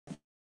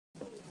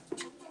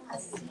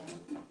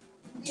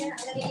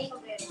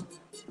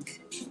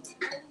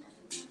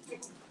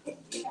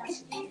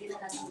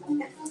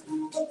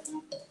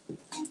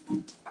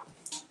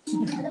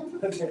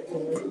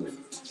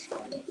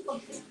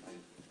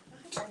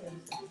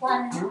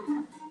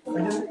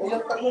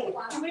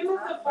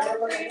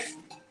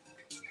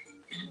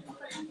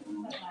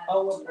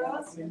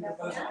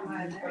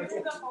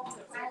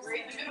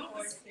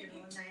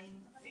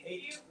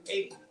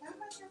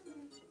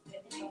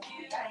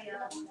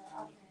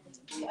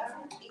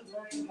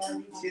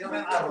Sino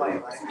may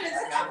away?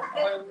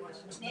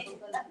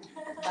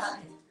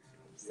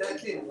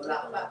 Wala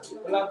pa.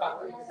 Wala pa.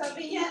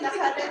 Sabi niya,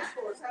 nakalat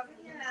ko. Sabi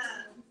niya,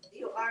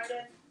 you aren't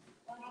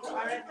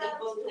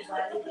able to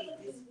validate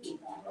this speed.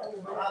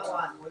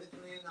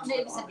 Hindi,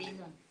 ibig sabihin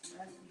nun.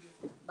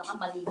 Baka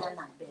mali na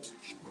natin.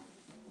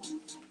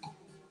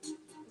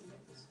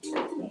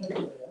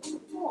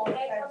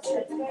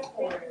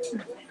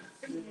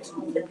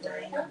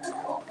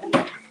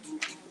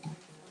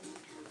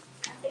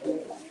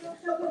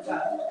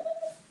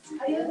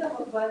 Ayaw na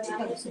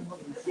mag-validate.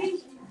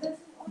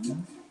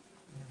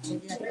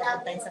 Hindi natin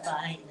kakantayin sa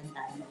bahay ng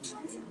tayo.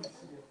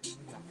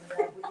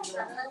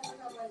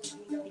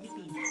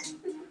 Pilipinas.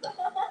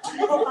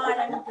 Ano ba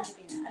pangalan ng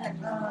Pilipinas? Alam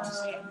mo?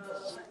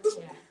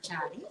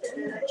 Charlie?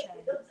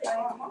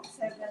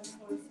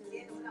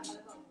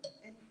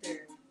 Enter.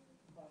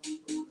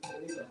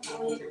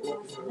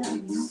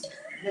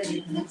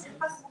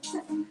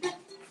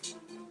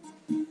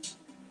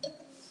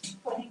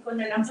 Kunin ko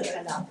na lang sa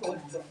kalapon.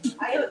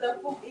 Ayaw daw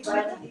po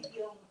i-validate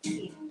yung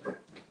speed.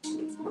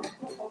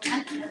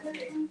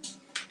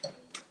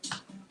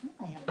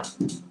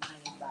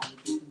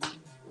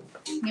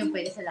 Ngayon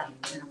pwede sa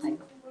langit na kayo.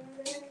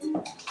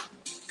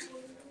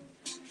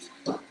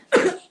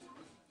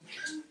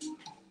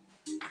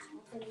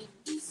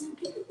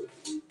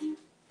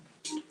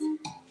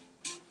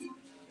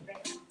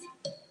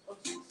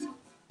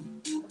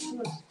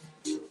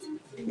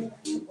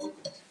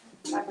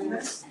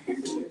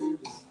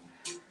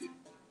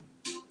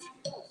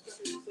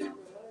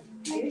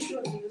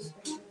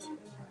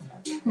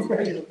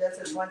 He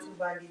doesn't want to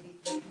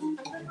validate the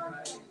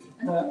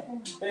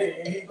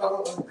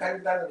Ikaw ang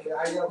kanta ng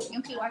ayaw.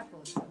 Yung QR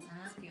code.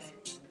 Ah, QR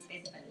code.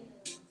 Pwede pala.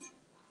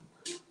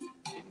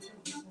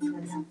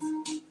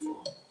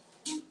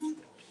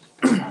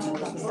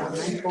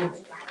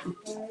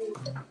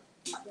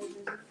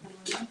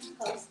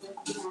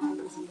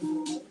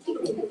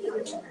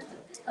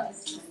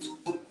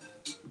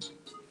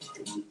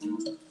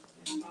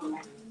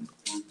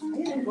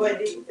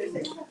 pwede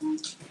ito.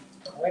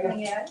 Okay na.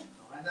 Yan.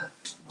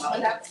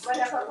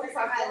 Wala pa kong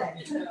pangalan.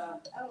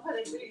 Ang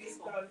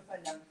scroll pa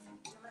lang.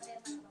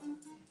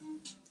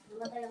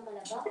 Namatay ang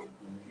kalabaw.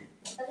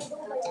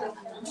 Talibong ba yan?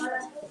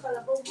 Maraming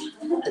kalabong.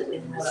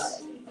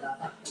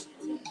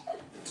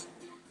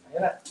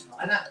 Ayan na.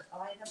 Okay na.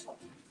 Okay na po.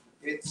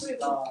 It's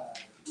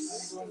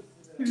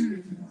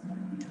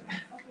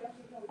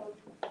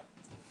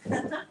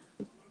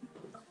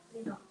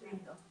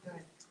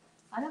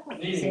Alam ko,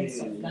 essence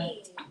of God.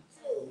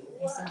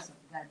 Essence of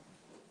God.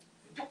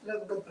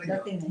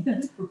 Dati na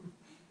yun.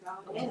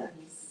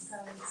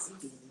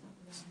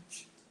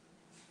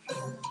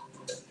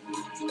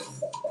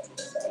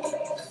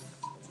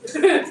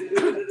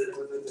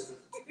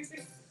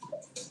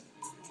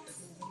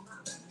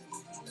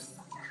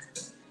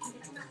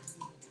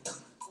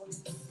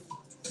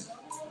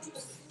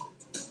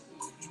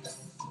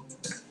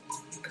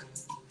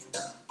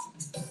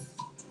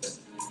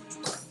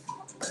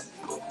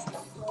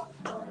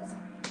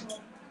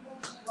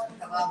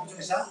 Nakakapos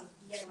yung isa?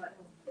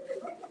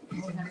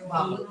 Hindi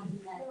umabot.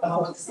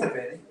 Nakakapos sa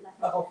Stephen.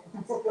 Ako.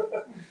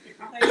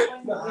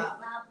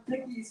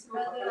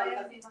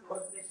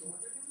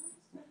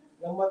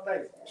 Namatay.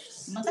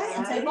 Matay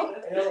ang cellphone?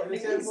 Ayaw, yung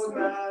cellphone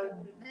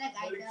na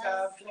balik sa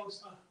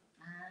close.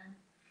 Ah.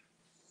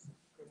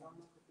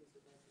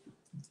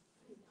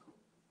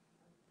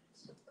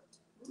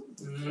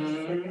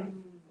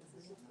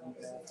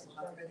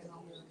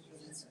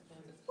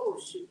 Oh,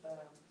 shit.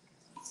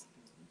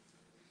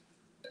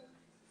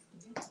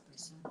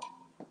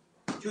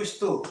 Choose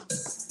two.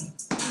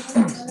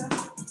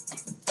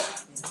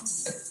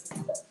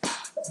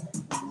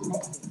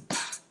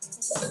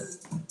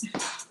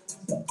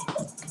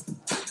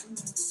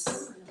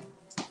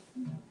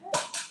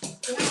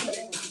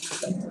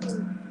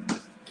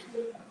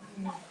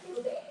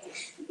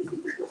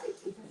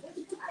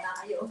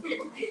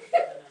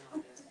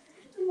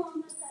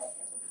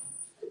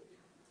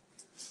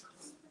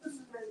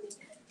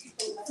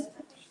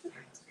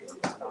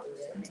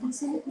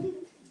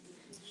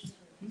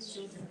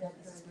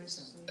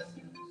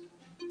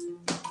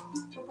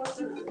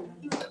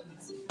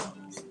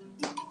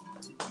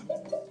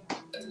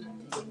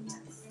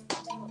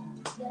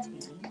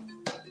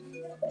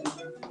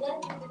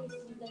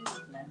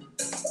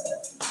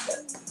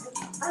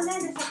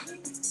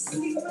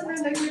 Hindi ko pa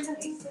nalagyan ng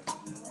isa.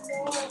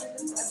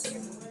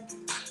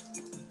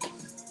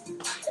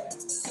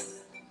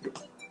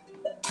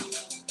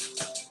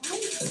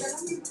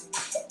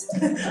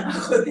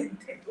 Ako din.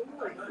 Oh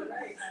my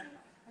God.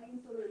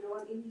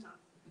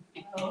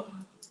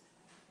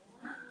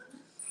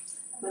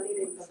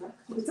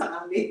 Sa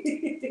amin.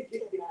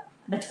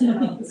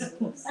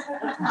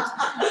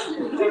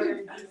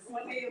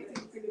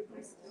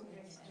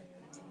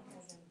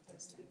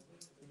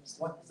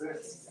 What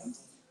verse?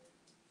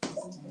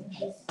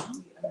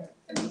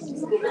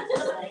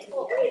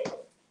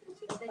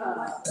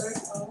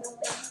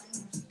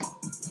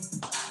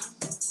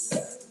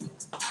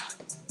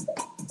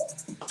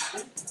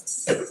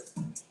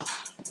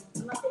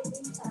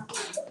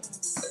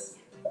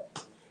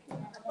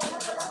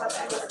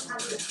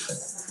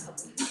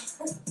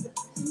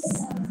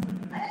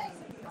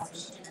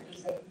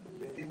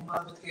 Pwede mo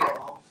mabot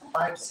kayo,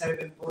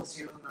 57.09.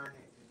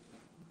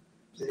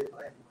 Sige pa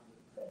kayo.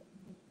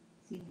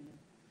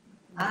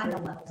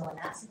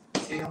 Nawala.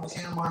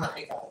 Sino mga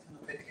nakita?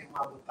 Pwede kayong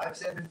mabot,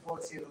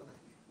 57.09.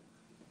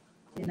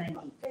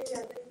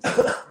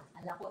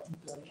 Alam ko,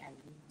 employee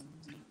ID.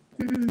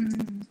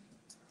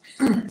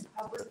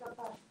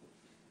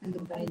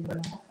 Andun pa rin ba?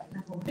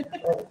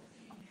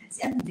 Si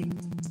ano din?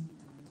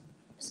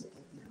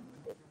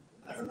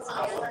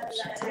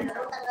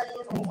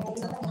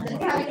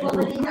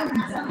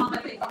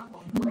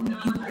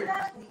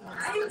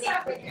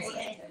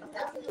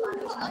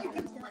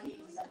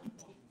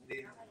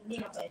 Hindi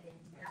na pwede.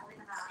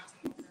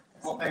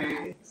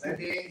 Okay,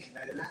 ready?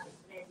 Ready na?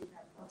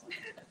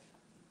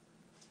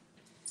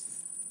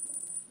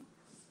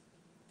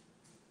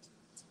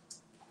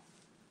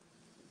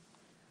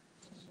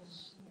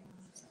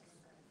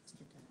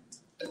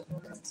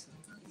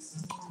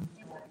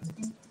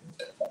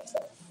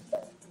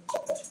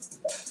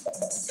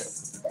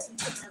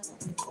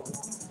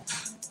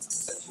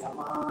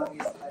 Sama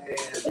Israel,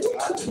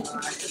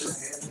 Adonai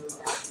Elohenu,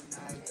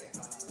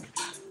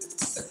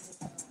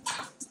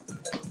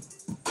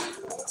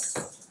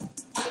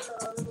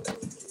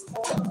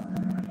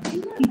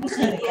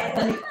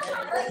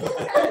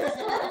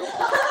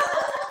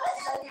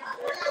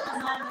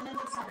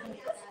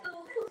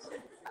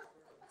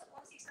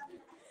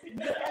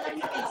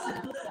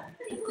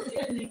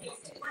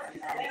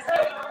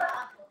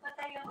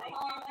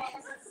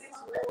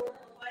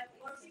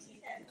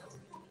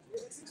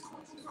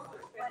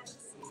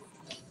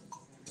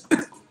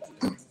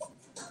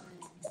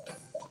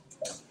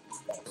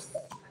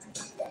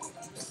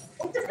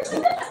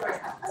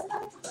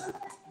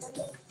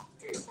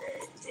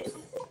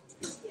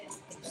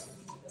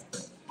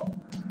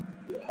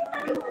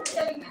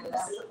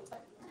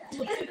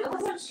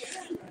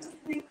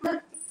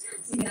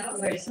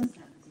 Adonai Echad.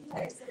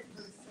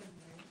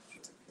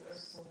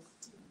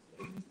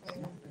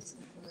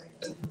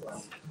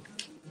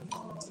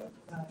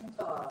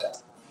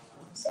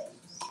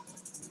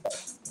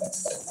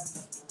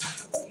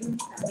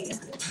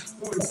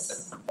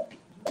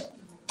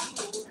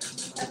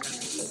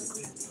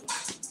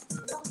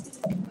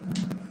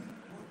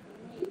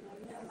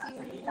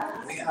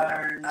 We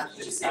are not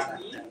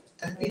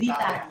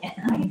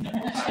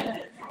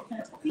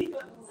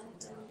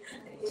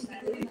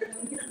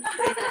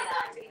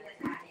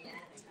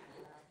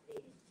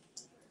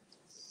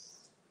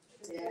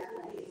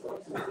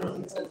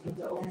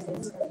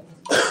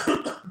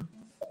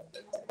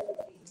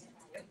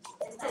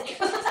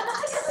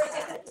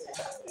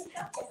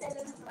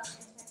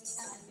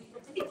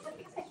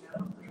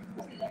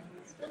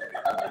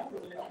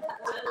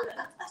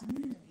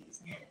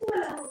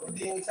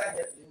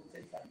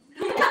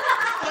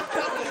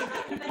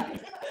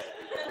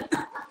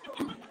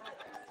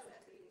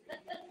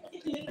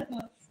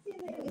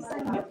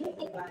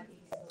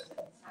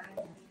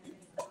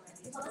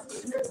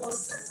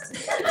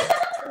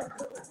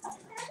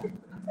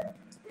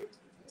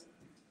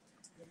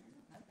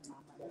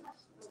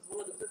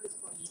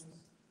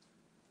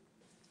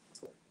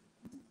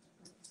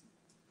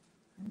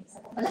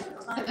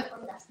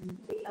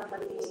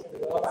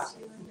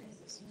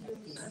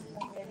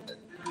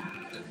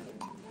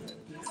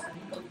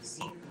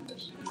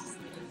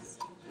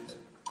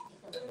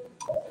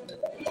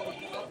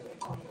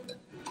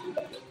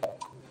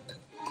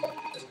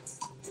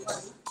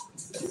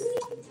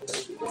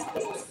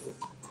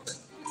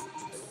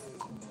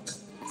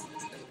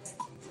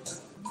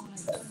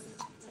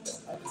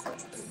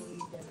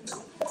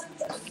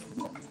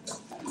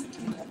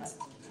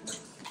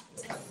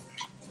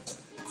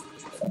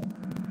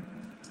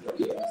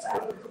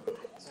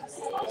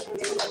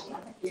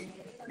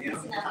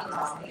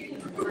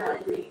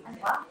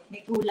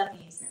May kulang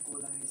isa.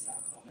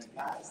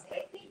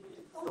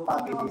 Ito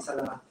pabilisa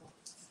lang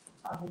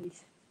ako.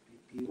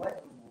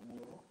 Pipiwat,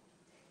 umumuro.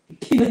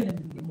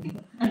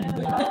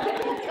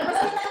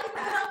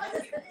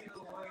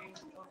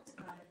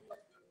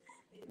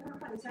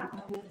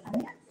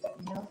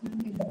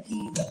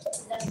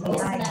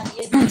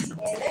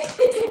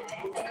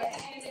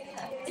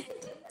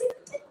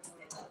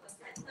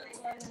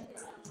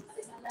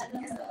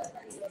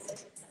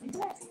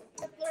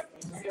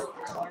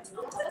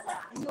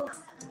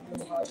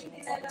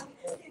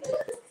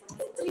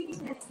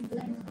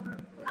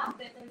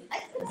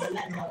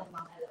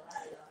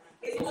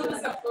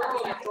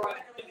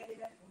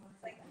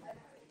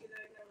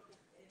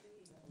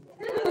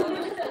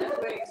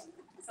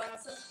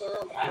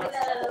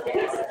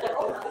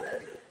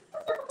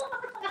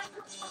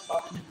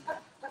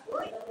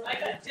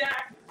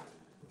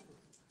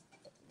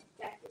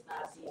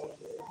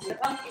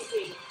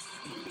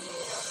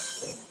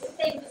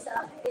 Thank you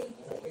sa akin.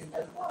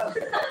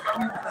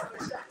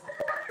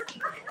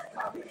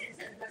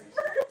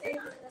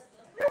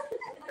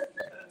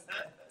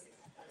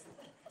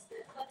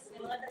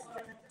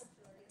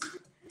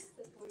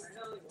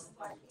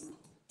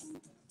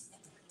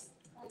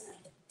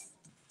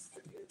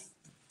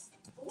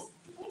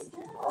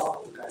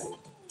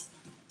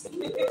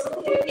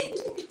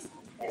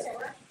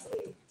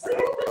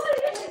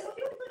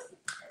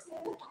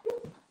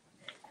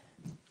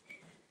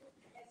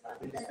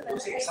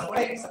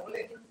 Isang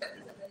uli.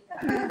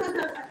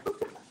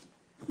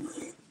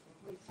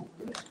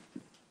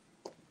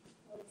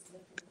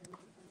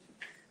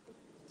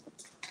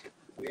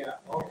 We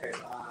are okay.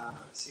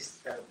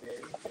 Sister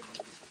Mary, can you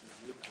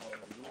distribute our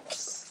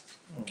notes?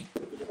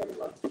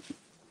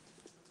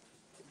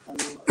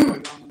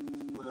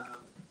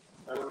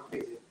 Anong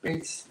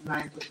page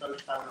 9 to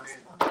 12 tayo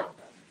ngayon.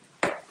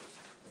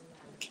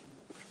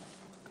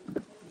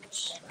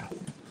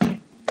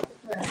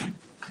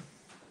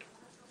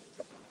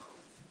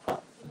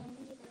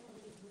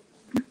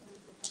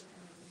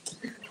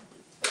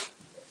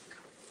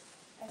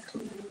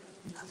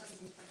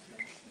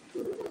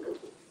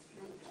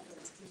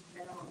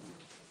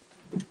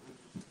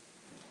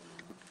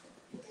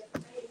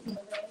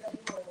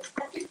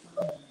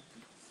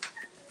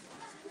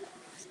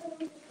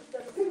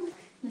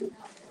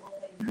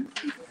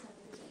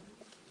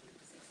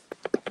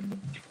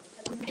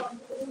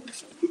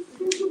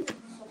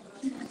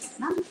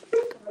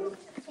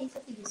 Ay, sa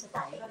tigisa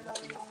tayo.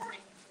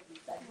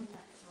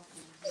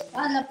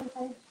 Wala po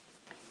tayo.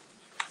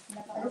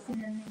 Wala pa kasi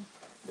na na.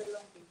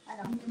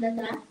 Alam mo,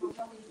 dala?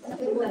 Wala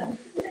po wala.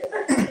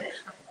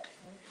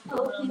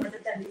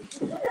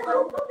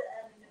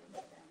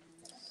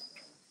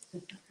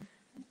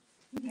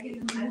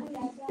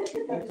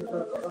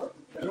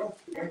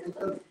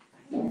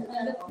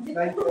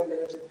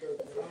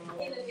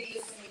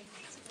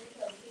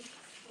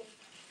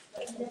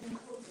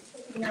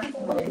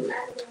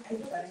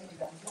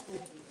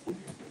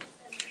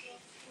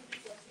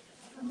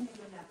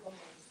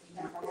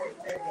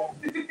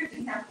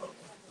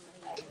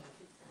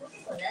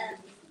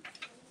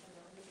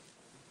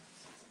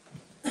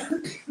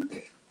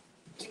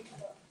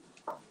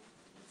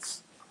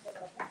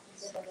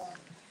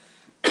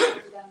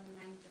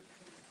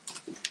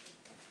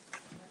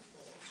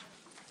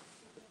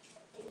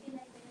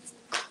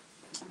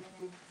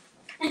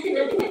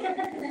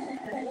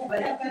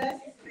 Wala pala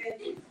si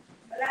Freddy.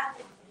 Wala.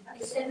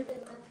 Wala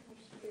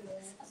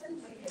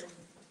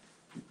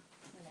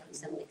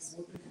isang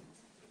textbook.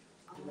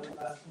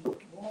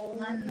 Oo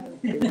nga, no.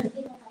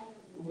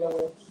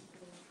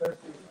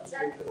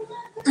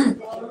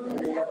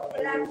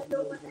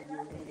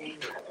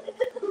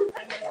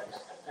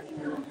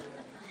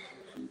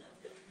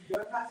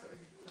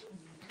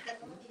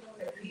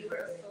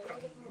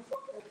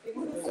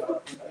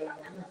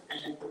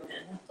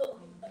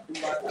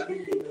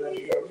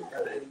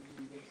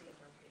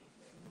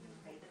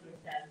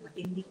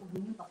 Matindi ko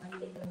din yung baka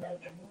hindi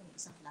yung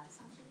isang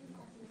klase.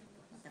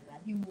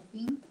 Matagal yung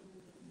booking.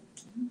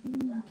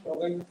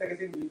 Okay, yung kasi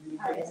bibili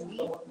ka ng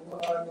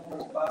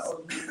mga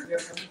baon.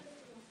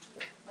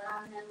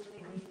 Marami na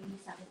may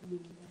sakit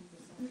din.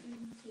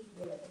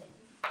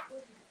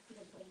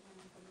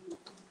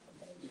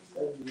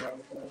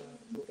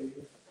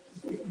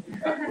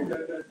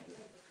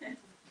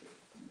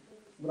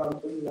 Marami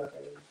ko nila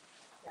kayo.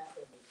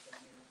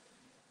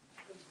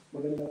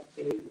 Maganda ko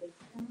kayo.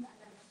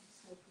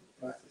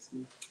 Process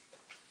mo.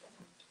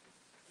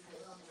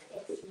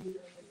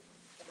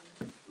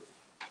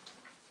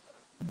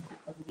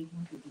 Pag hindi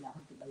mo bigla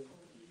akong tibayo,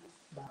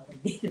 bawal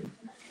din.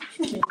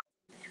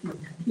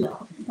 Bigla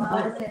akong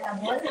bawal sa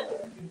tamol.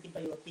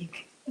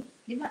 Antibiotic.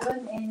 Di ba?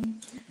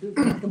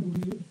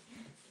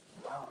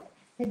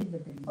 Pwede ba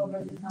din?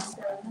 Over the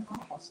counter.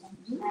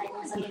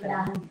 Sa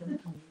ilahan.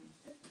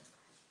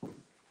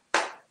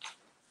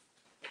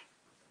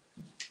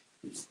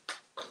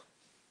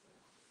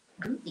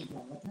 Ang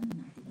tigawat lang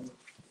na antibiotic.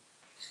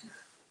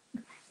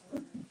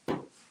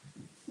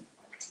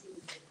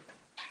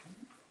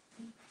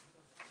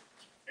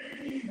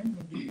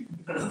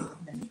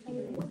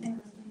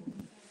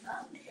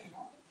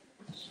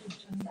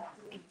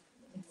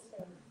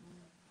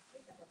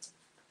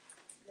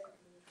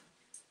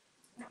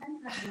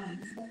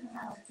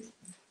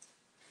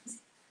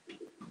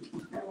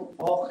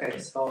 Okay,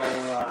 so,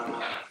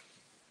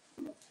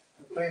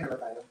 pray na ba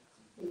tayo?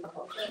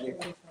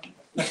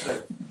 Let's pray.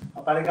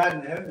 Father God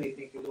in heaven, we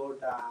thank you, Lord,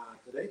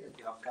 today that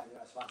you have gathered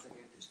us once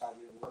again to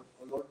study your word.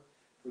 Oh Lord,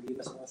 forgive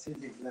us our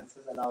sins and cleanse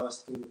us. Allow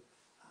us,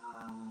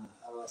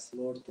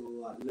 Lord,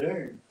 to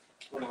learn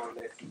from our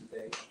lesson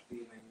today.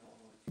 We may know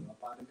what you are.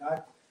 Father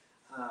God,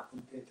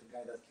 continue to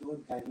guide us,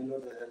 Lord. Guide me,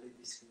 Lord, as I lead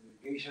this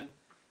congregation.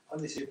 On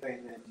this we pray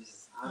in the name of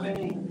Jesus.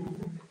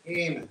 Amen.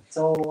 Amen.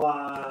 So,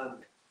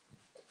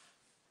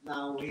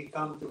 now we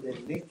come to the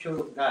nature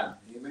of God.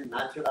 Amen.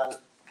 Natural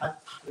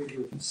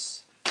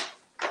attributes.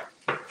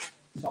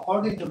 So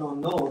according to our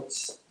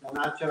notes, the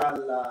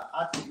natural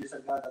attributes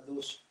of God are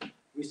those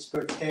which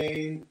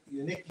pertain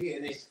uniquely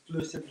and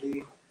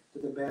exclusively to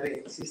the very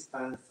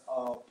existence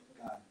of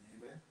God.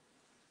 Amen.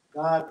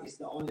 God is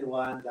the only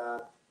one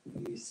that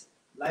is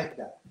like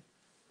that.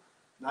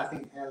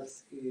 Nothing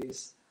else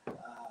is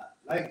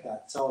like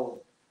that.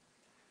 So,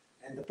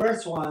 and the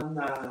first one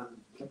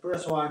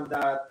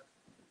that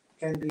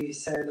can be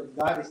said of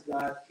God is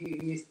that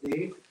He is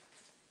the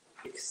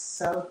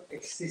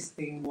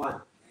self-existing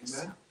one.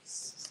 Amen.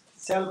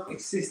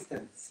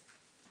 Self-existence.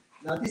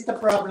 Now, this is the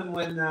problem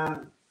when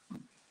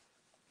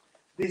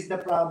this is the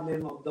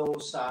problem of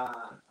those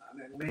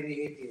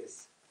many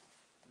atheists.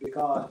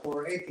 Because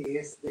for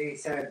atheists, they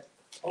said,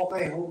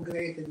 okay, who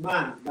created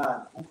man?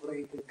 God. Who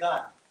created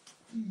God?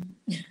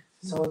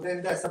 So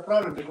then that's the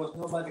problem because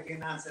nobody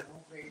can answer who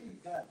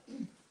created God.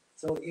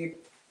 So if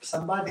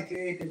somebody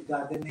created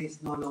God, then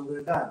he's no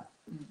longer God.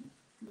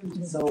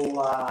 So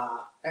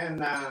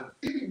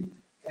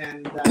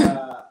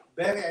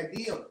very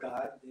idea of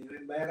God, the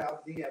very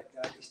idea of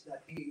God is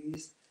that He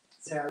is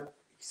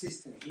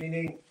self-existent,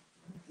 meaning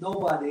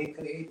nobody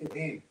created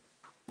Him.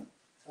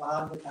 So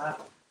how did it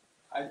happen?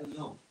 I don't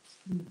know.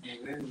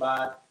 Amen.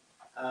 But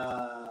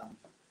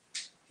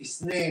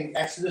His name,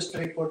 Exodus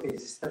 3:40,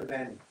 Sister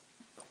Benny.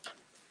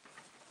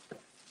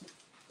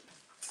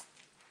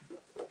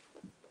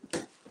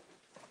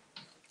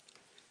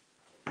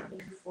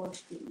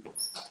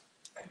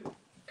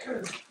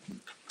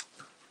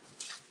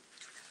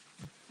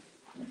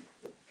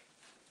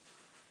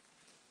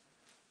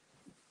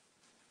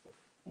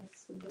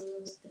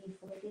 Exodus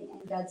 3:14,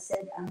 and God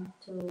said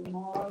unto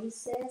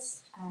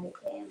Moses, I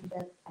am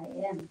that I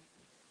am.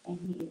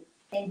 And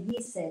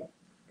he said,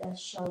 Thou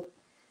shalt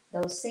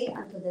thou say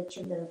unto the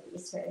children of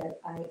Israel,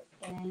 I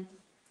am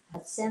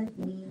hath sent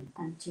me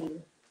unto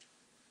you.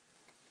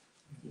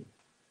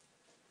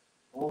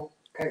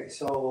 Okay,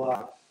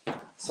 so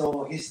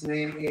His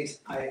name is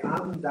I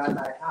am that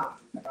I am.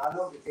 In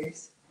Tagalog, it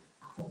is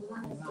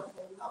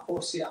Ako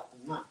si ako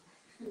nga.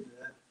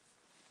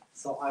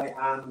 So I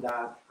am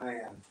that I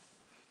am.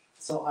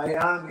 So I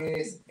am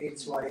is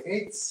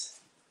HYH,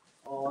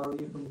 or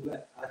you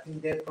can, I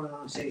think their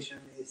pronunciation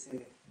is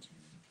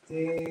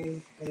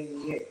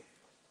Teheye,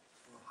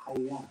 or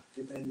Haya,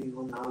 depending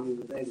on how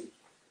you read it.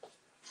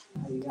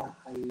 Haya.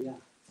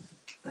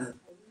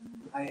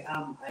 I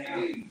am.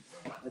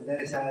 But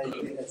there is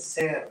a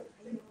ser.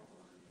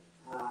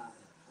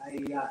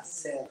 Haya,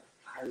 ser,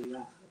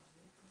 Haya.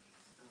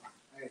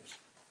 Okay.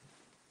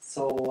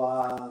 So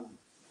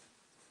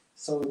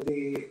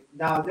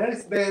now there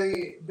is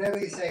a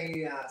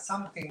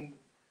something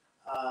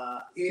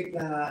if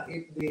the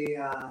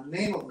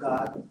name of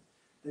God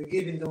they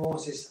given to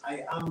Moses,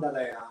 I am that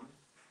I am,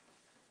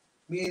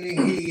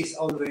 meaning He is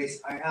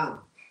always I am.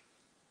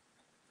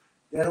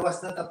 There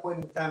was not a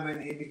point in time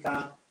when He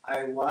became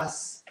I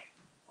was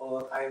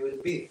or I will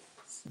be.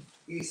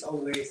 He is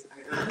always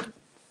I am.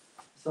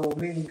 So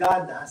meaning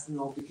God has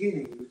no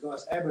beginning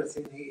because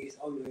everything He is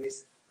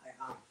always I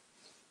am.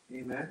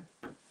 Amen.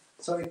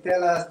 So it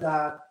tells us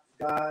that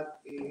God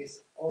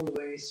is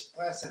always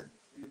present.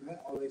 Amen.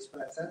 Always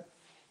present.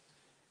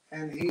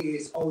 And He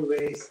is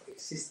always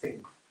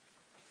existing.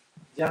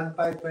 John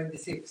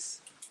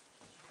 5:26.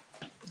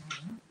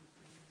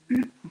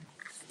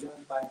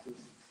 John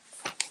 5:26.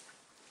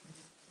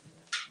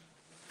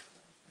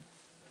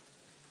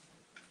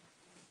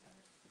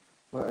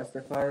 For as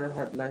the Father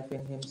had life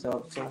in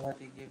Himself, so hath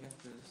He given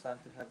to the Son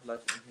to have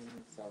life in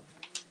Himself.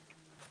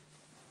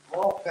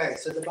 Okay,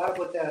 so the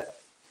Bible tells,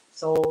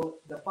 so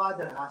the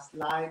Father has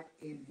life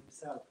in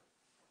Himself.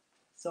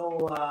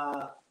 So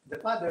the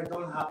Father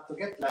don't have to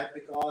get life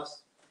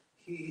because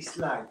He is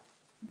life.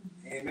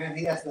 Amen.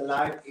 He has the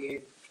life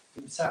in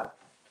Himself.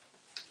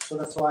 So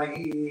that's why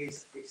He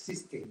is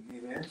existing.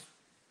 Amen.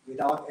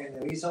 Without any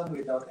reason,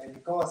 without any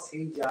cause,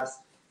 He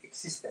just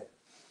existed.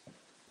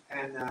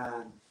 And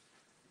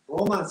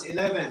Romans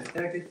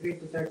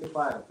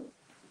 11:33-35.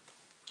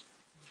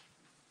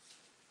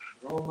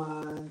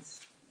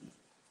 Romans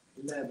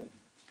 11.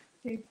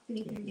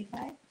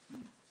 33-35.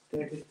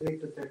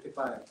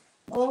 33-35.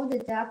 Oh, the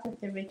depth of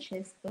the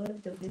riches, both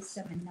of the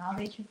wisdom and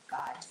knowledge of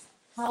God.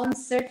 How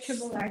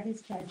unsearchable are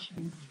His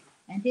judgments,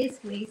 and His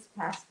ways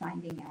past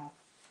finding out.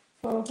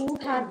 For who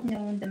hath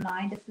known the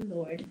mind of the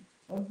Lord,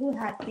 or who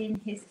hath been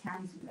His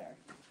counselor,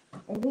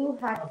 or who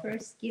hath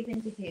first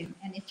given to Him,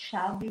 and it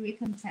shall be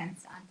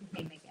recompensed unto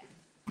Him again?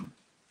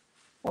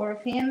 For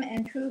of Him,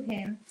 and through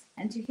Him,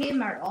 and to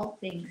Him are all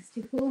things,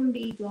 to whom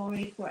be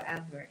glory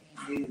forever.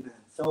 Amen. Amen.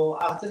 So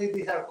actually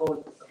these are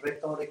called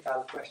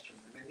rhetorical questions.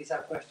 I mean, these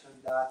are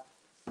questions that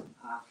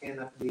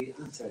cannot be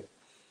answered.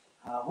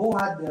 Who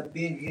had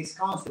been His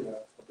counselor?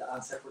 The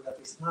answer for that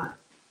is none.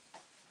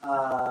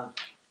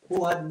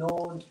 Who had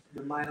known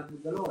the mind of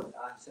the Lord?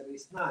 The answer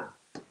is none.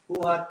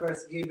 Who had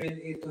first given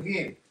it to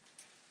Him?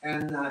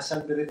 And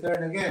shall be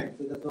returned again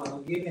to the one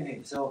who given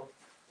Him. So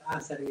the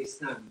answer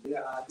is none.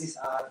 These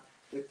are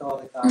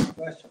rhetorical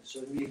questions.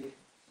 So really,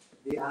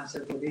 the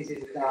answer to this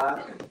is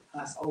God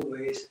has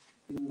always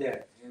been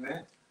there.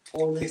 Amen.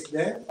 Always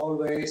there,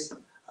 always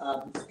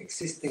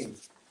existing.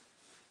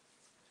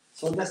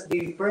 So that's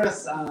the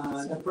first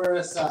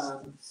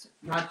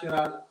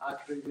natural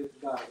attribute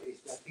of God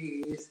is that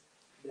He is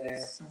the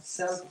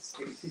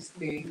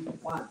self-existing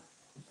one.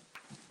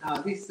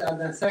 Now, this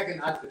the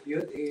second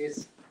attribute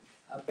is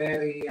a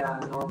very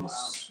normal.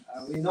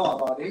 We know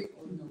about it.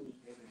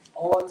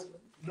 All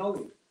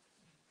knowing,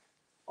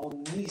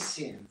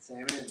 omniscience.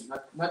 Amen.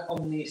 Not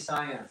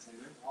omniscience.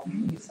 Amen.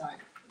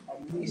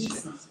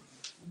 Omniscience.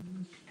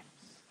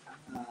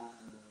 Uh,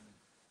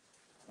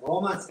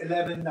 Romans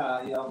 11.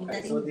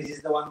 Okay, so this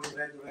is the one we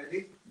read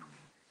already.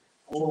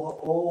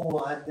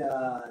 Had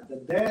the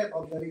depth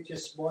of the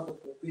riches both of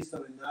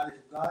wisdom and knowledge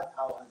of God,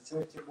 how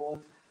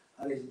unsearchable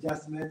are His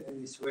judgment and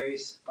His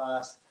ways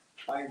past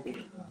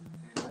finding.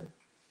 Amen.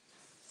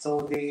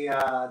 So the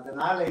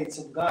knowledge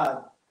of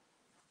God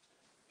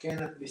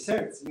cannot be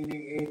searched,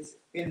 meaning it's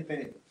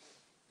infinite.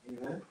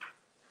 Amen.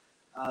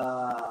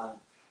 Uh,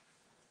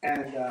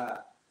 and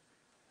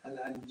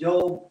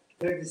Job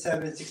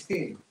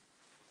 37:16.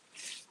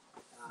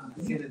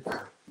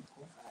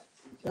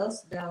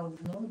 Dost thou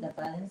know the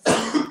balance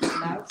of the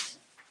clouds,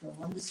 the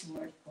wondrous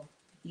work of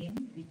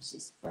Him which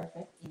is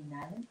perfect in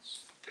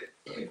knowledge?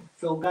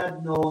 So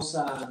God knows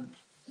the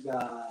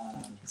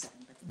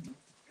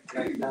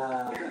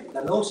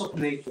laws of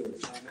nature.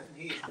 Amen.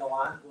 He is the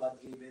one who has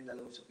given the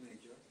laws of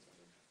nature.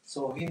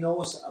 So He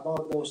knows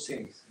about those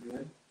things.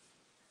 Amen.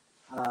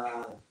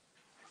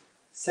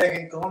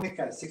 2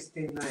 Chronicles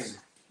 16:9.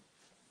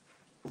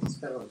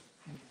 Sister Rose.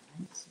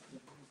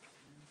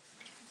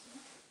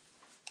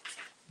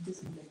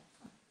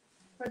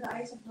 For the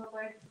eyes of the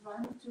Lord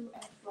run to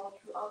and fro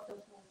throughout the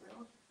whole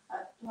world,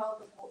 throughout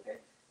the whole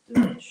earth,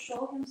 to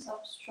show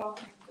Himself strong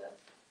in the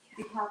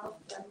behalf of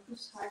them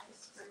whose heart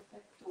is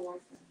perfect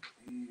toward Him.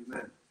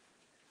 Amen.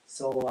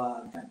 So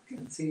God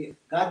can see,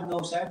 God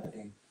knows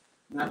everything.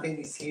 Nothing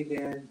is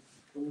hidden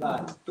from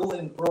God. To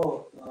and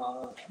fro on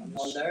all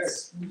the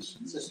earth.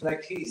 Just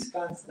like He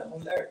scans the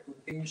whole earth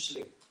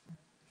continuously.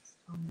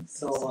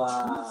 So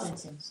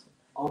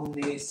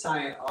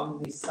omniscience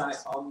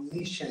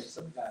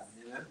of God.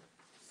 Amen.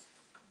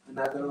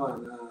 Another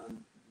one,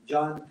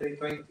 John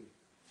 3:20.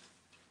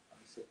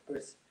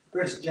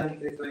 First John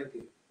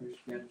 3:20. First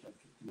John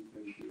chapter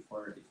 3:20.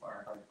 For if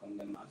our heart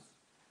condemn us,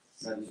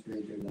 God is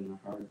greater than our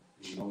heart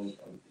and knoweth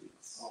all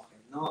things.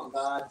 Okay, no,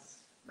 God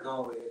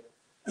knoweth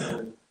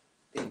all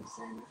things.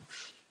 Amen.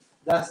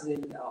 That's the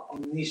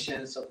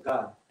omniscience of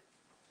God.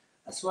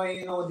 That's why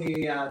the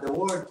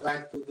world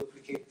tried to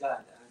duplicate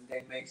God, and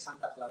they make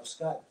Santa Claus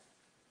God.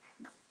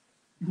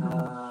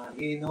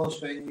 He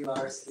knows when you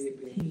are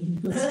sleeping. He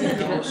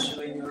knows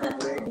when you're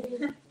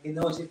awake. He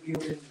knows if you've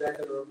been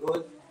better or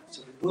good.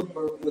 So good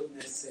for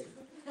goodness sake.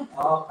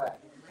 Okay.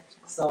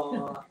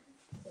 So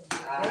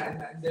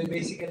and they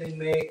basically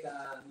make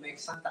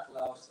Santa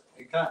Claus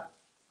a god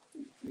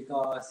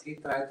because he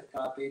tried to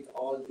copy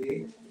all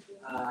the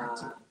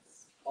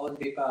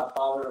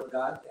power of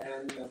God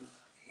and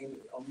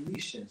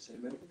omniscience.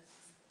 Amen.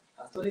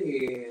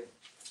 Actually,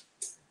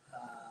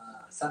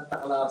 Santa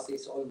Claus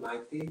is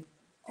almighty,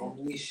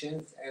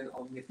 omniscient, and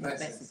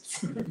omnipresent.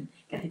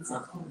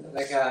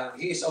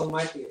 He is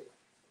almighty.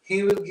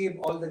 He will give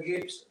all the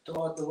gifts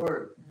throughout the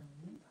world.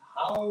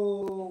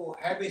 How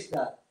heavy is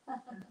that?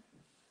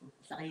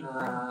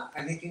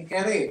 And he can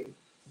carry it.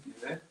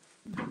 Amen.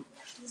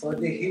 So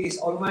he is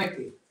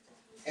almighty.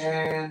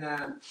 And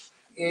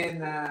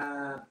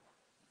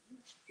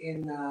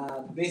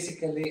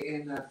basically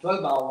in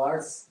 12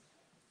 hours,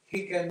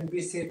 he can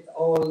visit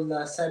all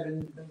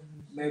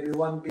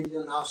 1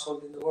 billion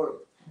households in the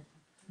world.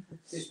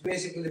 He's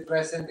basically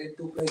present in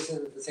 2 places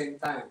at the same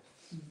time.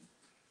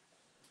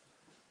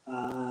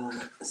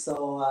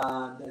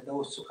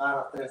 Those 2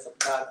 characters of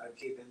God are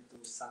given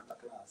to Santa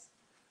Claus.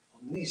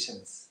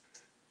 Omniscience.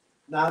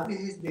 Now, this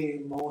is the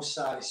most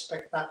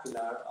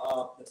spectacular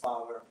of the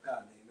power of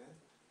God.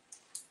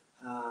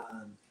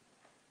 Amen.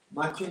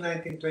 Matthew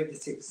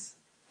 19:26.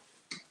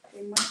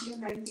 In Matthew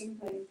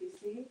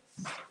 19:26.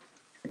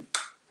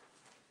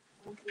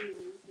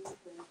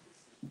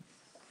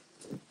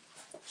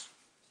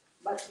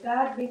 But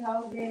God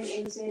beheld them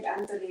and said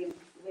unto them,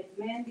 with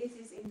men this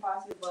is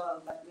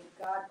impossible, but with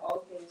God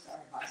all things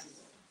are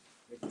possible.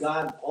 With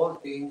God all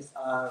things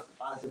are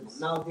possible.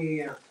 Now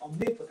the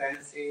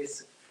omnipotence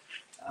is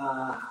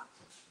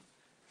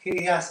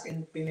He has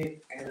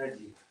infinite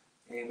energy.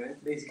 Amen.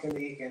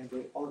 Basically, He can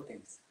do all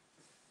things.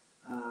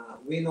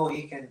 We know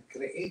He can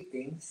create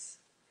things,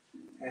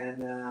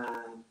 and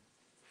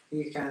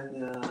He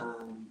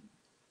can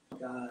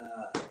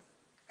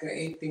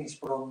create things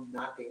from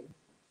nothing,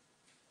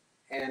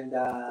 and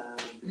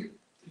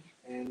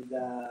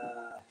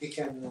He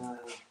can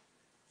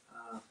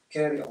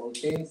carry all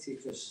things. He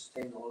can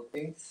sustain all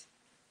things,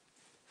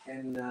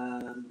 and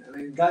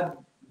God.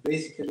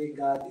 Basically,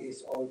 God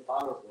is all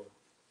powerful.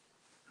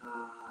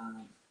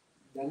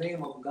 The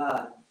name of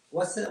God.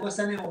 What's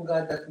the name of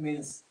God that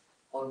means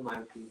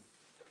Almighty?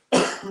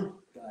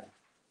 God.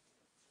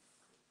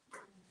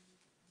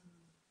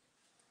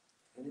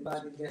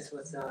 Anybody guess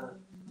what's the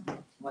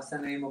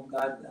name of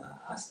God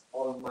as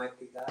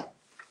Almighty God?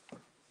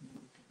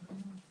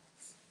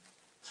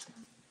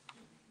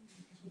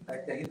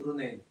 Like the Hebrew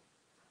name,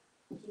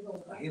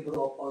 Hebrew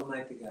of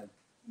Almighty God.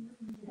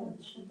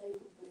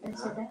 El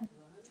Shaddai.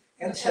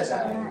 El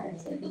Shaddai.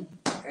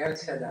 El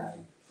Shaddai.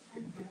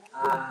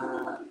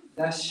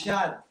 The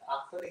shad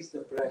actually is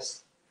the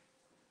breast.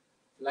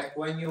 Like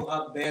when you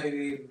have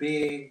very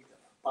big,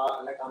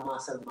 like a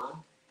muscle man,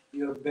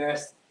 your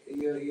breast,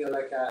 you're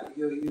like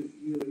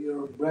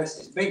your breast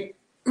is big,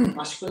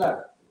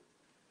 muscular.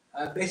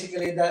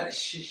 Basically, the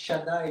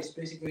Shaddai is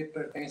basically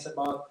pertains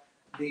about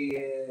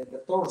the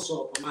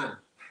torso of a man,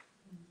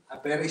 a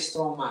very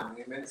strong man.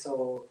 Amen.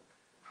 So,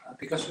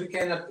 because we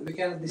cannot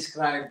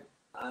describe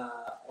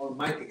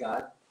Almighty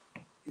God,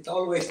 it's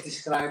always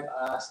described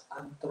as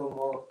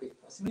anthropomorphic.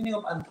 What's the meaning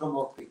of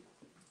anthropomorphic?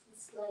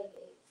 It's like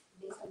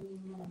based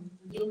on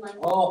human.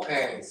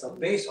 Okay, so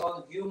based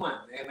on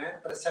human, amen,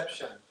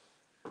 perception.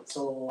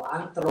 So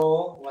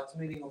anthro, what's the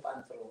meaning of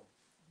anthro?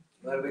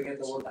 Where we get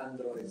the word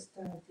android?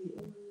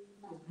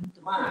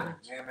 Man,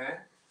 amen.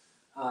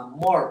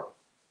 Morph,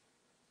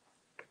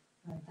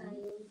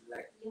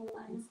 like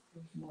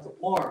to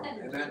form,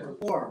 amen, to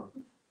form.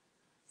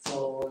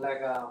 So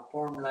like a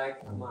form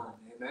like a man,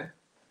 amen.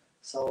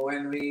 So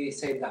when we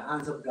say the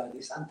hands of God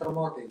is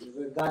anthropomorphic,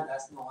 God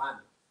has no hand,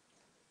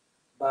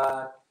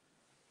 but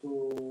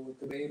to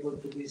be able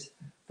to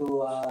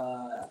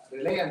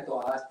relay unto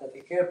us that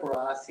He cares for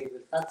us, He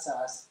will touch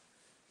us,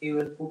 He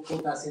will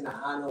put us in a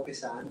hollow of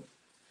His hand.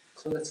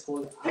 So that's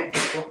called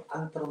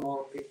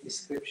anthropomorphic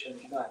description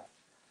of God.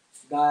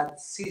 God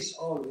sees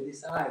all with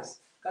His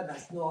eyes. God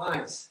has no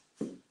eyes,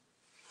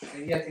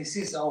 and yet He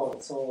sees all.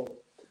 So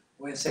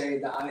when say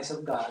the eyes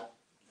of God,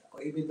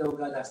 even though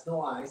God has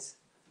no eyes,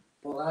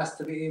 for us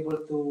to be able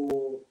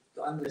to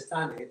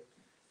understand it,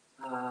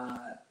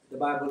 the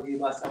Bible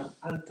gives us an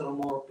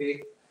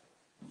anthropomorphic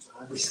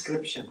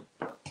description.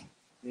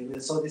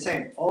 Amen. So the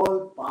same,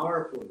 all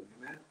powerful,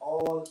 amen,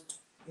 all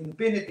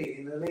infinity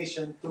in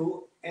relation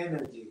to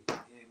energy.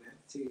 Amen.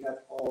 So you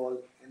got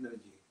all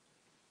energy.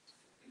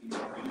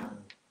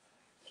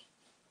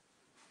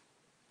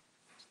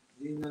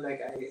 Do you know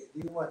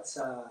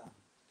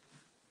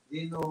do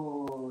you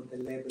know the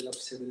level of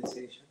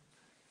civilization?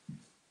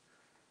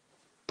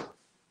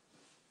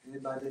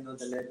 Anybody know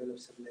the level of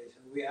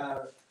civilization? We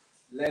are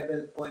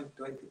level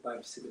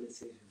 0.25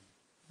 civilization.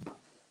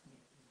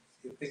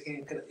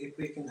 If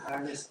we can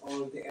harness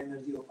all the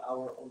energy of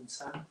our own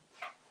sun,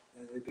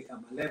 then we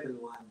become a level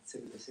 1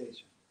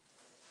 civilization.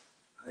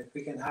 If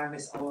we can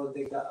harness all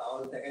the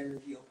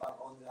energy of our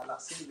own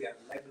galaxy, we are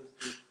level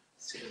 2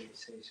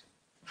 civilization.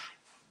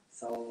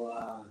 So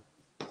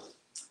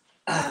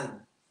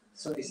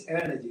so it's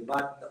energy,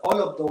 but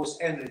all of those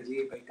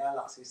energy by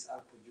galaxies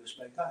are produced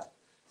by God.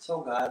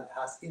 So God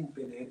has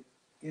infinite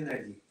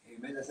energy.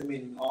 Amen. That's the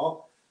meaning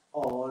of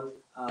all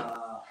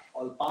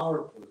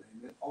powerful.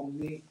 Amen.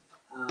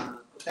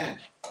 Omnipotent.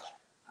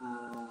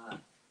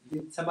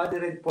 Did somebody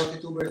read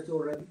 42 verse 2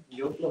 already?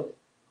 Job?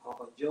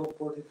 Okay, Job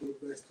 42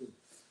 verse 2.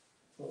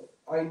 So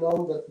I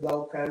know that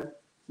thou canst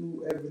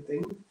do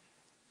everything,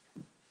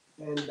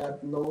 and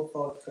that no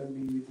thought can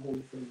be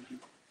withheld from thee.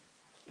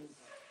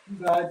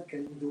 God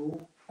can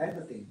do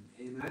everything.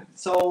 Amen.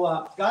 So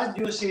God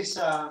uses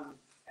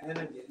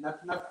energy,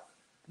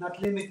 not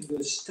limited to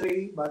those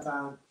three, but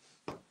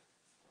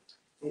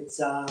it's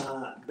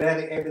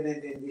very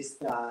evident in this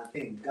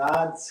thing.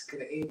 God's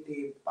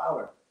creative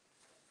power.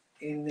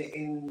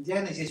 In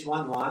Genesis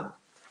 1:1,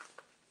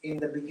 in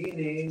the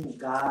beginning,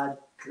 God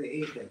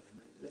created.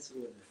 Let's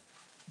go there.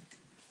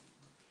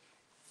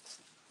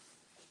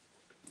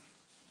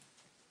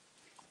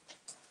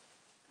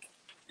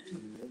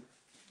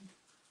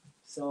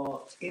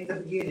 So in the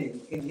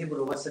beginning, in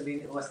Hebrew, what's the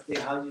meaning?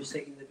 How do you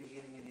say in the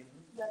beginning in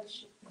Hebrew?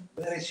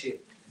 Bereshit.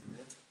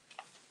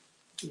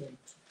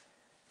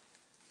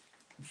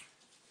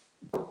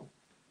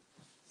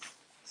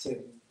 So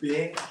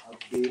be,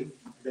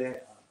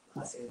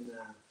 as in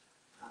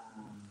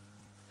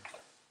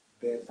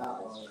beta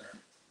or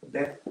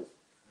bet,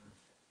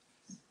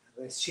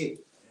 reshit,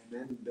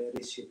 amen,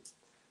 bereshit.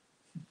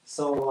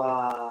 So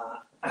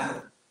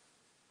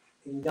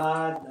in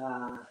God,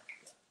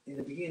 in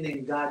the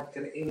beginning, God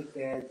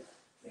created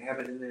the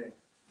heaven and earth.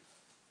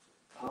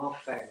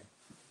 Okay.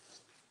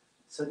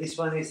 So this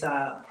one is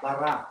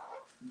bara.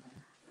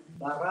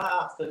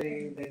 Bara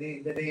actually, the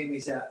name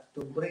is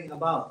to bring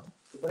about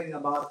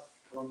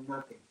from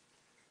nothing.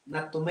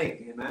 Not to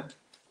make, amen?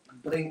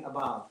 Bring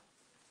about.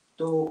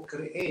 To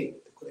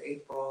create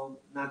from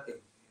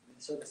nothing.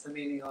 So that's the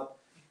meaning of,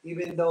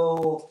 even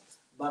though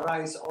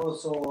bara is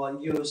also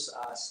used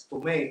as to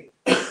make,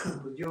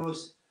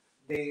 produce,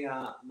 the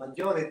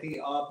majority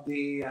of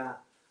the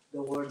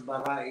word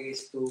bara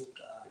is to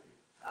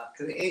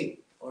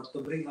create or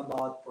to bring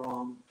about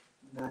from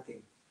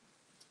nothing.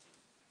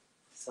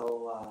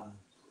 So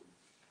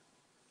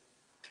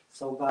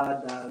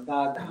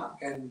God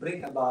can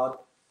bring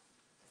about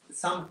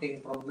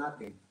something from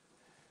nothing.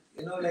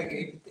 You know, like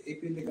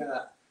if you look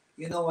at,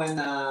 when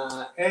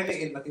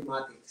early in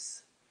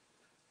mathematics,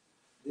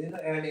 do you know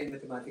early in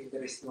mathematics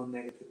there is no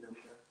negative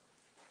number?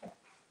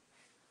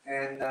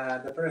 And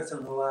the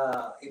person who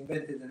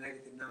invented the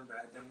negative number,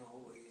 I don't know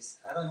who is.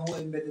 I don't know who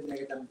invented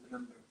negative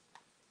number.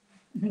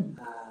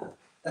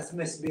 That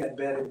must be a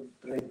very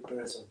brave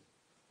person.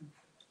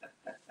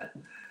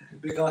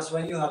 Because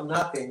when you have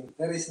nothing,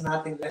 there is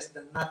nothing less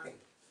than nothing.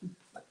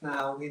 But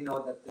now we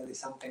know that there is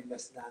something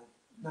less than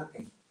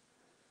nothing.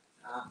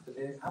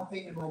 Today, how can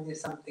you imagine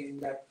something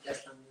that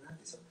less than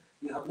nothing? So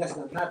you have less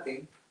than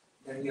nothing,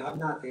 then you have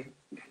nothing,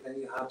 then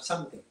you have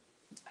something.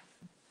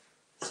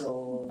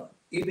 So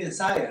even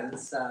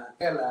science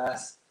tell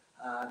us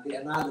the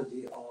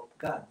analogy of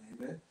God.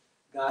 Amen.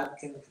 God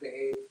can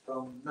create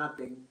from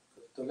nothing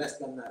to less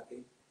than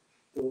nothing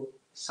to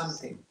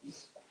something.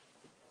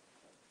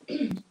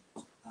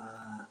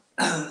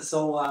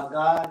 So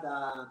God,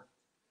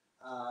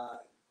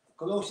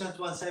 Colossians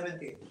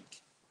 1:17.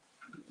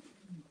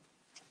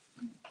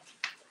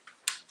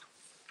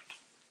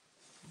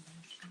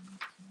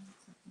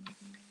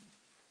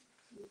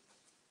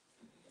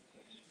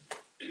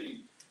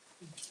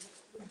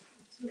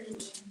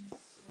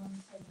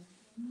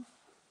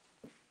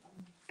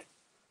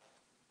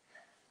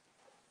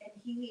 And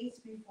he is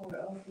before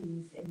all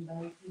things, and by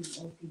him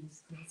all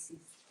things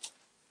consist.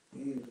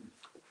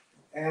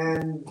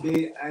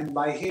 And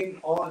by him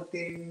all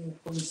things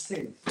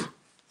consist.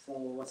 So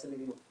what's the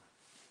name of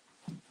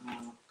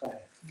okay.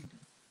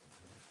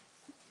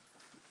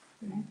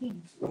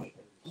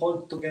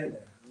 Hold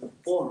together,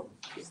 form,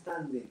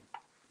 standing.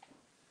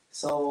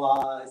 So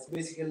it's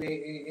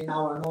basically in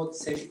our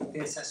notes say it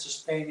is a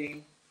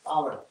sustaining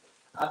power.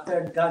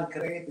 After God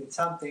created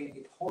something,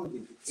 it holds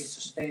it, it is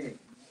sustaining.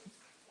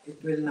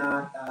 It will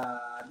not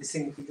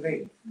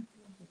disintegrate.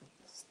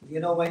 You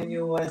know,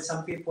 when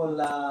some people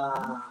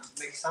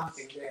make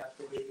something, they have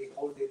to really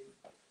hold it,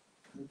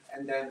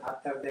 and then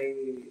after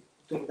they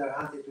took their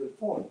hand, it will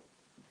fall.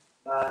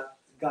 But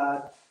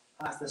God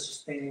has the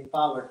sustaining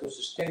power to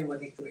sustain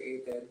what He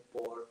created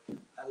for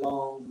a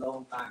long,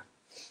 long time.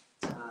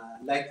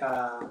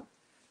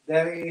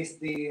 There is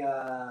the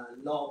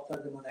law of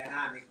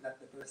thermodynamics, not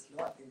the first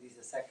law. I think this is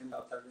the second law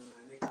of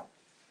thermodynamics.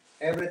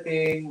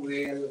 Everything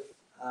will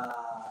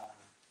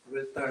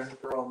turn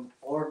from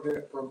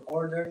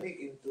orderly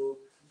into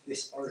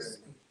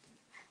disorderly,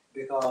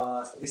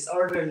 because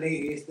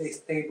disorderly is the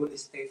stable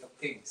state of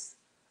things.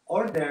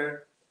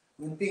 Order,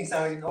 when things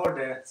are in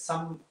order,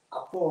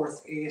 a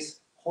force is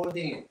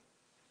holding it.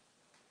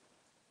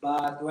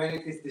 But when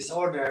it is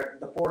disorder,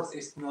 the force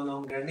is no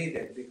longer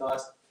needed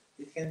because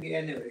it can be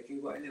anywhere, it can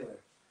go anywhere.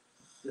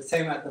 The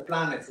same as the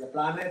planets. The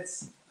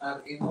planets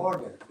are in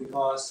order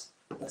because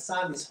the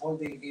sun is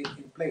holding it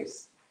in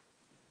place.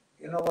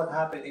 You know what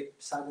happens if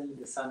suddenly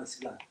the sun is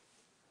gone?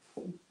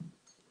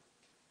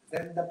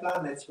 Then the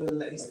planets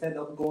will, instead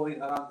of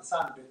going around the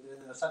sun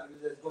will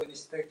just go in a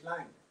straight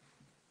line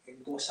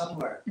and go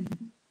somewhere.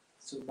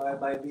 So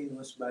by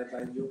Venus, by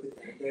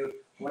Jupiter,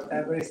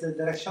 whatever is the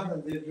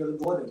direction, they will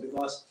go there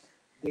because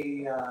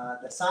the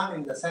sun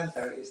in the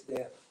center is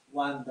the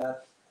one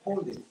that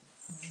holds it.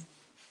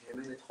 I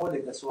mean, it holds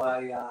it. That's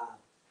why,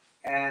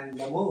 and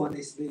the moon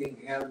is being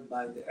held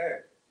by the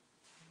earth.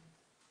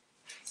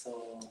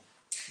 So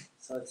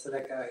it's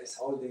like it's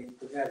holding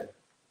together.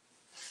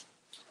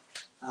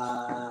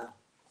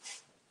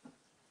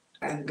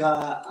 And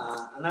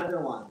another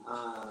one,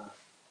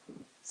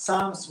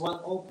 Psalms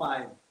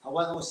 105,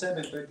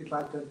 107,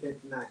 25 to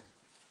 29.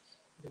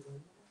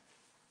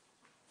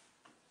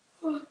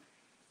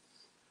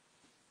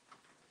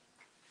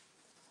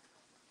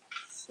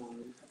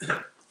 Psalm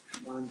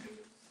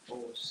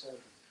 107.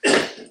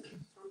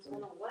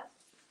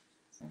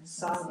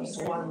 Psalms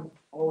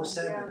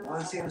 107,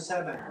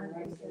 107.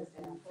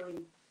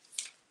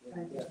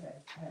 Yeah.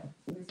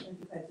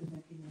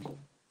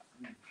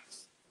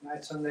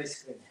 It's on the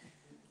screen.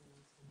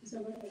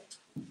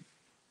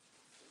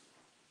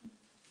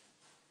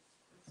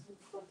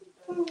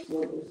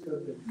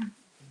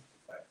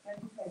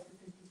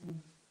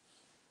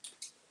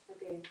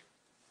 Okay.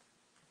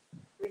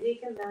 For he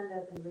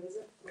commandeth and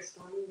raiseth the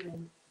stormy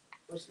wind,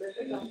 which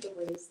lifteth up the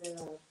waves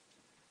thereof.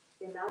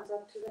 They mount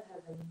up to the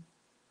heaven,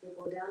 they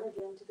go down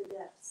again to the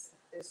depths.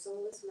 Their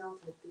soul is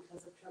melted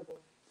because of trouble.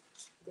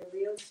 They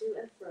reel to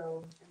and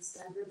fro, and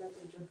stagger like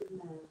a drunken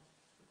man,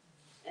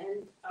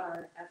 and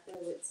are at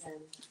their wits'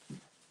 end.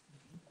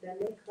 Then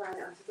they cry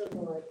unto the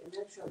Lord in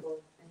their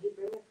trouble, and he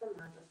bringeth them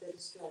out of their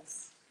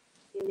distress.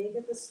 He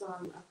maketh the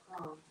storm a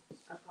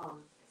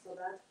calm, so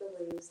that the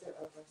waves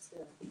thereof are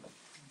still.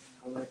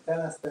 I will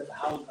tell us that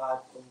how God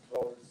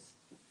controls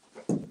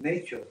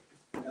nature.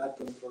 God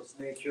controls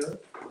nature,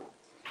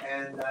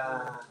 and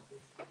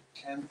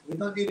we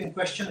don't even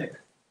question it.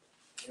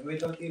 And we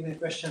don't even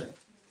question it.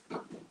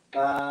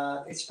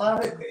 But it's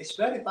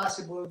very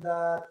possible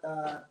that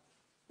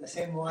the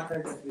same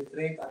water that we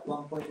drink at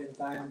one point in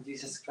time,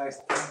 Jesus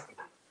Christ drank it.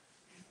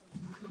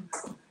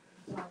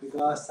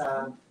 Because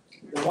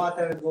the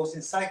water goes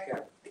in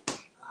cycle.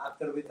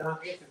 After we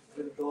drink it,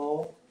 it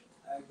will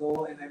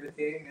go and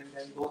everything, and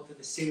then go to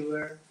the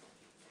sewer,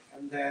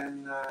 and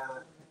then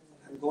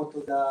and go to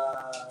the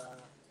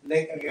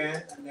lake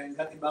again, and then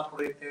got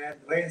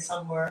evaporated, rain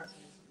somewhere.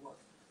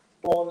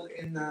 fall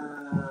in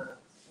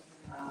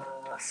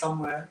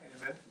somewhere,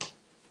 amen,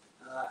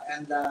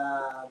 and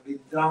be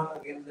drowned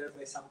again there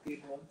by some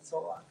people.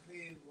 So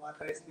actually,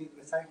 water is being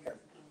recycled,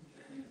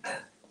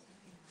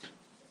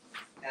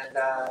 and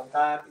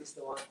God is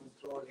the one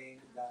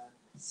controlling the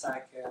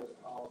cycle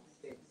of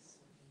things.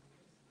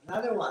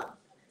 Another one.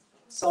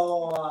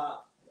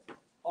 So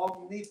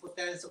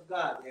omnipotence of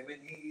God. I mean,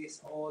 He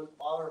is all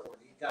powerful.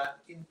 He got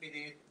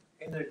infinite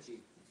energy.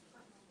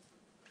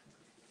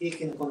 He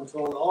can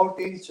control all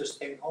things,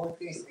 sustain all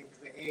things, and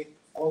create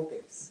all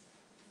things.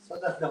 So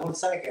that's the whole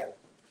cycle.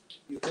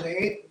 You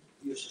create,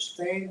 you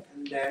sustain,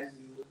 and then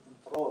you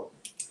control.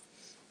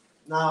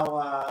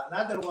 Now,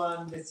 another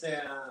one is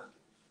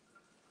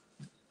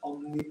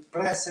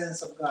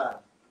omnipresence of God.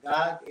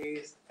 God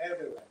is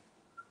everywhere.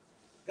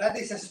 God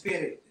is a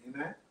spirit,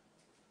 amen.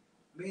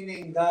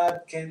 Meaning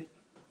God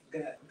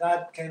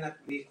cannot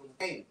be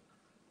contained.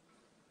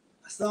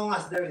 As long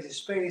as there is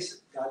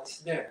space, God is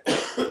there,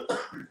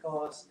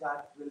 because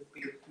God will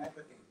fill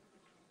everything.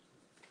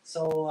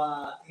 So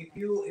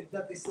if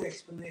that is the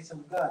explanation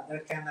of God, there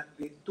cannot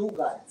be two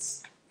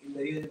gods in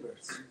the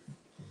universe,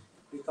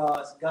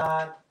 because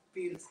God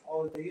fills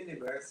all the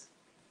universe.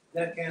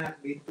 There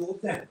cannot be two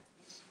of them,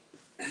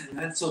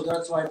 and so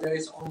that's why there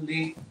is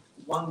only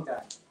one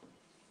God.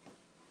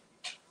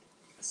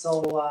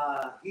 So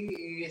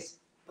He is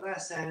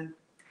present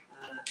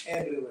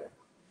everywhere.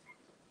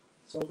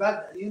 So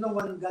God,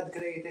 when God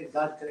created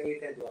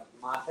what?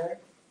 Matter,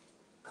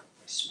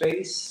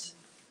 space.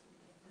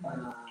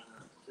 Uh,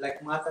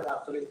 like matter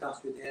actually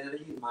comes with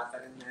energy,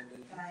 matter and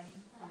energy,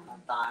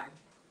 time.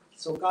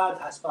 So God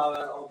has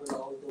power over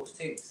all those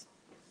things,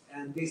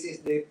 and this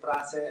is the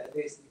process.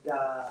 This is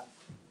the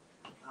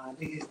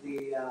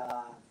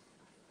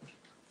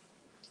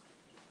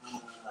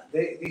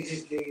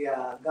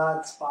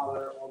God's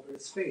power over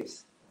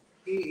space.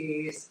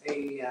 He is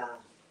He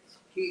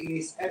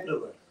is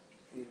everywhere.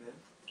 Amen.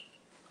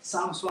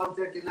 Psalms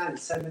 139,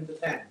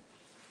 7-10.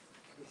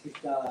 This is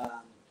the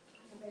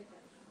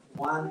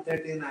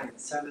 139,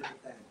 7-10.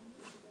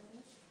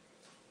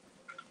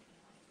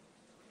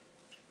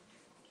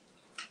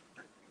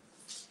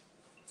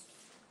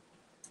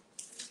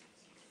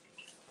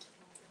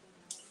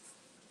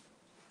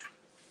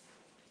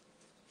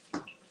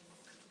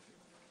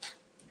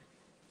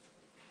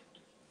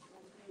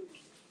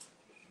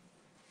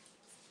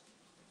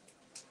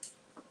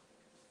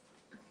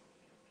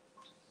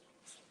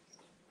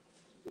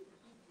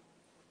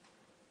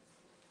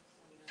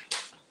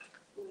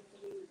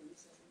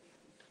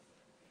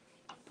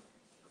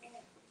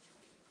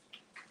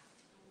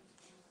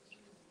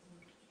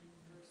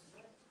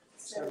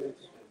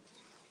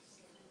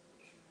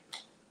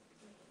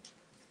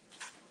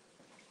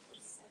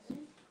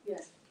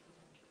 Yes.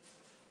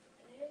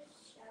 Whither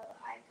shall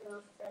I go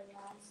from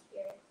thy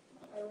spirit,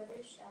 or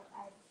whither shall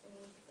I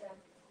flee from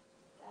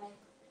thy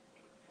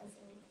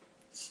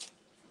presence?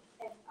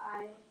 If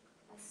I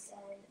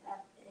ascend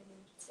up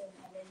into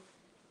heaven,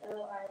 thou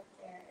art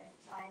there. If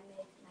I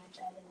make my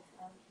bed in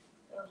hell,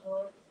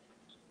 behold,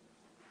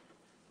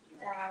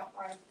 thou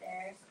art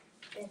there.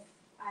 If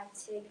I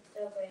take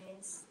the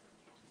wings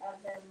of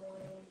the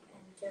morning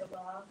and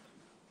dwell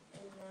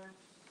in the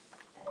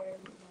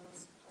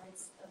uttermost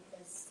parts of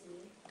the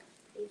sea,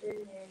 even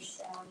there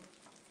shall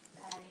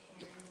thy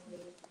hand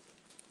lead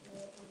me,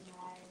 and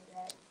thy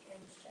right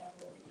hand shall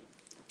hold me.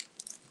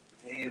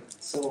 Amen.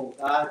 So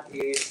God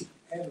is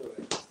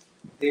everywhere.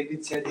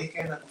 David said he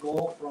cannot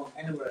go from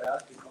anywhere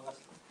else because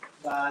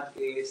God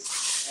is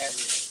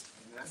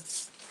everywhere. Amen.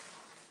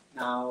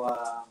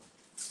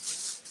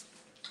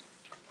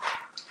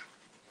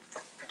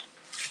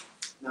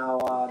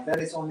 Now, there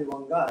is only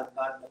one God,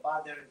 but the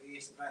Father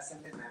is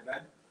present in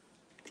heaven.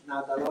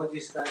 Now the Lord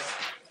Jesus Christ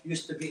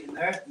used to be in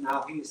earth.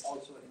 Now He is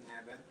also in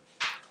heaven.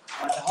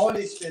 But the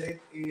Holy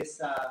Spirit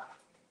is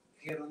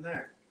here on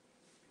earth,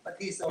 but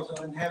He's also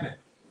in heaven.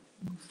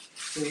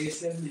 So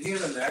He's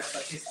here on earth,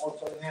 but He's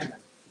also in heaven.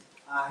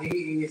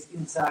 He is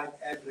inside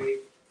every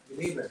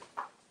believer.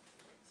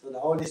 So the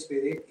Holy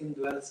Spirit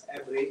indwells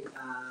every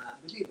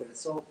believer.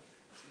 So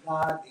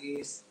God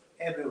is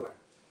everywhere.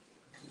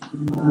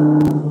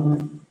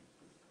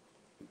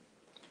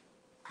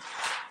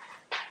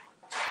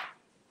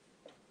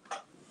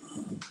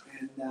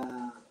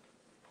 And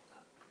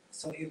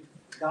so if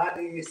God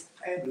is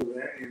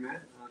everywhere, amen,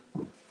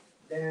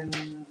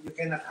 then you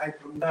cannot hide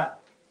from God.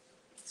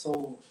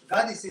 So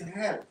God is in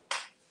hell,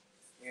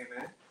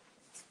 amen,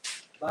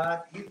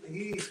 but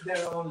he is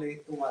there only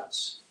to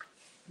watch.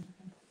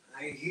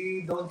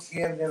 He don't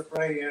hear their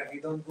prayer. He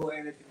don't do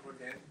anything for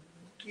them.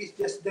 He's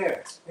just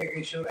there,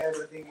 making sure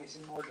everything is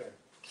in order.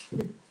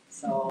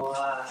 So,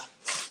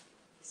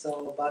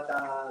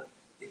 but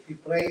if you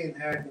pray in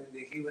her,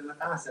 then He will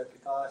not answer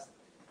because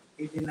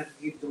He did not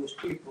give those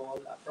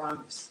people a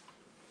promise.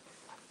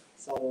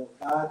 So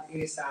God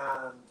is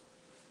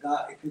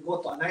God. If you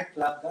go to a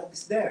nightclub, God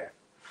is there,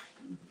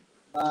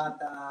 but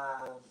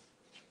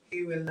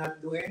He will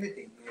not do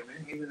anything.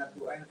 Amen. He will not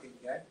do anything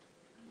there.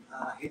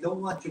 He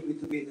don't want you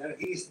to be there.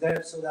 He is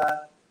there so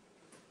that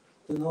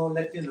to know,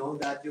 let you know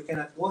that you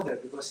cannot go there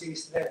because He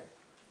is there.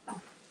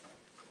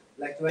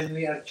 Like when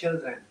we are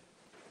children,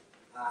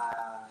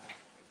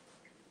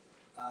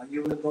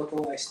 you will go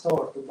to a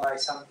store to buy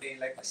something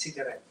like a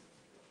cigarette.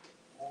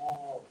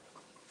 Oh,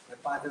 my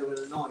father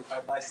will know if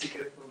I buy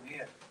cigarette from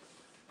here.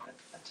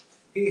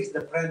 He is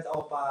the friend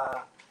of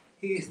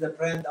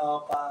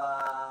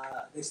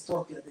the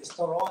store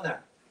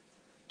owner.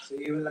 So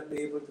he will not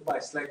be able to buy.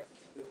 It's like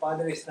the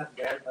father is not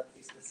there, but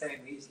it's the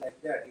same. He's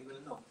like there. He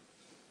will know.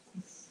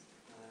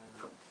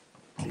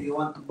 You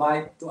want to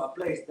buy to a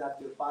place that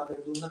your father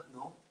do not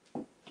know,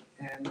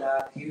 and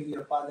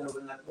your father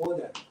will not go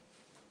there.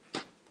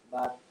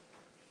 But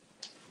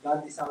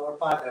God is our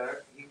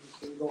Father. He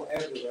can go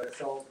everywhere,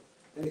 so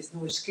there is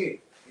no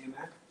escape.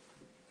 Amen.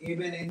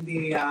 Even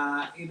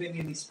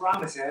in His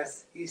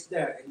promises, He's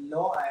there. And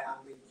lo, I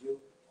am with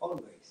you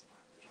always.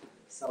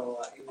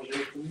 So in the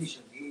Great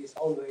Commission, He is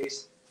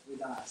always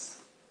with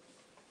us.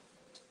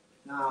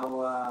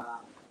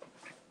 Now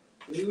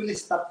we will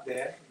stop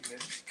there. Amen.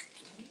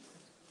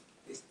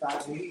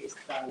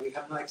 We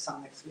have no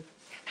exam next week.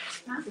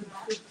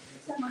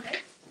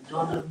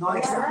 No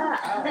exam.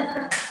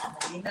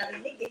 Hindi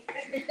narinig eh.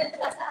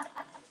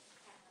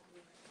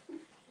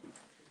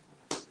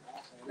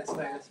 Okay, let's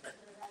pray.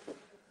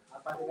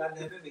 Father God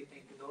in heaven, we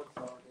thank you, Lord,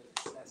 for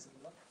this lesson,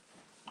 Lord.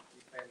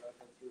 We pray, Lord,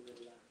 that you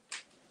will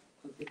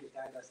continue to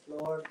guide us,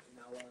 Lord, in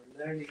our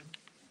learning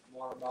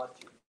more about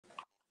you.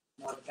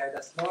 Lord, guide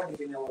us, Lord,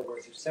 even in our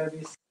worship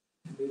service,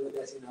 and be with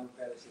us in our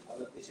fellowship.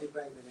 All of this we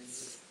pray in the name of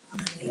Jesus.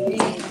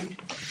 Amen.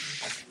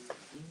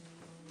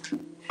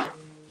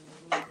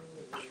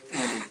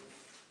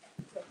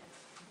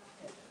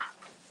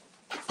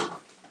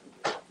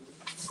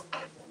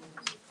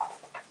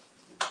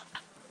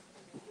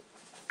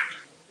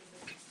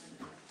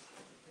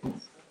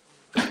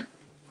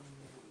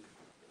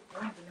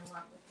 Ginawa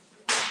ko.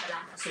 Wala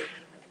kasi.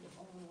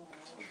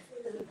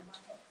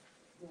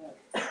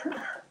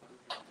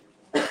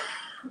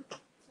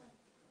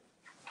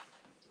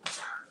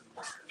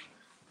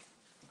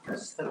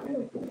 Sister,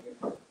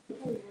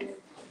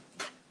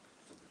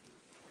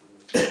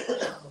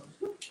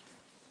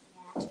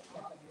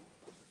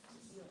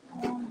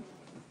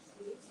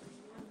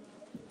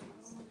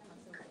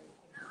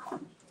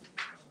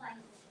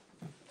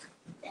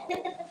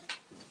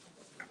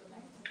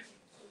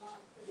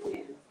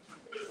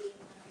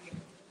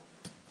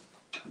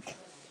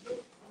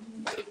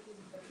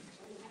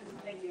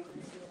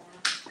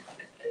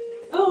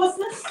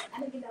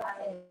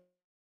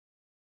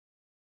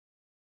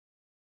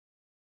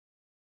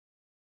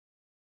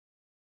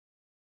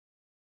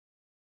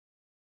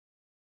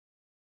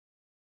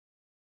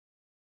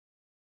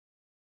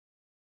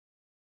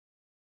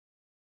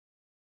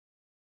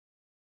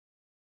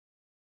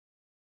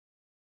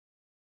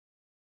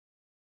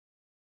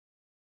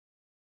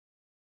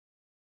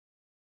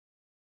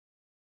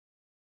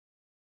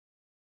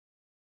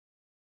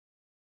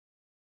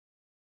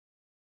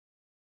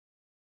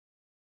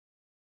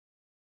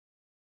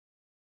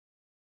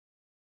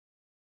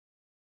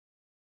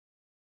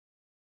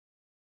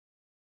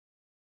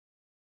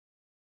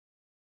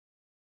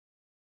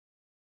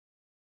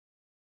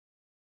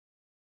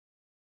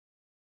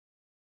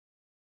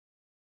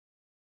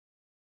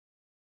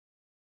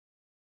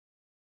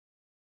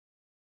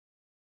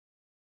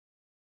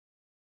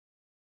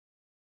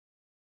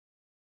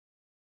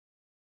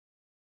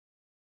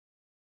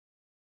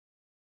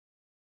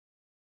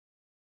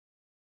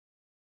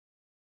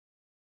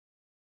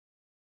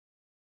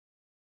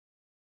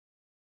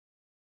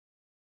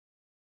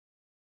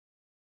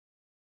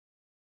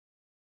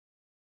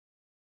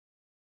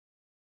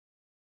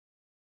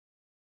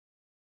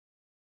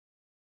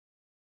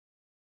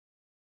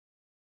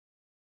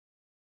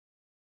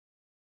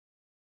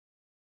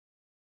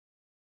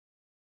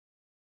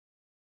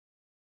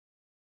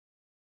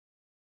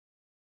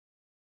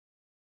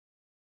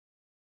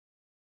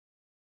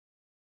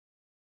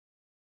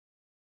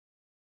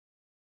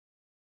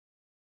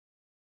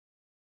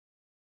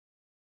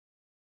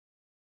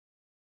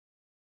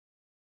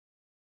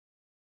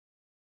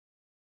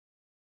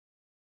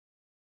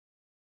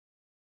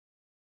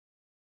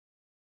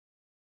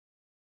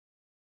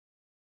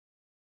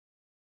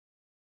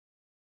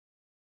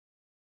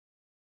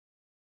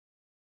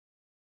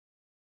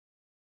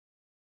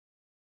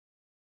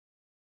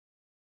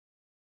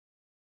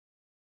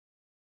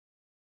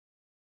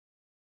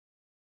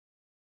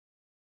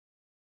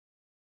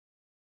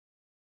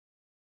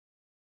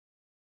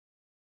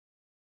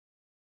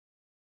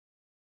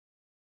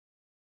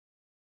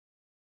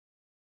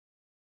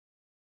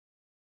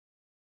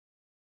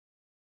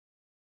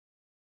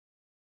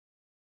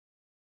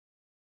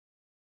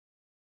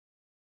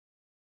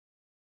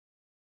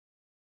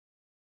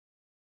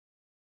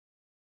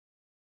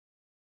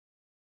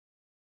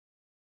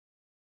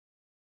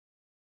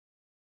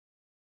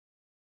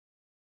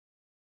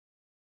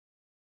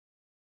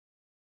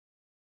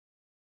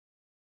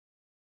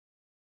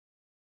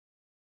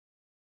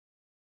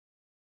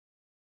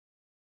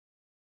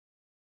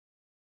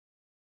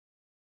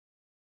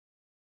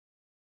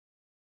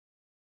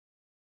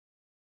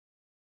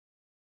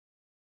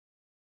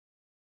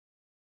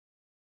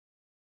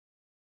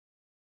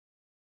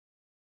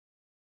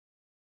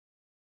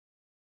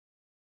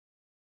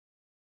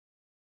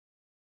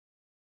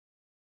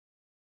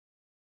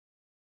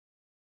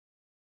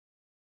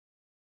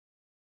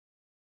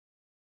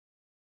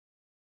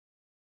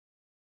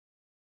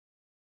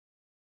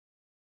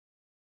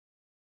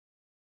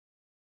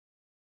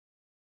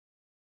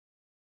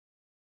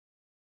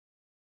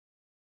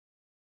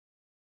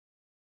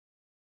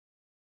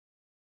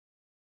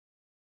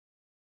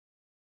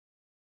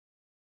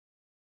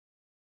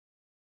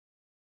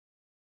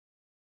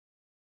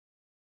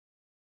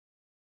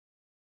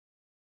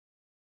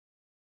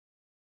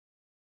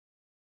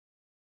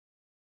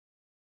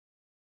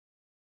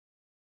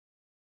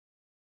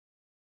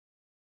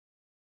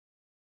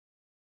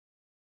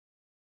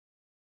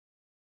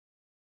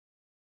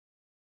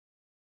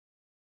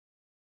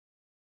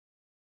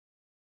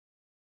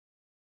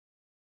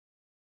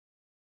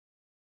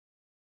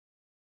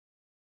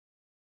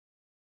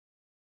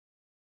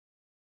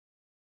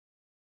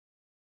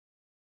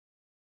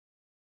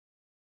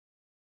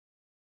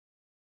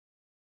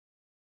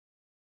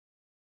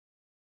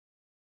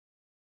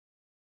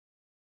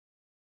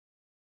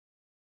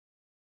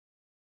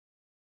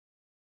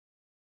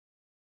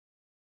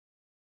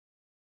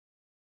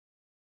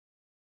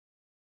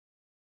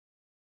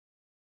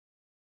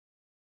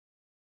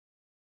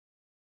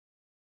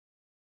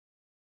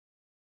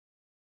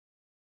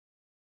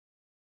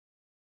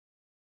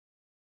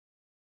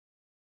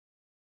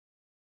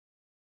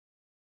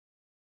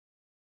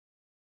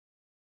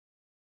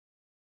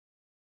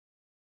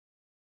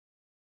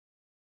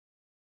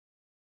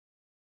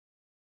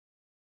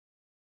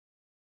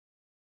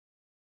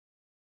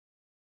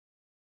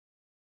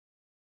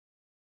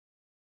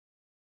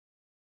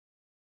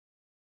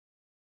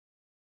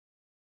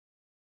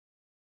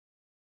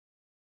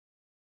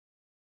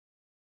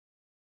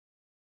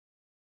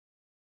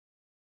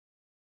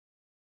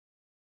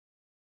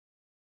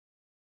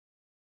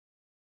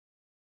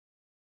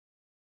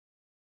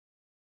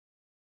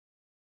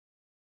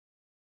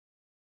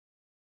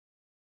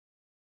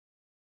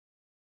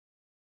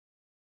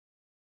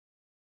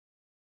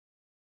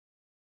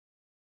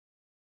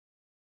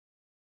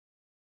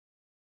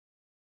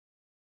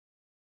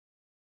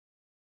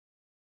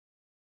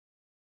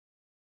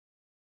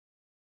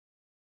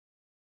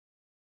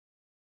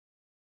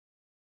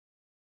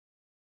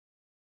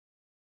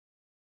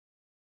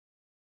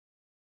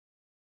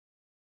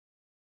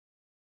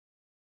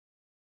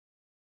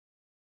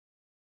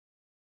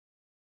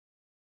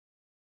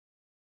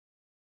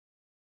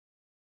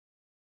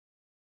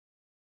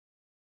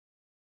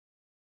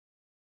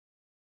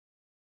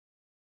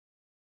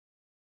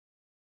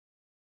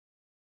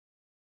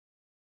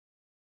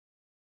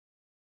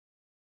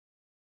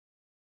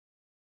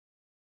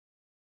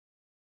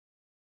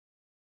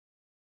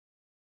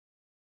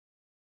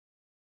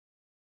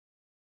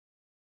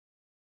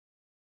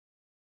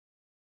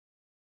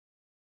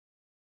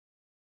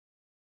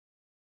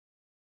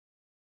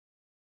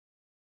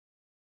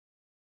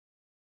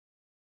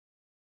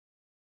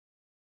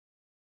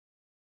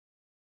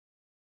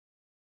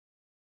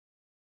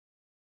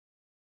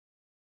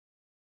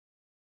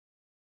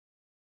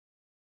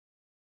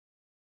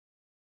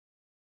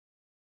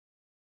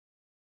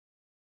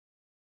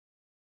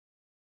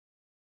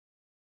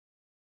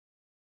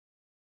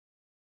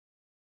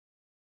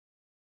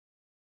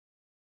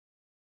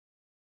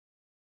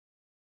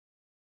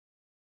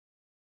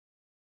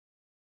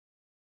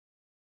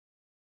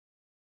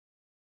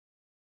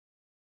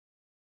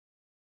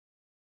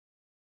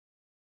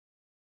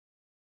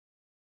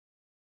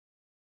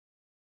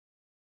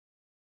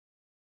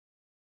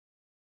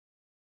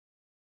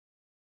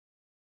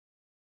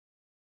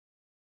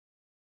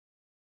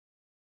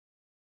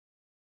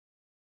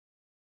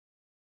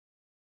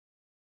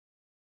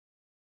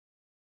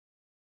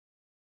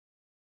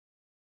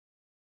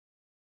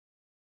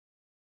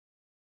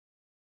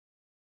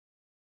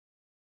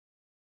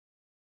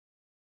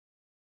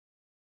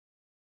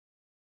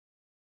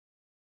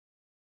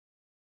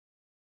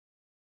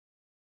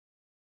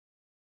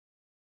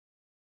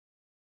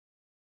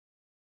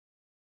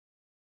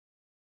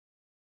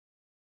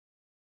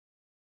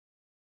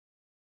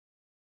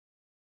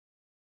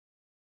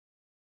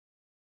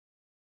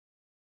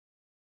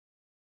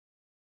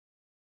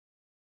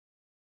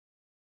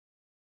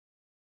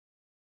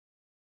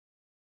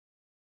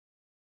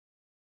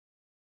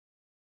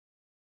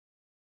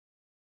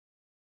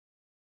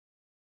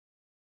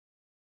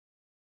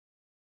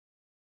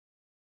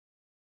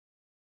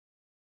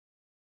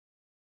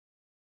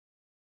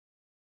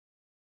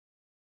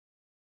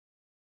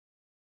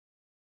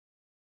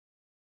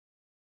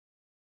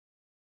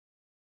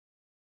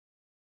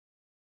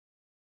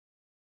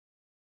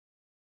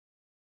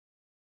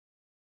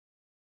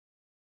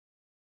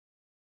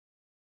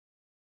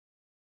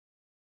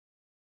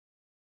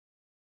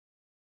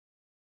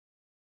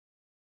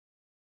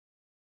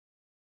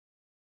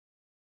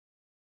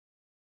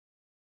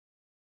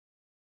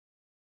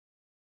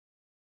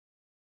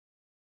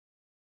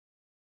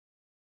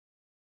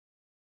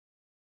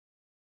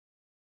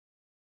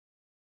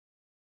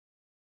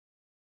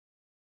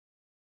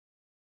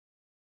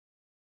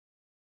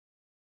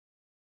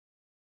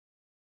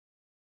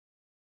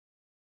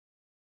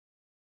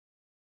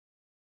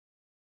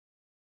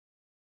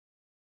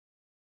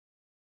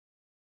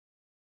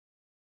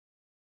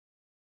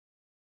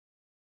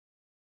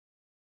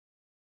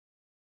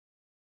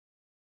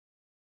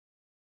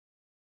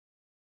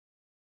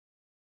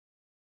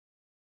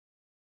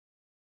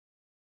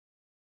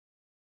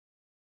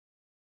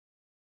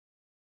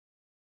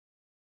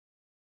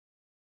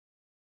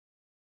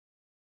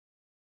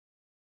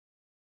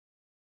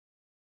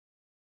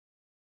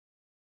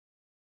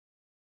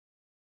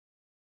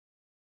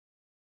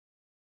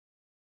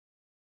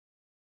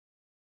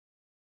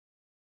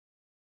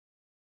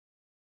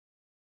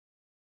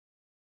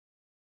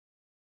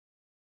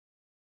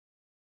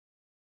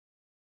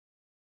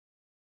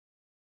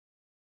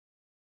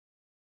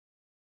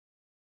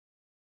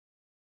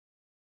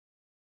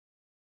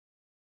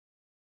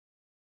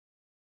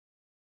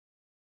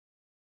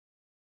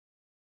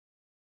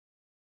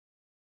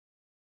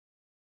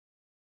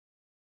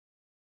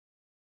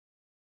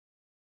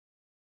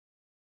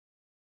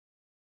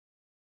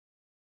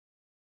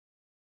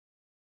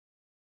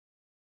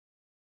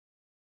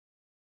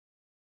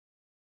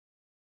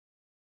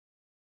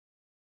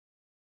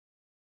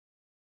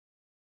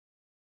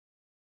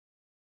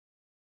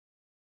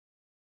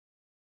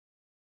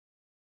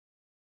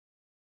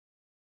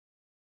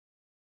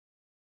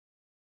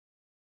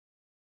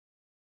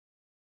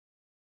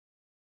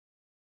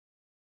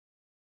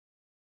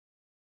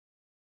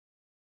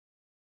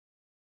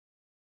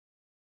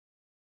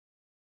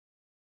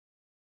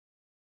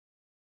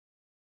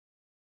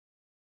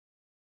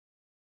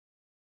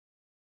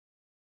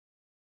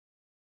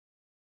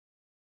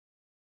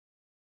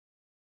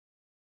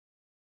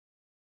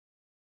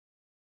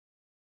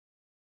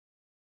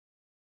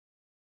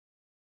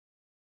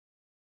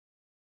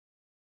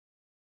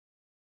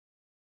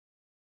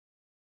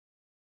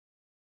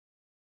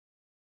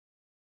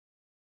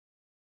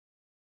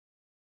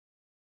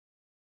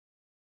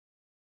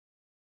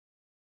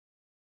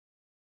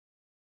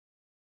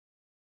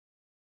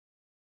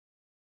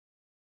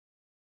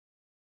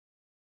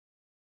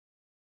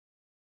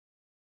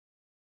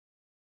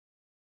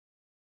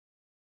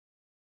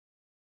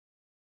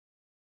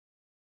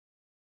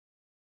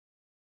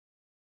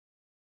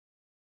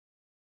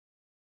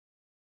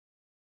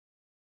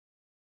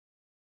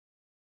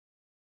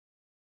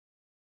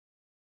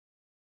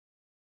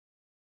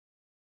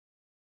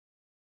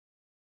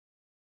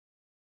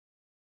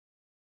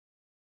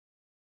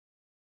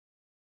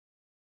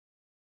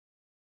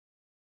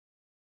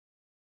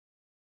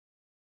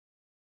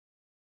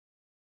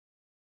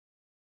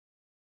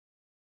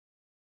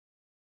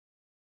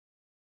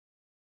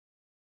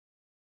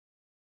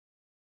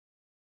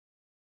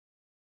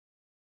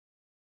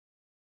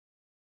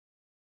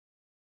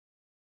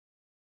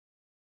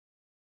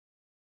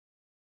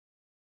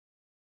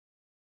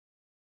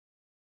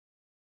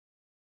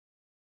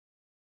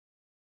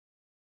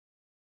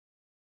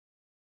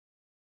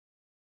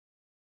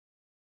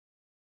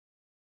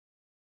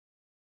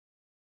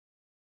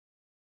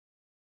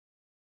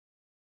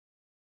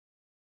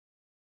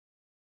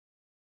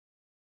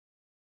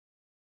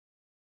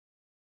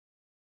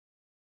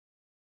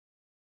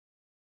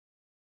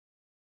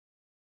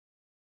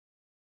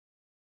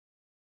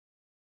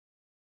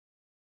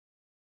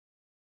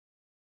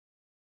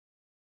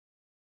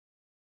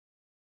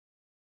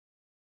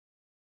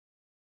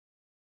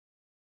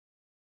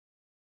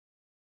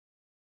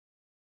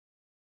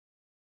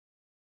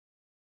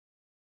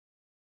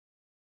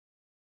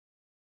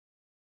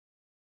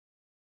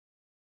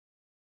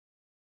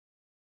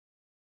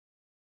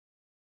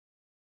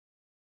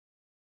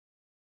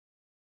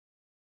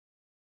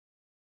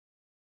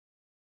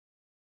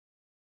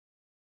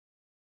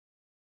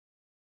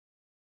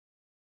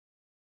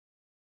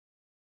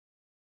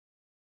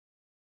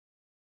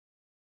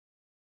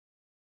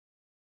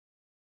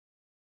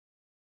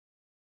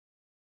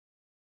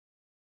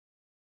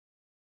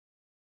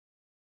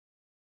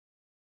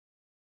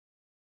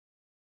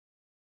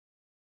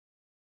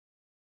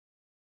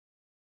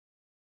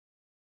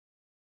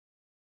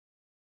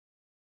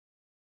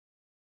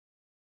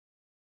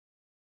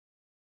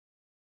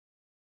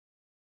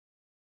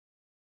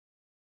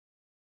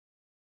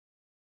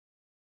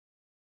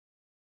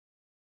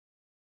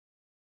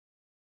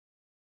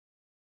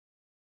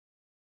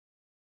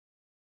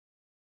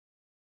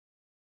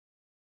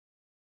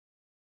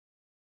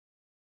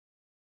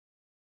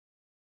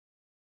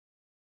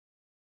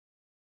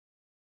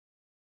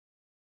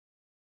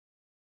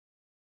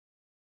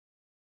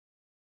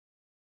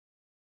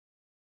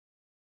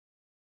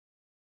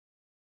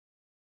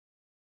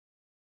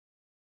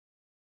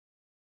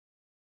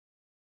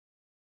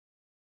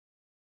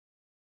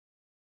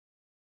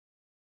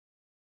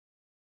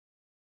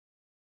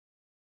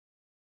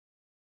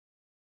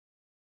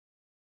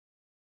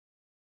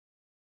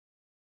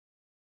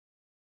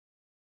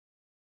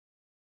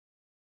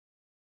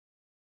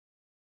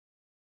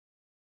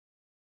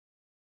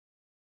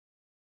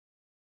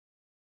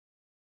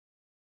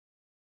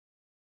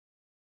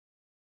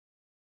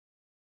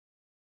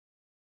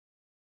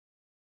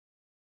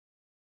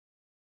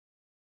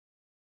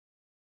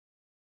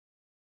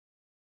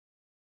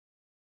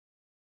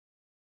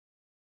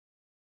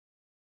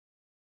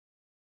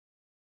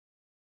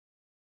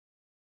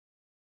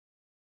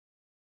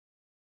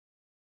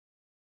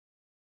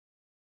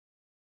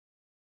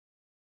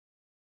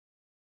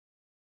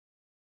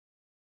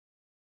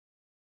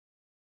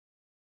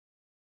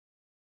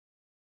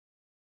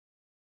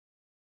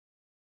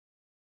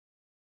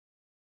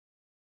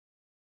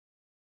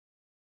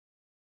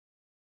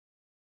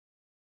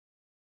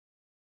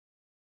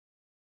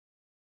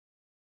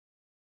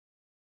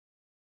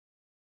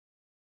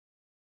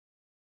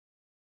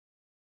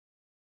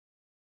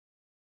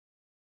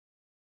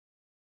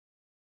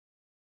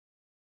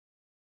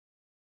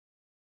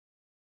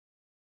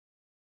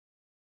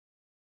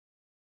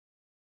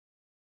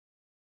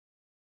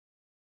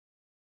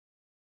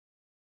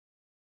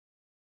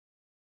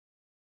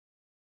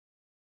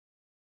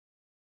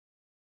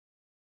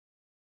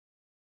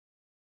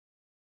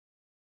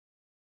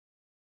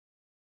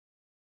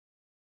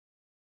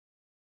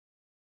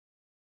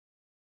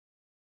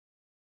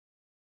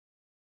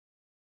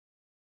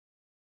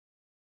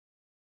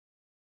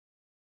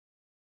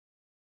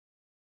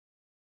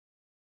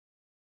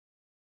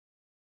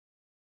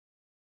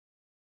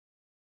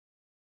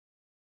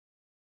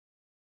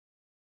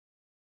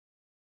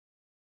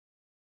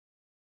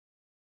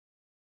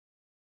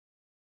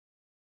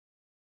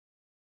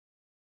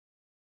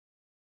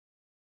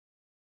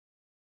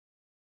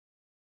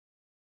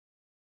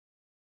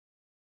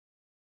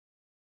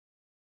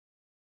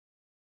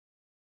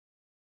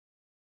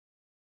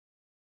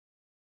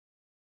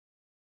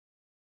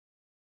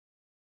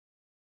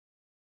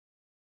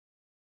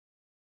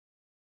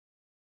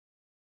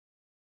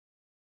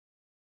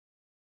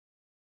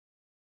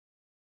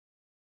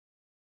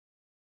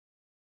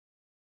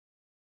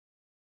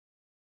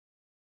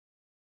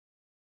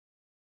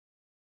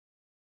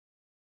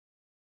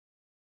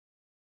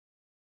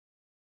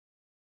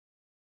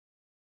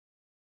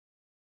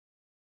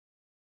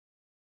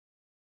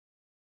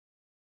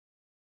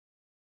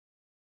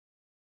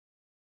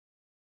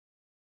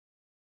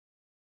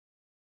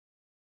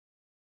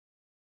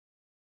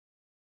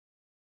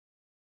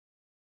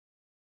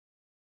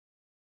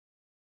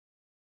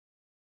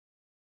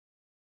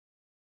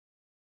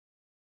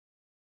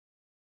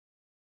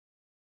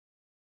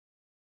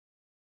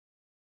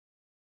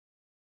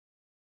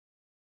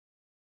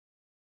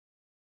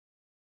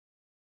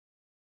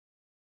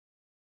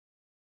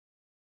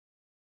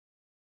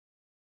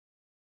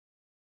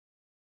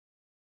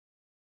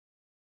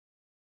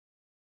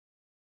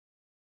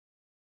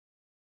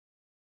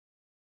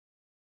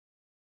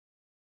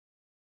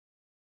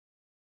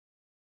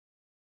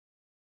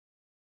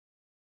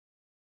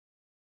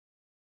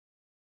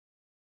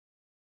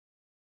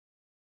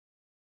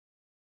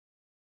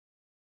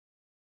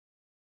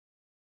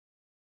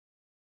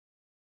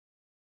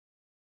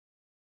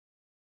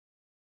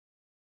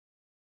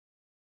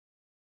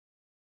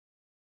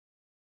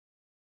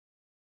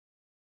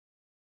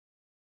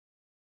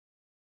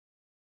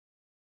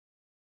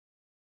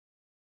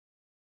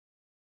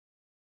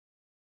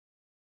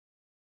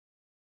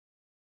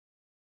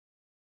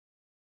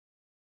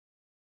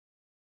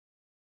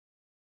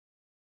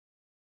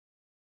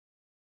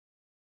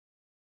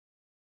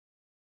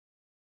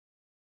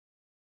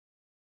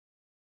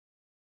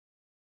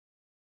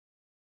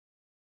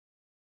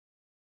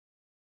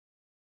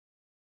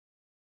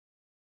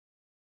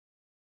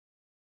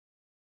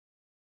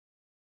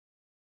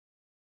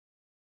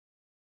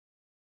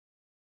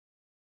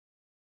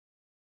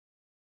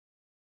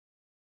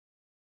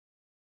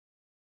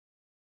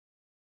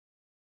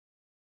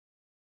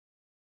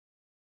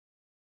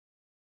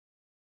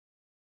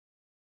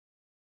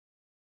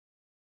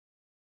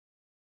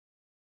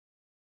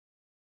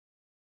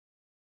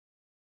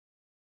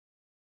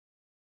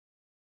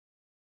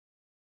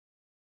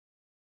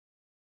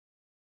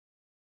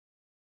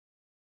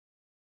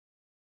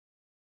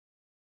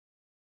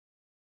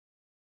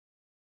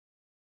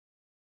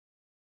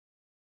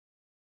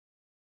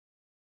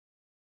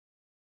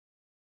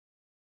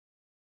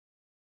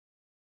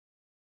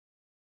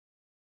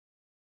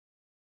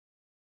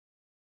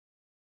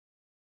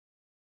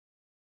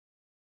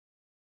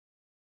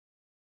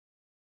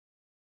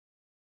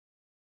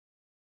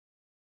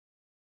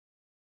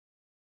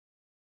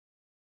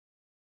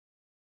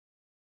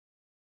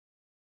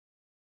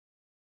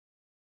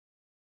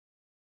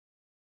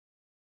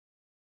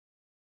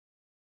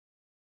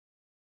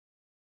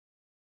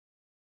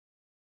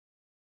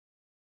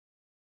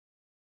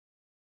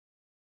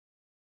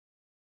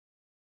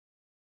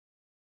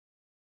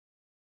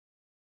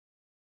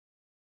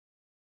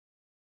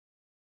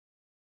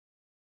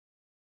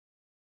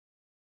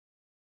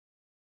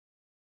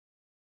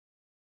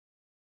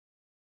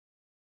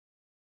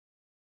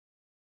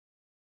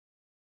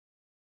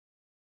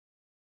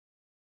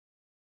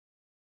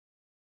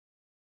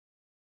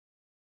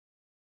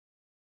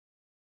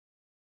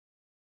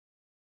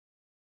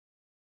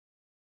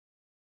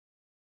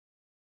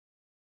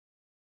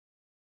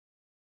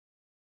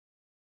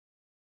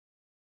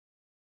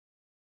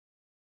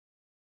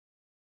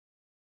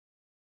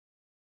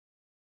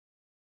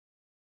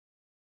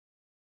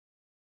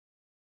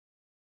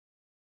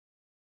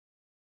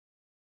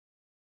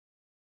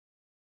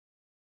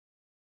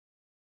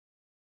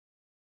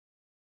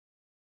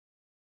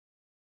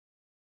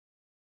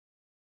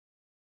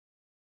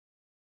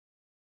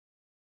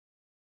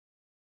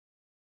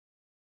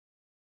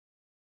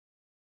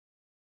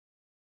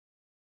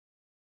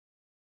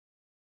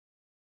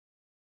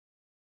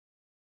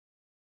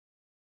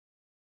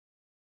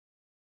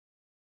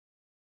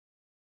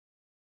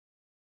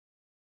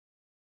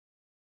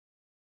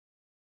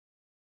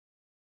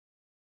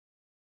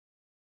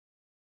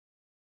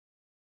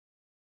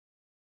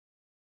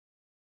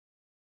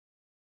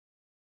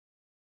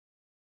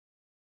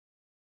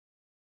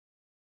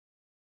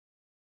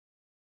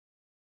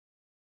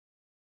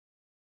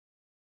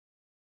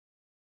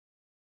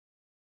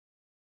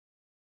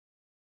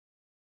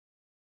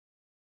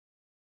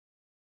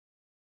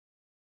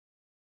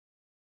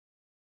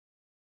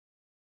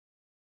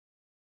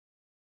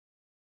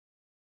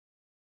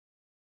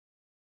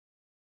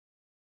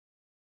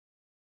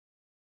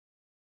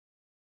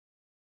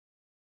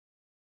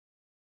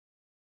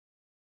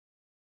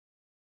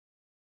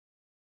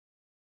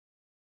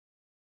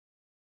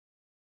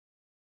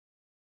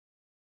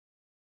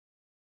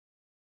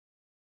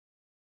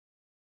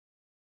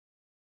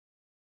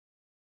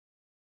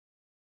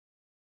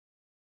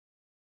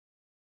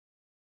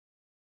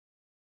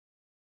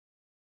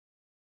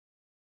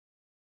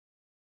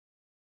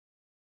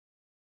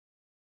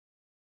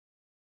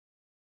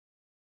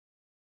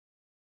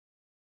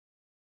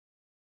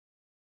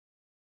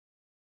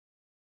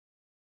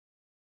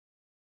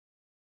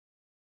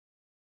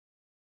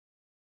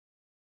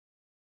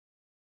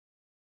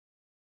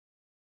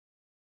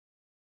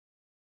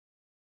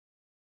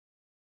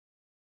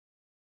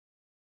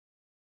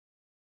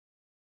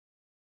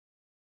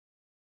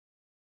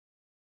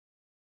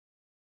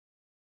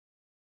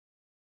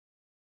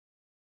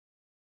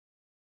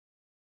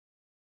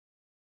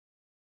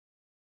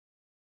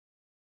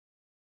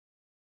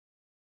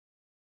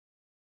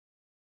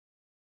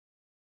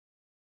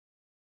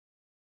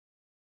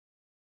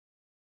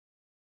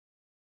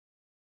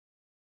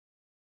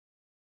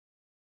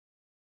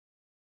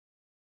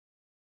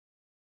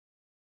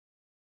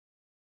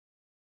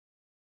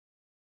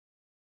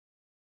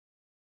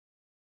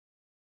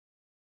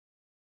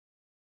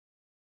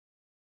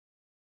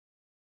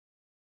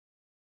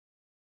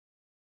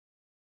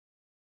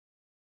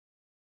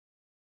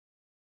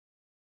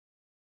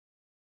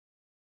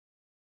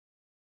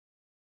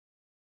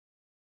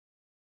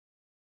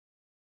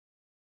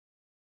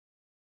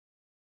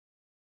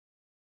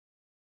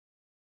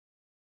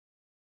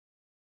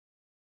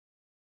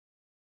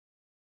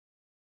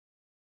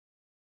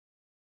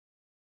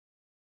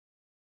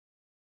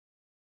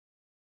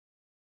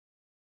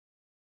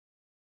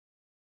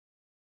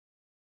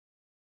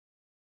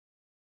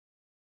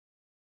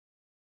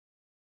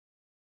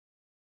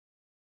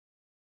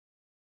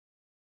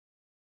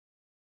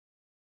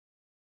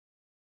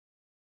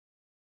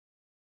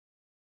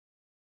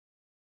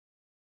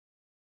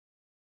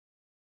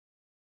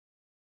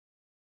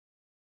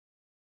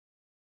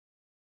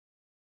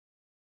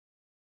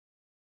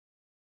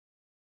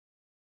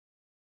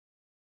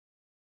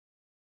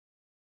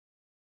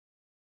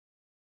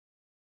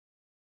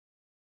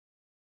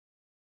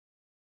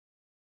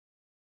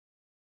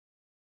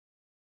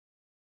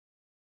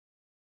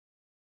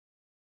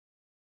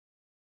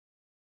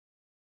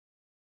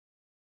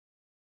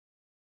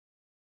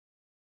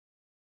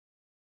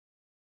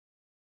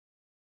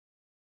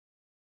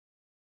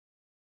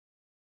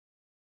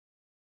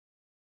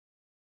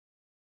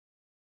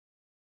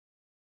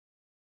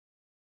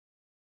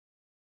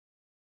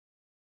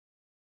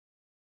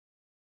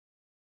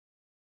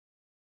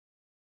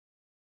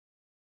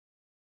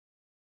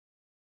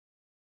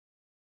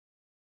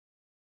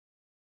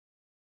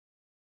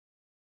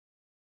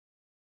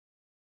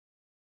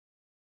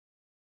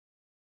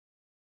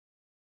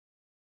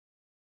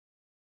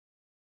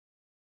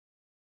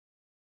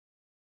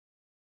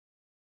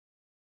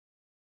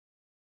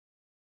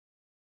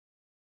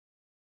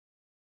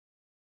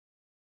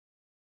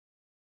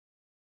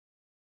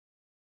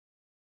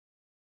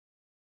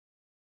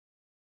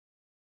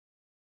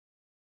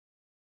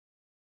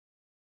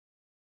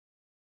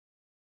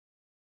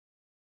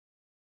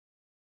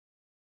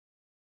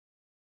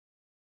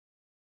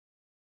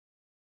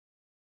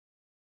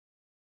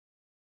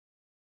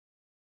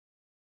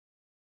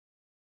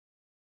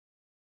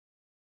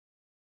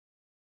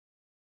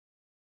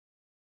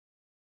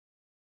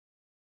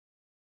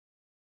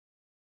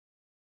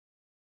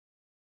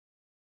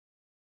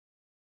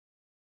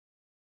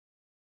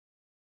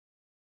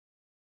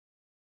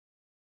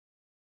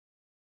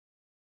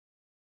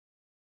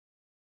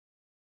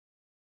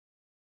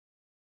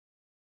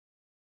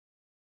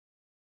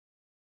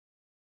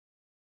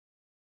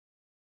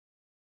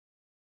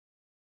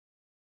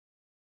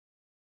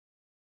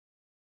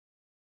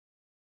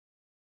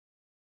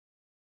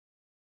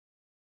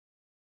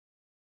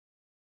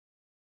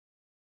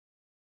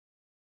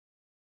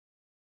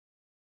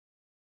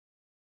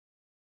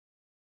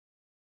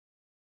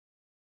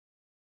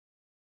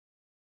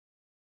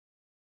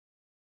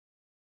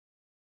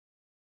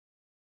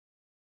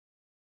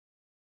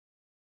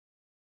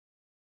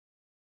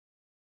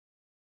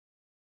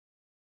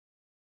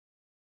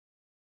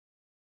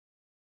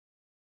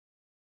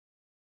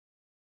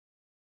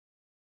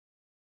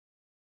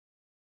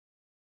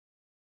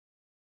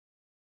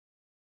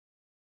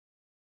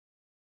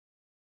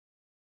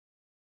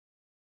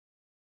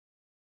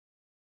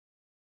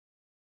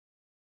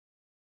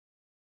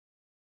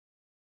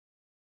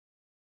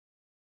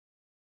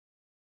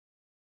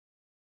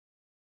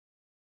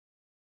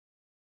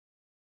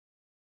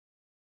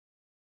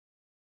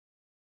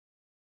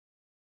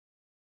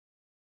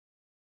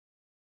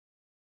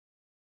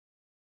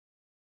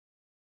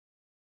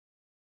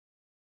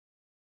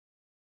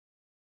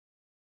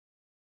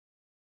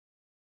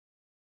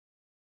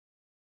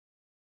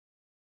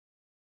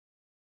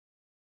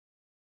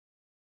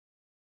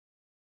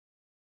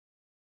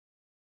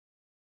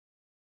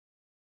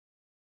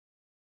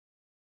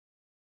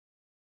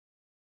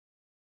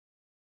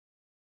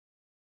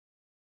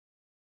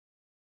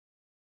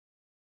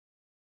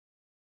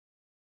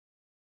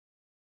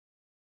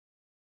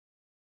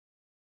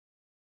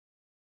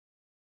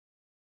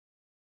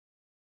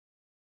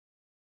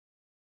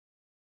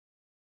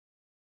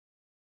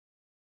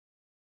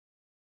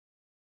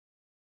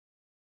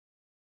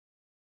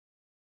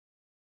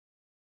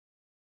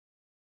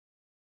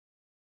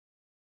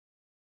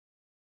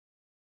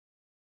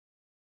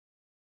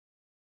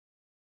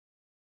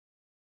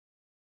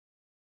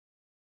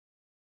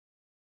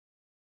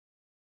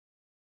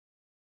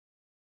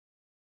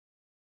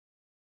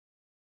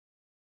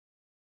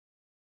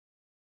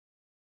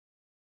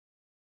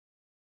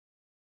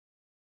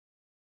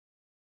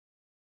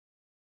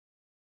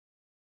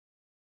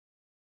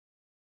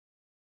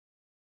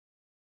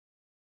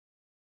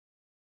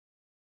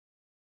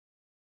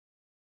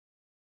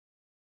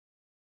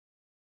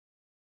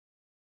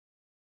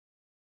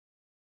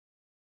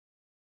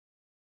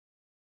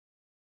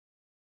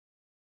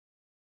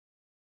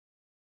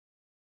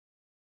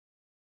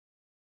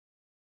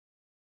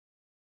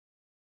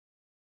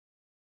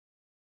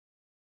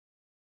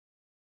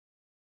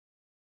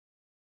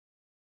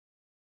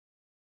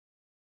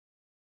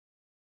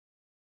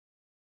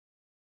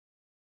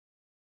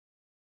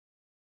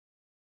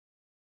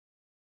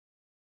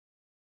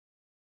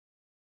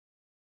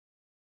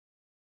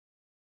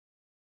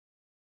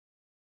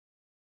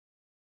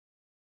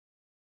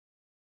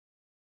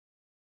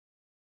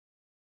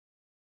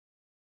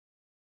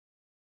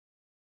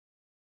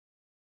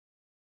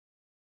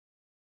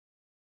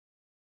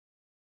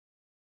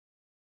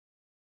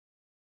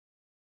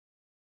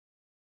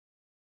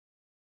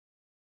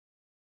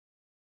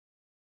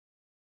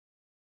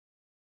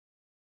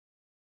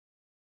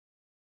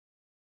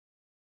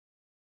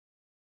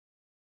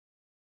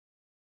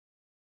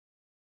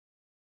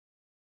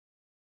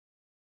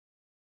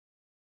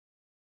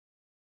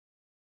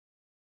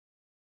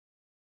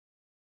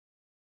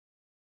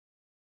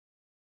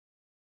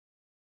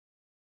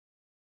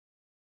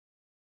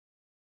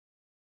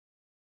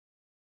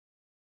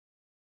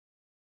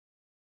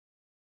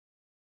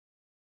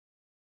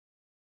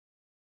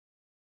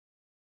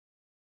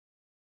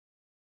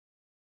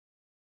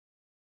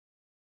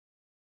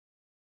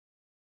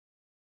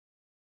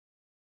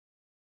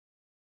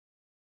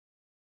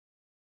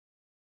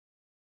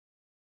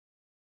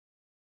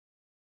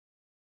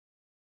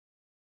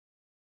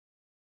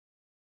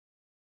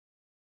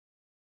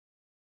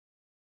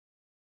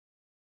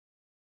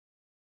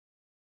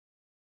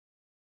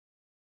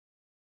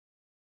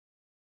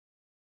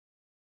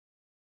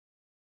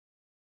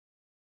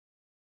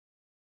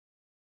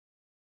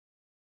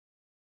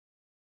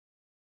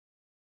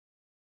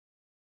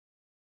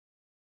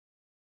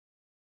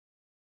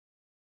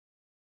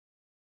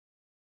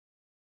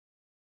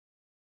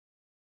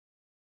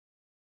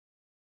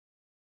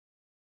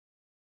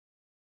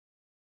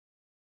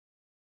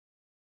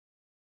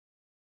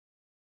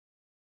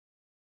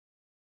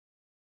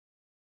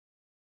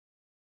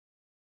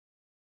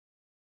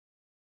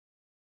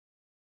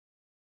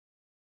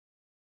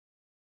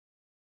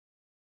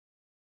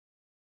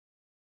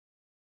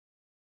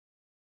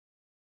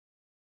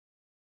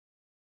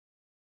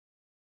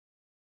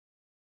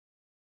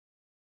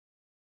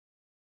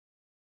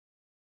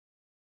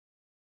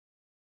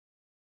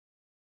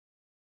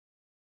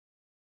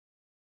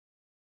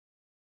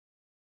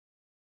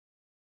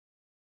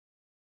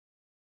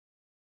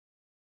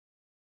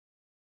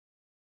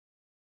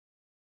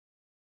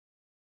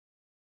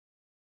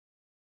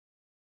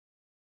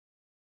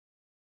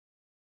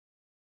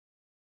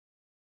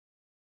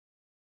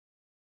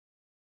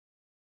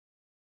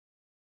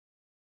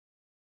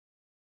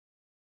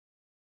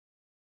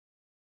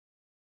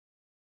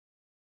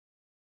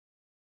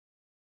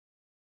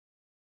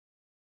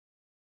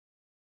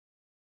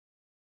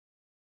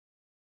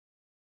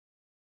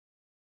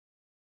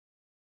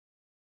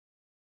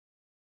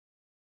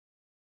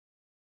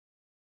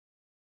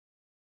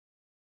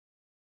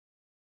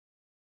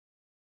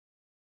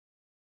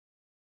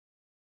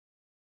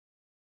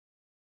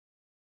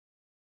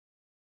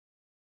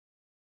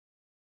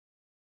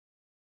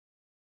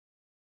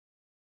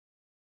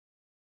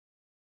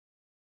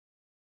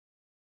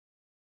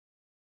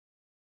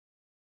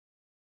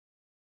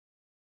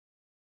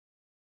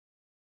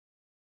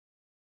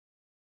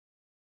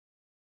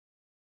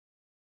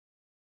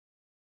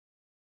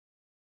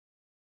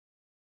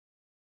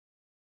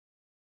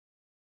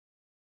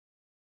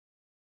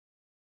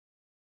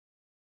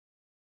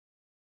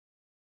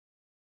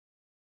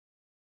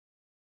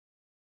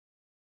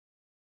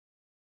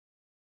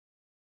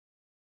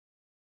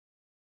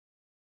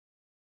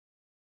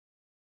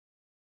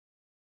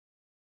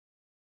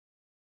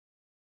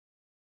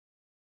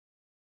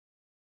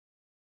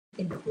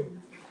 Kailangan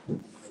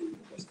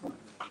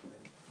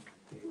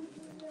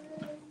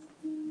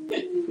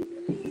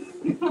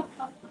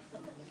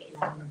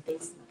ng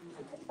test.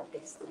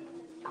 Test.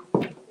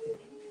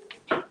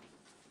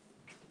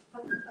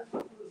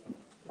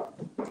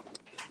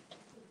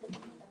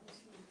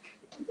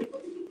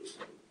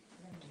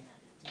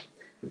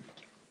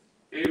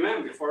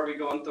 Amen. Before we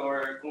go on to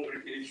our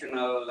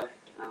congregational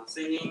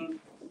singing,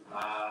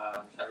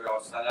 shall we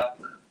all stand up,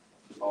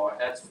 bow our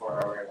heads for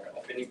our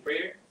opening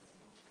prayer?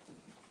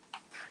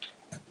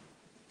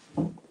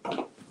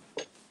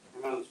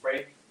 Amen. Let's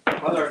pray.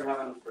 Father in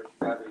heaven, first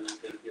God, we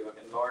thank you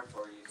again, Lord,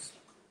 for this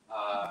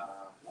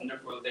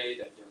wonderful day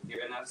that you've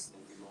given us.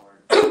 Thank you,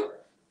 Lord,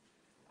 for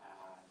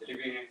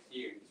delivering us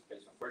here in this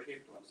place of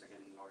worship. Once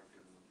again, Lord,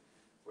 to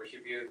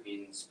worship you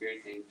in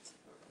spirit and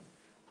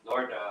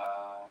Lord,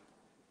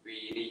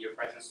 we need your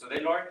presence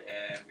today, Lord,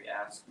 and we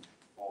ask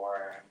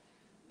for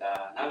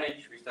the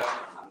knowledge, wisdom,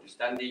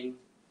 understanding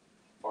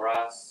for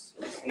us,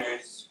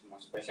 listeners,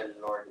 most especially,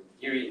 Lord, in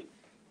hearing,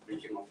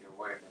 preaching of your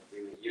word, that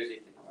we will use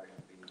it in our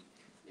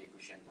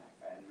Christian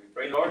life. And we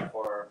pray, Lord,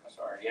 for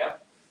Pastor Arya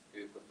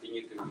to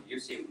continue to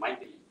use him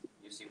mightily,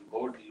 use him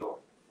boldly,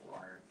 Lord,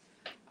 for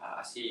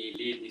as he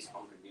lead this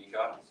congregation,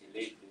 as he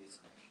lead this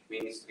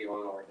ministry, oh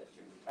Lord, that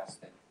you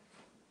entrusted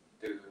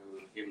to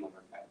him, Lord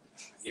God.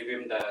 Give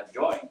him the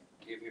joy,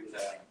 give him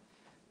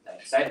the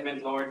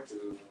excitement, Lord,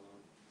 to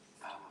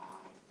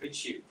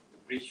preach you, to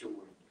preach your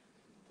word,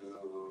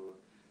 to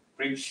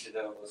preach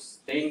those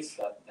things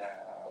that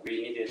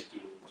we needed to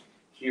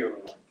hear,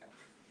 Lord God.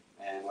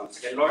 And once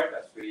again, Lord,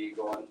 as we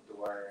go on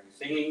to our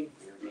singing,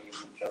 your name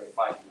be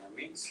glorified in our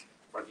midst.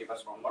 Forgive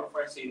us from all of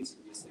our sins.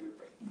 In Jesus' name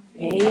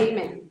we pray.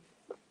 Amen.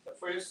 The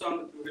first song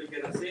that we're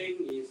going to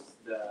sing is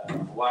the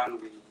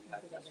one we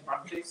have just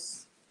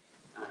practiced,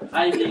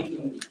 Hiding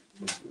in Thee.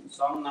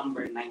 Song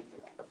number 91.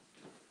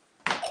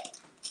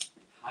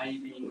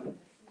 Hiding in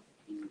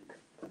Thee.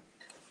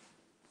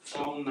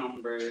 Song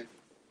number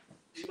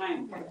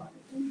 91.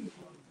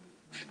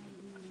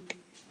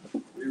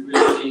 We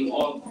will sing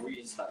all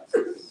three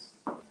stanzas.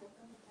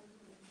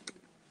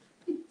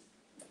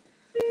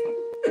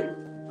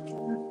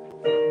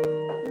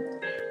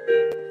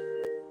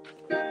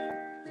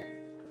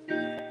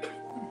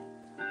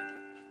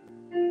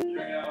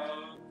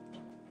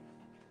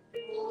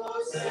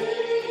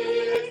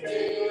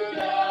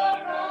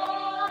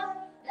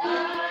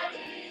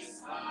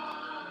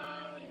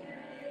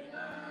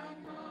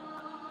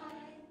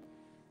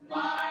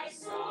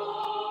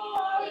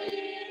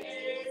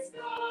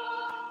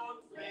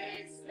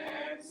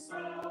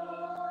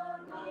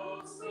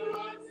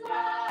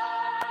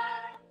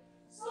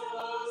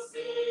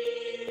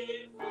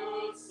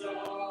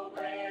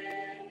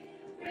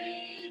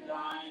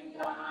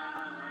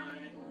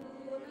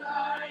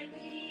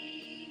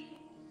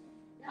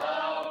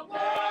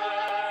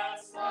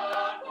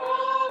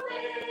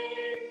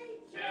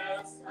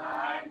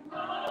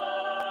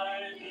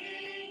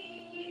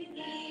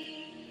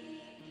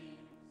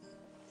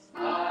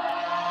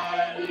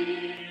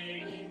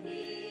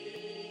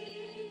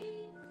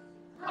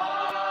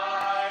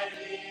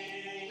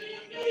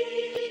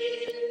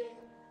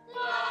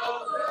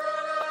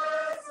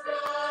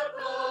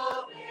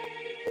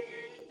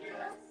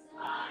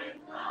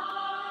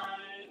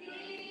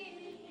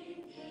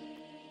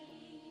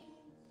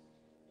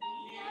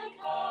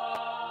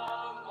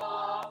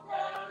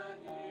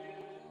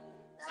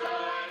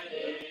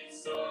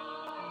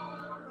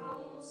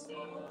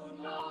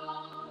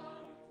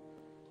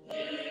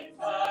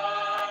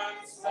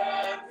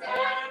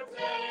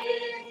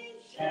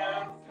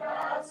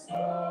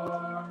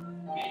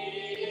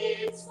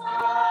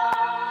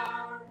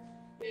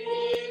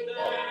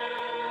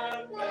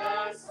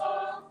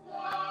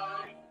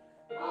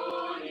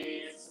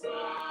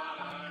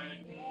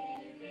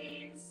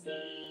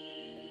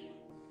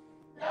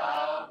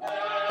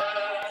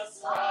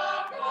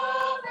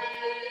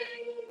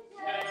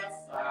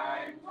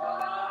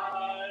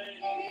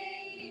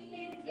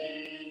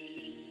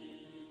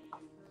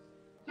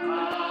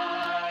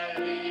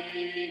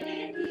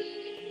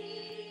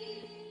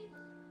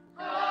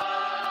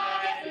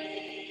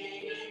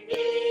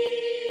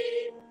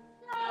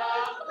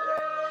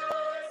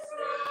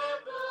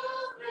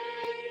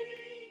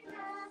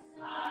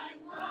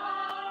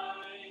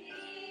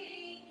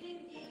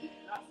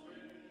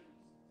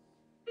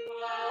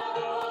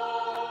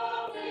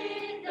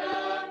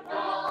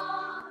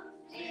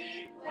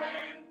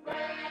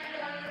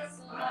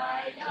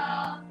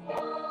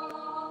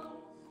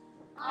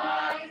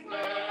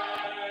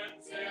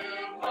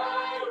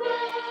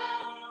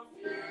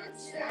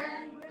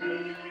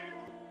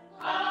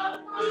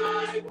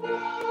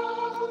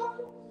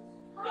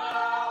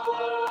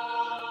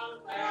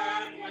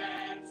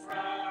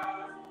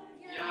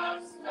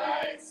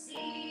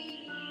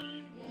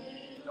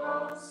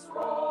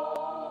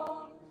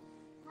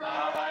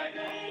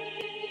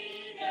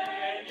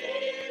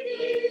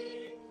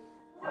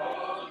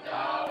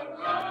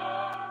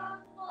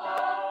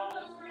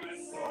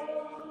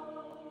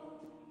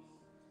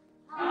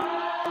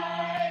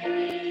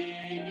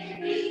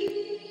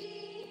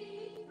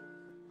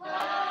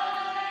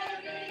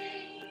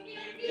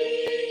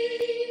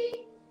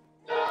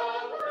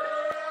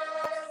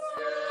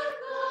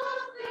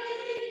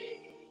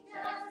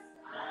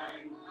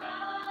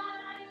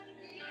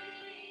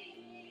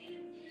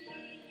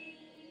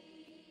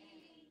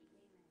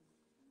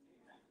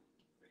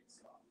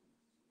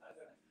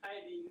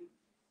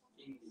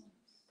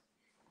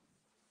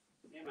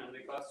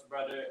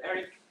 Brother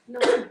Eric, No.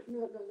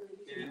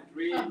 didn't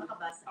read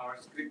our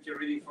scripture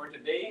reading for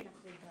today.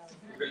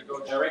 We will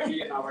go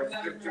directly in our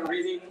scripture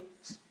reading.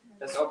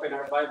 Let's open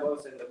our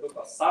Bibles in the book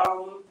of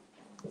Psalm,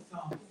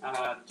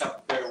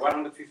 chapter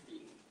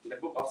 115. In the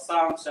book of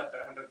Psalms, chapter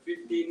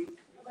 115,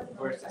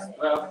 verses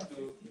 12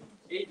 to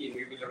 18,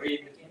 we will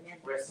read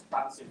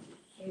responsively.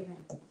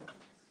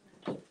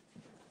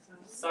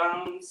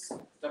 Psalms,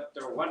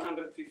 chapter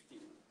 115.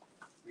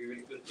 We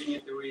will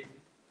continue to read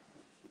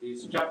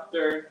this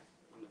chapter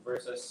on the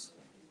verses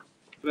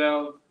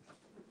 12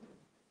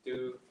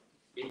 to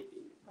 18.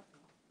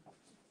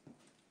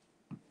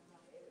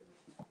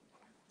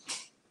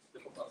 The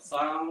book of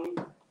Psalm,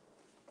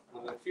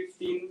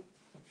 115,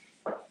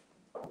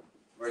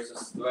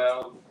 verses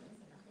 12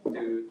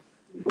 to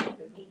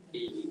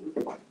 18.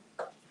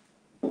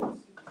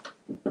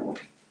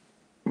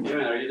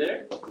 Amen. Are you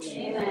there?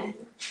 Amen.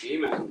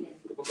 Amen.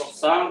 The book of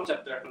Psalm,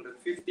 chapter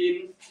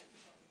 115,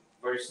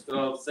 verse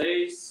 12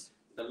 says,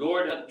 "The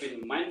Lord hath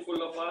been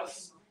mindful of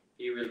us.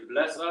 He will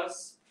bless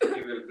us.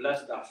 He will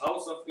bless the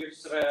house of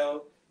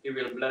Israel. He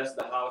will bless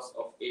the house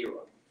of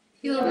Aaron.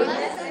 He will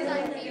bless those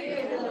that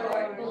fear the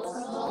Lord, both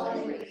small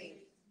and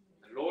great.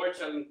 The Lord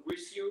shall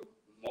increase you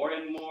more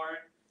and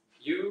more,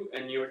 you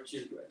and your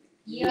children.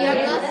 Ye are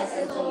blessed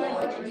of the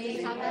Lord, for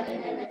he hath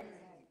heaven and earth.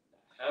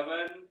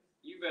 Heaven,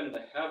 even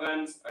the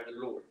heavens are the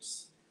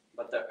Lord's,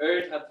 but the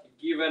earth hath he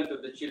given to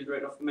the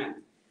children of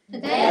men." The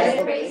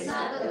dead praise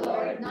not the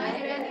Lord,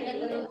 neither any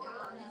little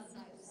God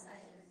outside of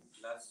silence.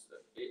 Last,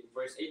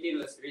 verse 18,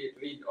 let's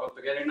read all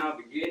together now.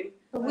 Begin.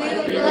 We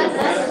will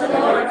bless the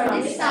Lord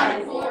from this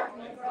time forth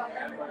and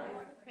forever.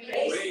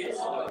 Praise Praise the the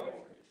Lord. Lord.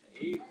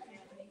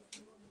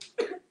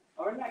 Amen.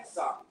 Our next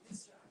song.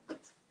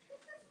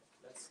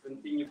 Let's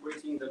continue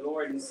praising the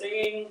Lord and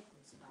singing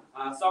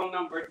song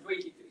number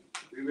 23.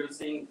 We will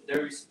sing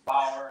 "There is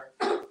Power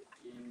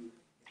in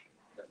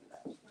the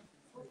Blood."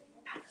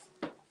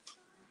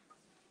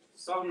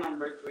 Song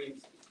number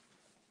 23.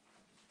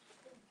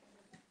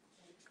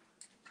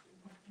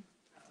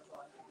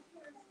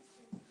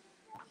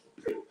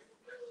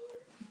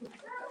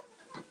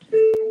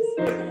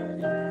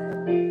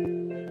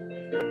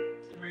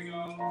 Here we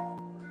go.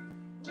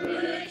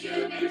 Would you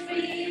be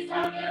free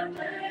from your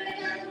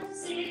burden of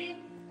sin?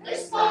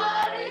 There's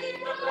power in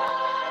the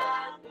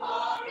blood,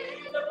 power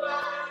in the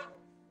blood.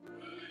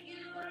 Would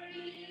you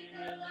read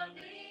the love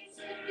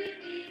victory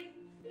win?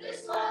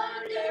 There's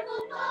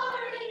wonderful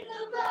power in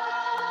the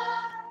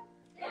blood.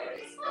 There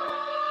is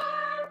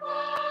power,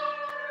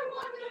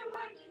 wonder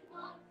working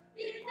power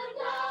in the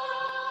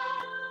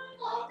blood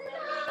of the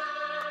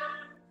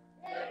Lamb.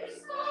 There is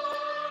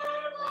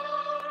power,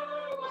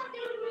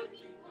 wonder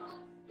working power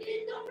in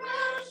the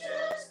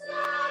precious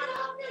blood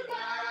of the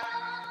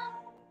Lamb.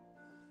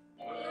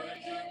 Would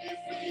you be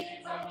free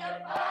from your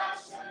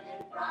passion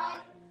and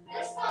pride?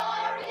 There's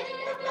power in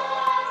the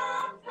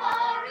blood,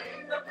 power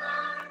in the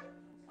blood.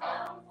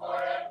 Come for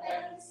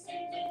repentance to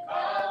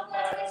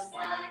Calvary's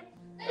side.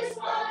 There's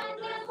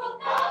wonderful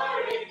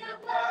power in the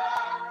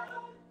blood.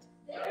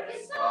 There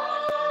is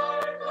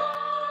power,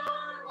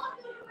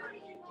 wonder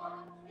working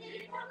power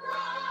in the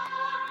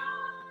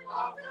blood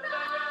of the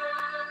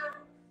Lamb.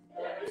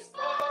 There is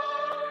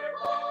power,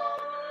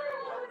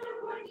 wonder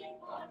working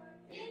power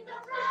in the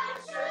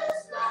precious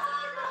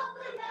blood of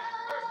the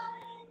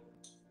Lamb.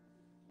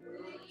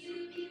 Would you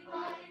be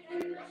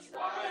whiter, much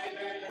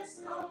whiter than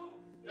snow?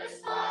 There's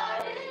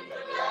power in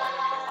the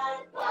blood,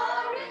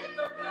 power in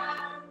the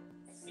blood.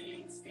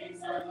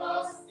 Sins are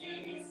lost in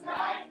His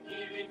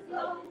life-giving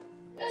flow.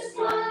 There's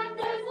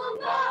wonderful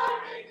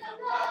power in the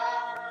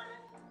blood.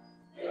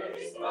 There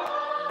is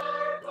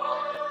power,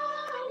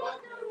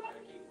 wonder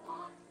working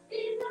power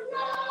in the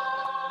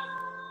blood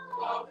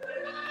of the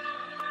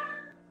Lamb.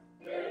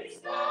 There is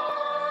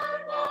power,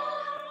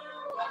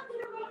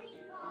 wonder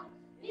working power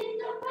in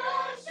the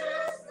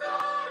precious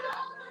blood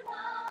of the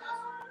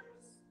Lamb.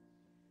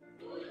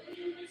 Would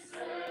you be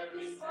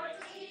service for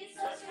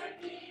Jesus your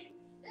King?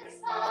 There's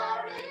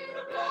power in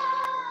the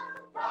blood,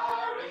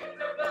 power in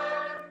the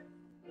blood.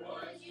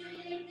 Would you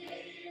live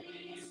daily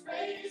His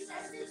praise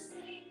as you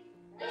sing?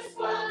 There's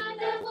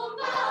wonderful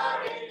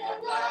power in the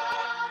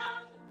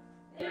blood.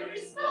 There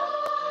is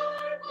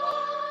power,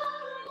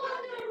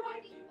 wonder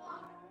working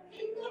power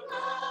in the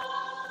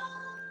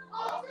blood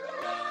of the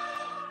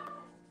Lamb.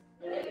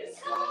 There is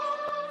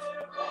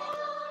power,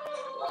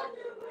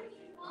 wonder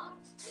working power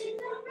in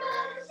the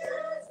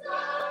precious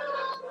blood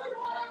of the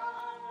Lamb.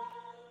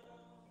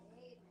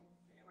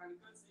 Amen.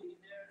 Good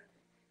singing there.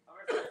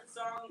 Our third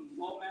song,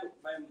 Moment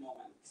by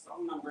Moment.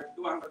 Song number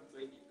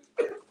 222.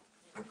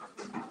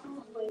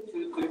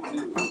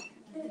 222.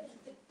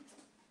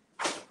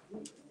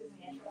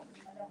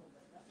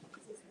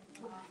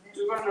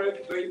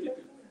 222.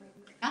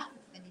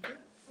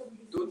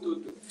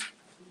 222.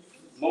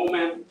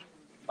 Moment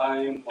by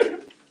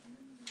moment.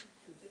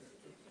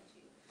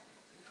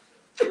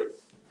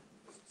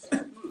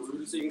 We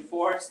will sing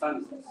 4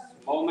 stanzas.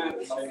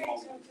 Moment by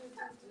moment.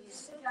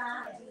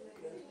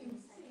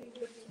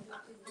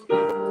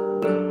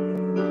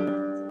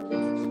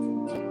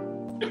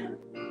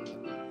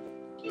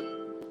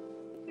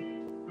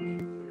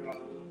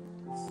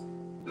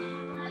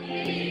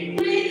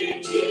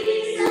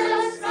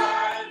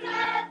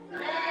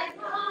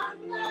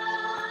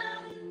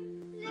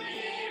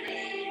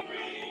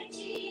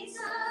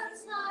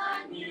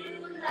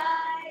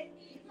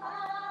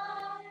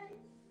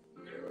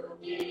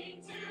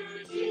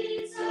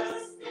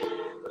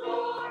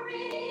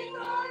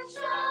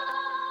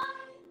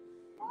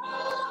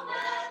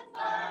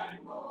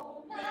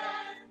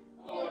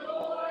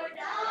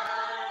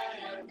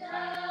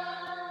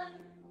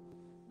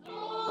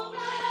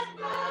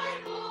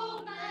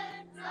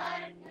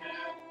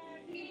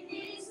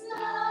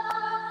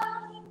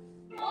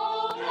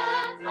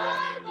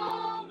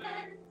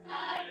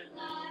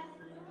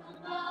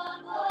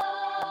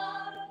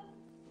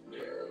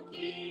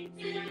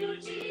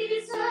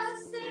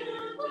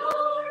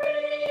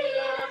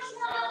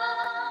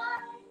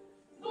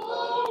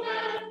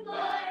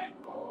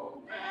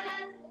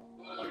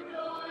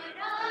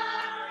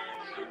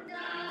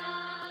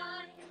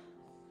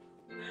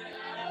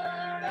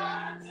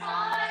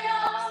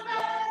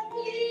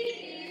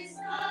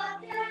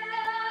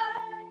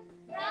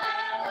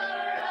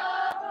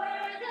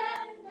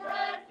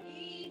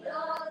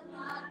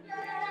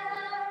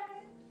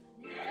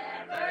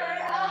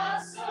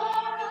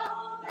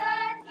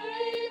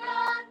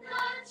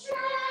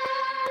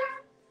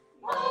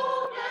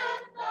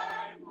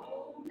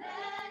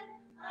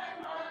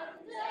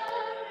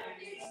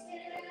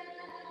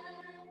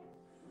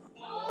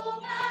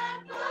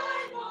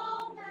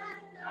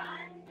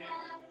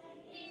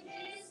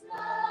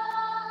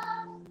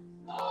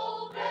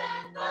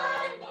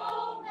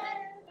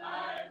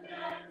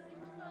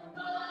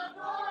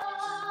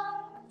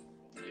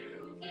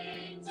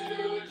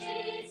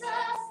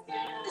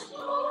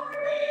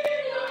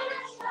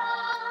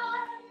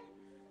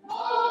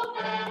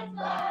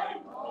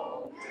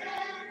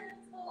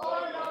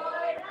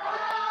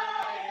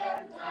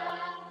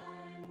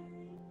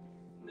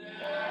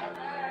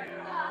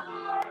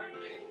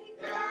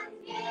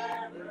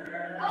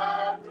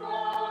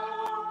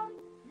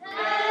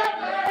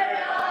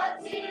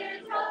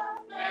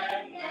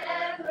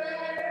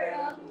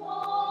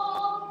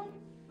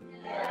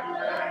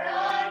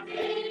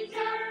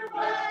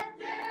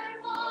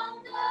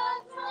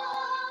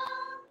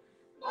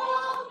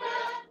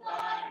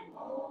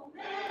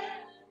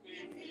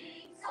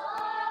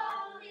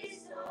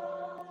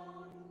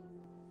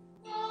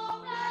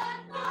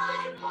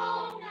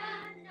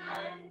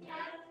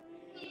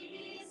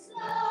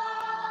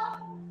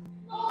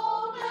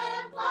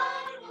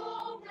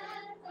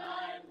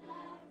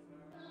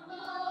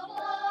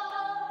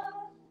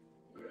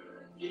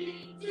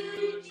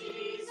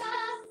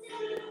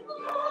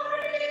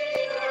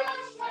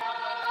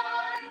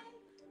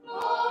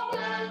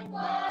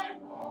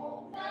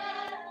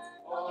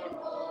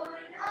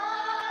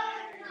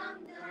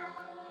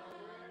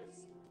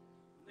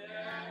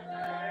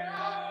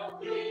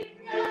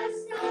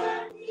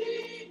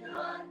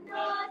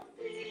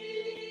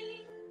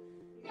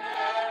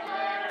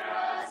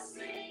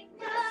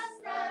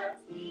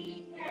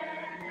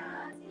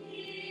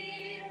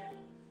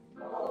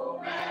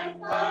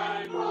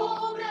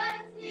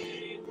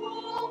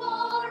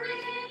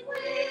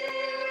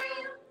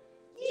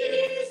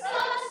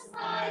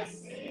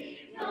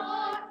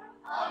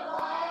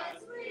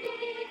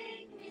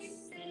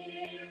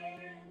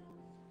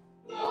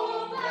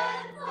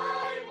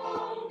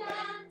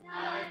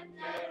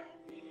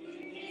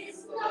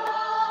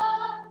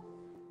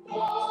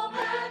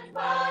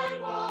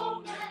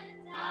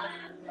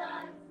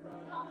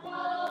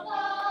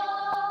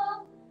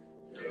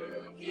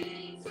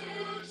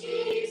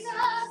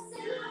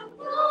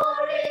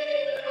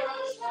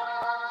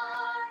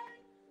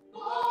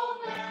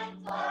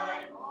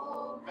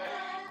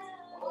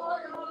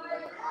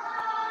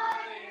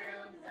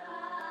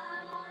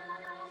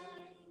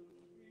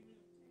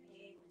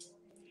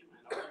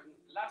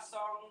 Last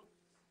song,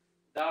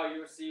 Thou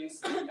Your Sins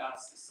Be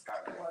As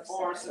Scarlet.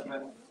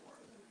 474.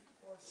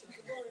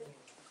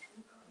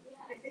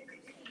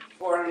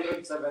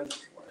 474.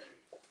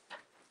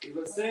 We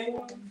will sing,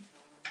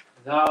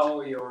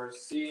 Thou Your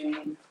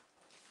Sin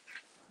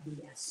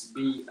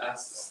Be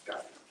As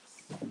Scarlet.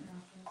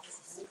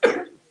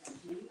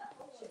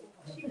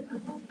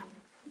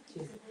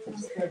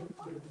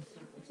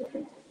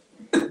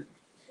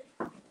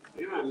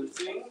 We will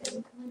sing.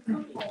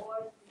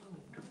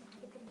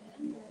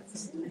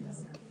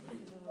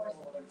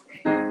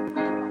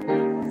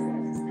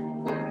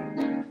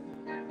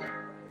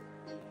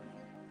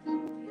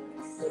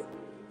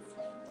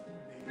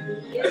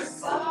 Yes,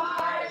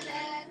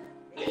 scarlet,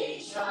 they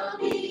shall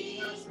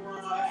be as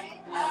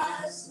white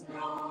as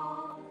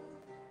snow.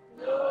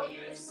 Though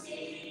your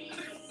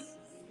sins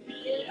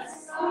be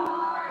as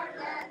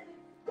scarlet,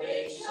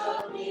 they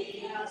shall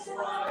be as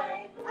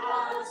white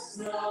as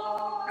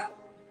snow.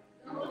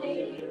 Though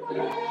they be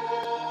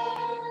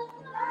red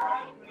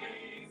like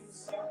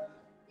crimson,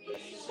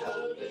 they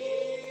shall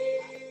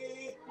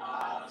be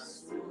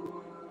as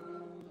wool.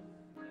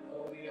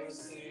 Though your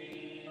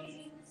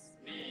sins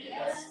be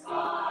as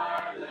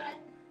scarlet,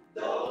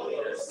 though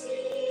your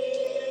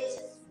sins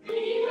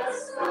be as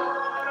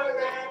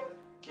scarlet,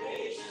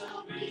 they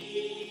shall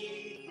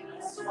be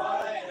as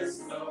white as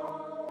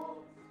snow.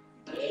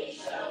 They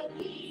shall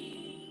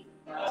be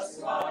as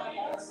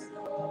white as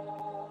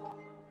snow.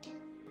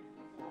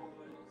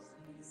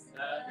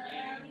 That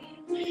can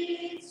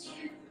teach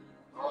you,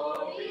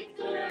 holy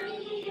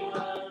turning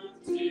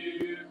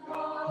unto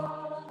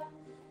God.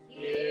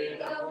 Hear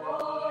the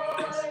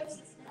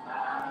voice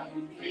that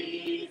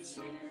leads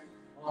you,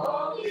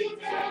 only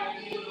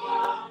turning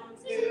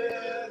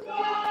unto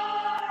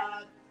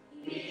God.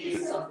 He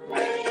is of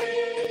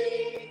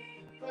faith,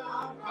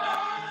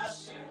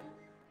 compassion,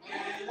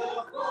 and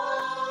of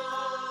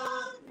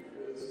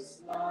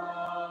wondrous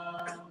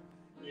love.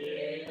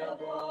 Hear the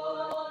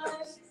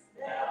voice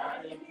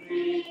that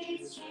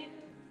leads you.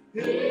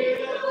 Hear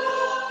the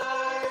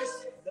voice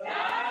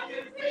that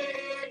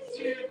feeds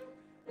you.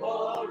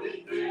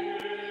 Holy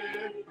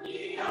turn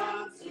ye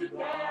unto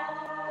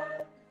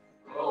God.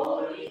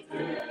 Holy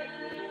turn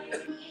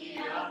ye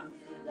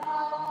unto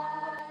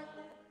God.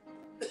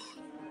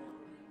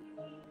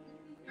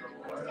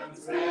 Your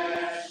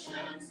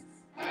transgressions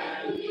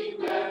and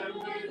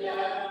remember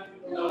them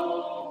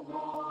no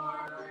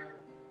more.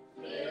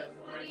 Live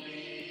for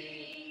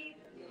ye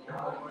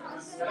your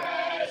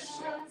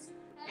transgressions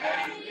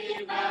and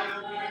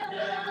remember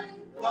them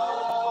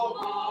no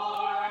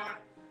more.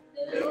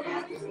 Look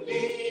unto me,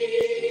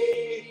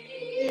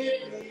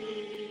 if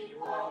ye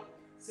won't,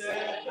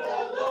 said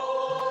the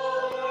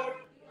Lord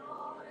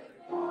your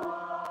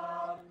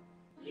God.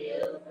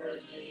 He'll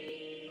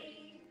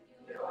forgive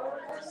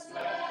your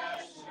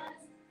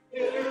transgressions.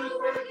 He'll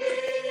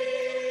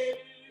forgive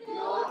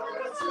your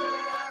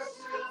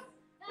transgressions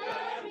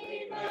and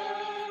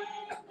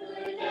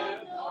remember them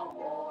no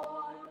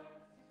more.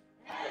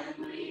 And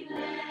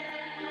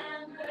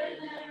remember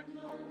them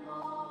no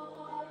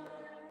more.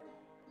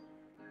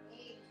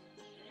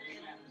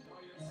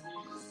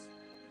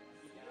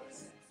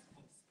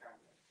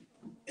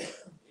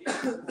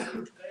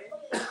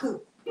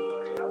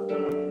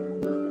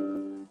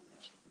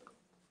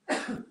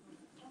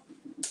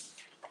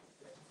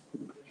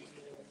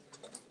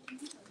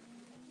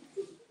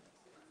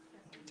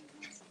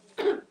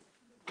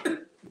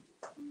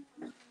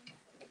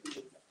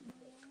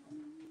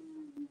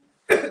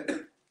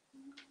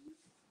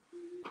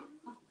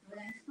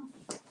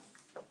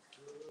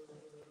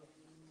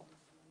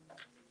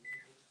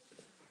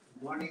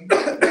 Morning.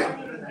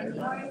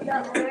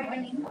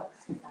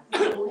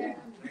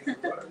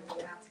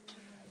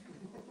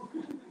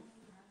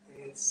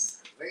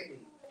 It's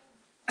raining.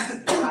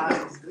 The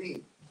grass is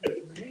green.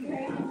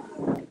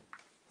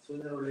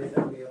 Sooner or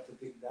later we have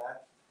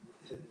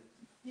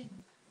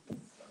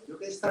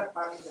start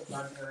packing the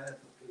garden, I have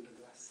to kill the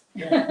grass.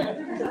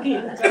 Okay.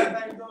 That's what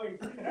I'm doing.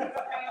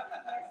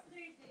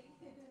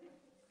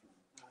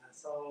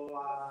 That's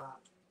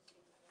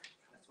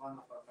one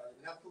of our projects.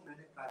 We have too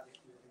many projects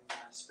during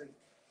spring.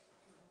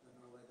 Don't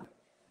know whether.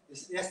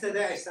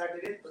 Yesterday I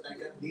started it, but I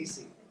got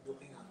dizzy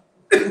looking up.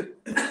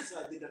 So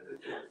I did not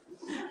return.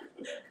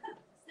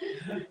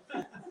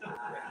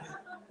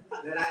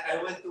 Then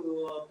I went to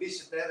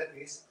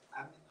physiotherapist.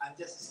 I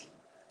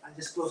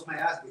just close my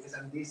eyes because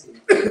I'm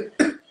dizzy.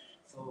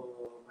 So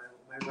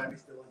my wife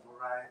is the one who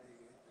write the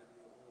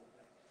interview.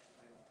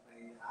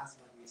 My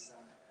husband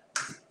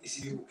is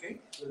he okay?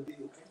 Will be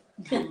okay?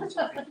 It's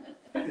okay.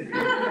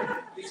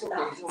 It's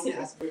okay. It's only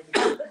husband.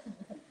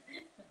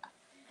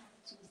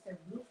 Mr.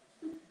 Blue.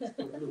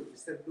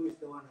 Mr. Blue is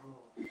the one who.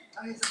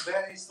 He's a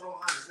very strong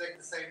hand. It's like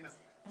the same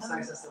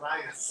size as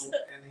Ryan. So,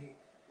 and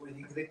when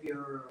he grip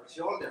your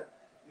shoulder,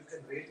 you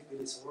can really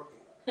feel it's working.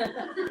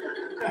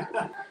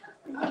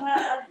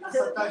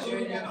 Sometimes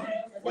you know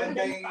when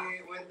they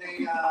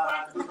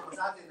do the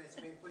massage and it's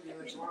painful, you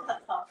know it's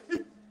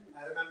working.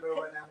 I remember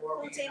when I'm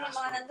working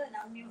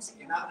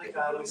in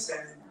Africa, we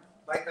send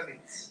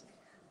vitamins.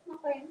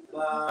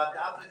 But the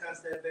Africans,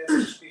 they're very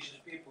suspicious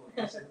people.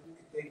 They said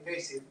if they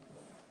taste it,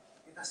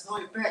 it has no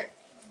effect.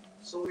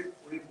 So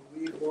we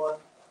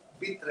bought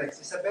Bitrex.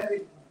 It's a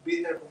very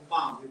bitter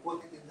compound. We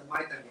put it in the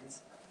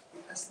vitamins.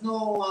 It has no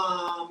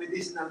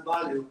medicinal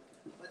value,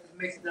 but it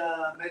makes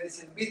the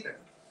medicine bitter.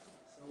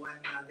 So when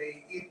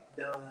they eat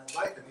the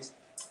vitamins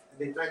and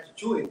they try to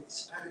chew it,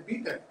 it's very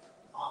bitter.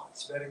 Oh,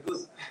 it's very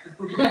good.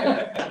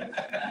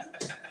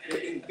 They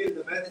can feel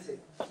the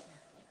medicine.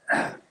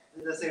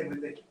 It's the same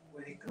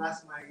when he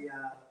crushed my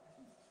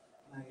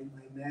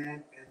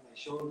neck and my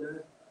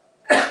shoulder.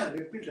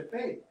 They feel the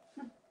pain.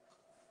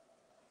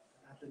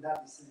 After that,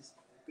 it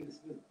feels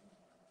good.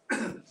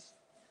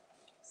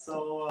 So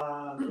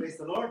praise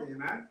the Lord,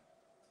 amen.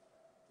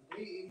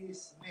 Today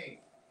is May.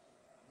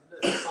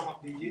 Some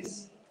of the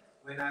years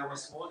when I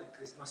was small, the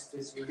Christmas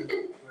trees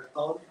were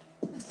tall.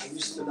 I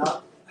used to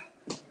love.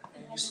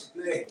 I used to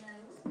play.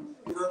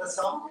 You know the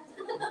song?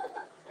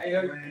 I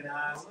heard. When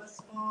I was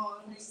small,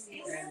 and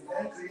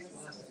the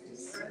Christmas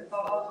trees were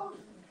tall.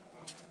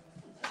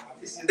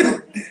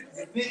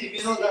 If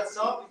you know that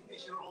song, it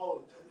means you're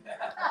old.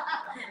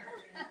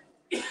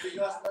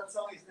 Because that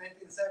song is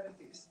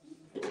 1970s.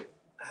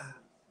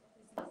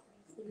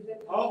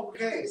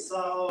 Okay, so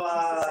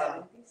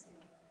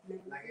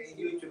like in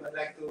YouTube, I'd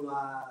like to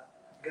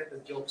get the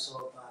jokes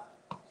of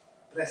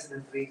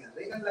President Reagan.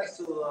 Reagan likes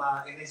to,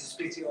 in his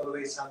speech, he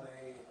always have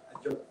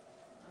a joke.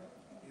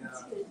 You know,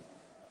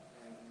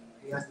 and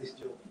he has this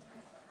joke.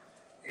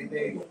 In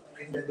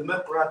the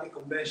Democratic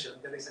Convention,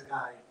 there is a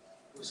guy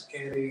who's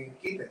carrying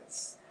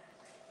kittens.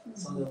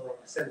 So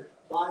he said,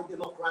 buy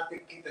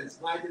democratic kittens,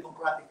 buy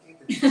democratic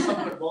kittens. Some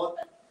are bought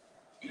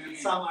and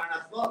some are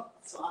not bought.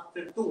 So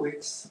after 2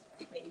 weeks,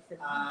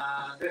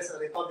 there's a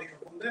Republican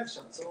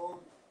convention. So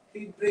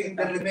he bring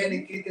the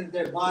remaining kittens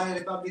there, buy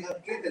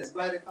Republican kittens,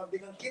 buy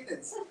Republican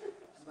kittens.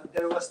 But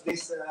there was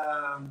this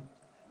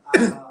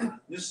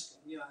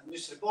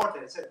news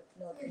reporter said,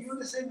 hey, you're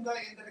the same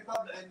guy in the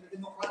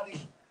Democratic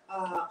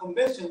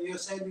convention. You're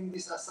selling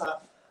this as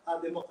a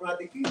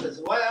Democratic kittens.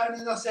 Why are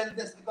you not selling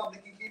this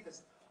Republican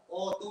kittens?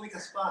 Oh, 2 weeks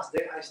has passed.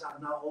 Their eyes are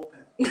now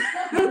open.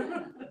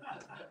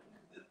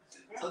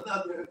 So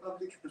now the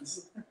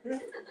Republicans.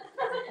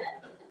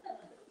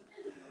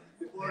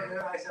 Before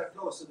their eyes are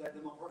closed, so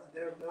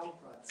they're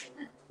Democrats.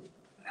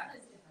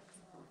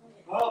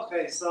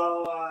 Okay, so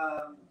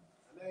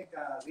like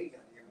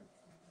Reagan,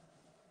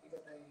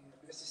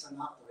 because he's an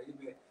actor, he'll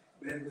be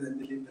very good at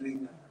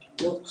delivering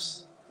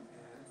jokes.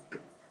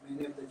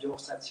 Many of the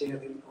jokes are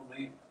shared from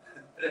him.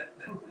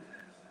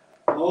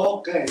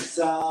 Okay,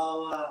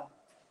 so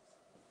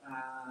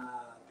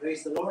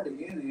praise the Lord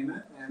again,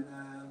 amen. And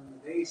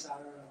the days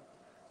are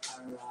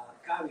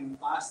coming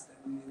fast,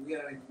 and we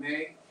are in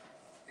May,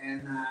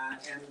 and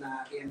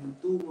in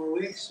 2 more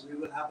weeks we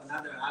will have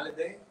another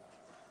holiday.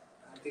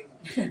 I think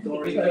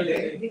Victoria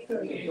Day.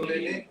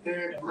 Victoria Day,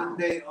 third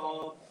Monday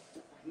of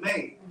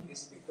May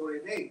is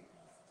Victoria Day.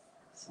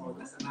 So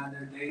that's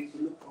another day to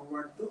look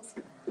forward to.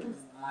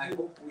 I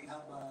hope we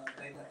have a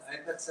day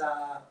that's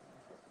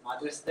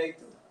Mother's Day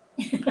too.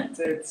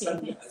 Third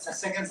Sunday, it's a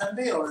second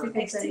Sunday or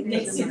Next week.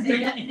 next week.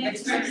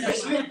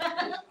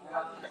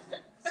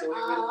 So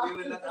we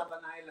will not have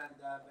an island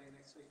by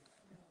next week.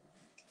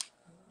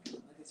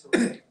 But it's okay.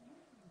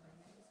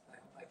 I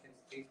hope I can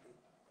take it.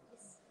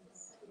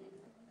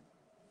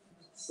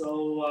 So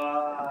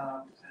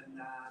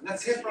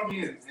let's hear from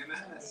you,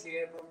 amen. Let's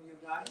hear from you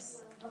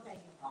guys. Okay.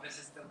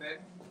 Sister Ben.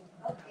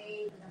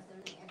 Okay, good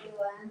afternoon,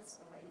 everyone.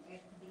 So I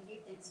get the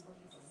thanks for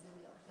this is the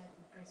will of God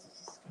in Christ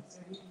Jesus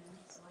concerning me.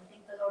 So I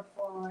thank the Lord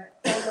for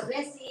all the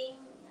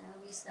blessing,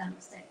 wisdom,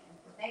 strength, and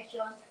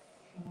protection,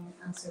 and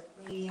answer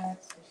prayer,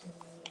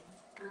 especially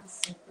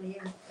answer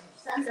prayer for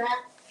Sandra.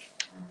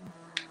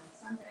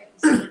 Sandra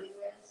is doing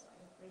well, so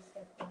I praise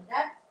God for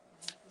that.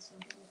 Please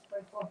continue to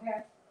pray for her.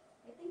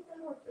 I thank the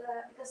Lord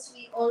because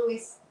we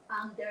always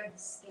under the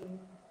skin.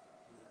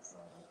 So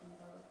I thank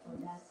the Lord for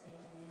that.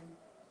 And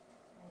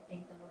I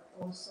thank the Lord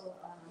also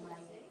my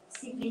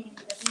sibling in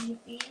the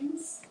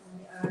Philippines.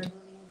 They are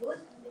doing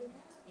good.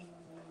 And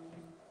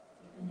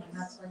even my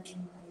husband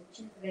and my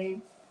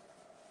children,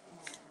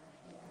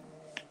 they are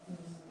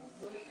doing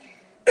good.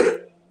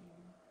 And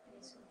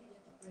please continue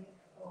to pray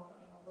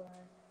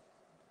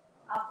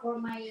for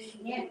my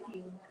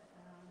nephew.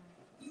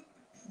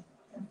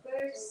 The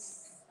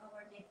first,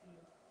 our nephew,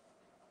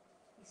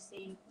 his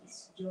name is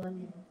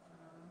John.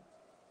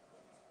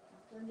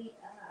 Actually,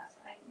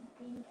 I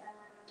think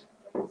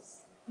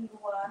he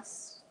was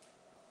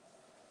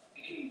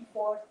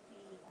 40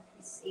 at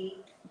his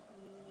age.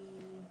 He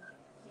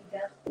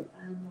got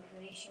an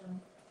operation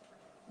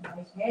by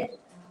his head. I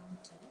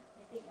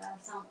think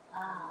some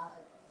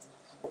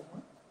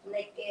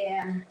like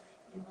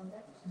you know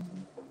that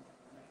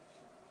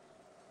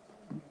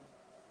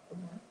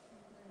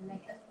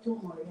like a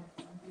tumor, yeah,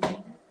 something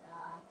like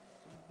that.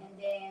 And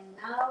then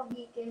now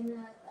he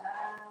cannot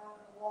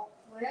walk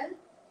well.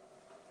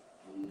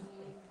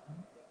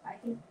 I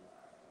think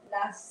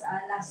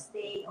last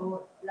day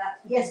or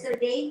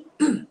yesterday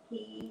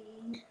he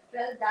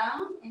fell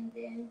down and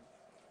then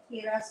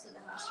he rushed to the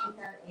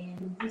hospital and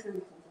he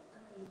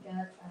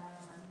got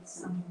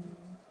some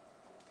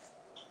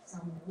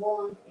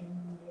wound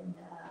and then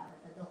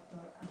the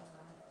doctor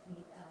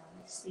made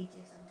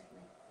stitches and like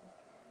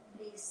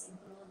please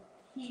include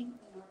him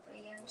in your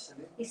prayers.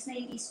 His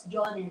name is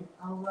Jonel,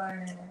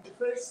 our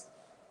first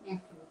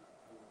nephew.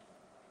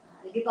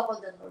 Nag-give ako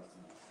the Lord.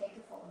 Thank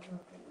you for all your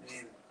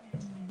prayers.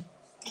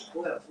 Who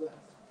else?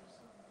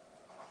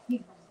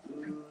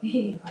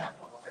 And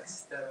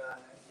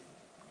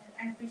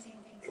I'm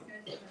presenting good for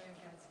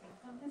God's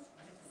faithfulness.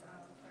 It's for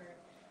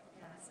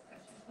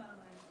question from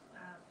my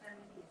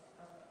family.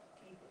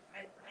 Okay,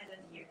 I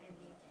don't hear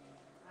any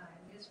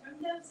news from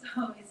them, so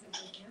it's a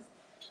good news.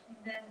 And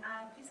then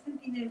please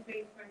continue to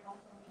pray for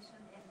home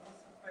commission and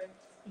also for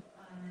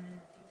Tita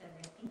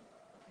Letty,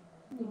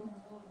 who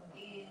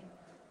in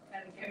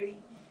Calgary.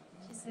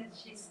 She said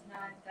she's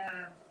not.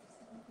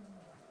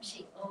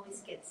 She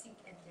always gets sick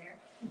in there,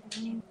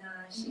 and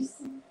her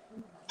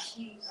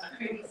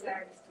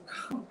desire is to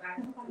go back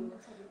to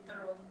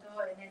Toronto,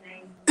 and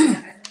then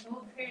I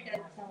told her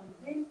that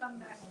then come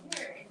back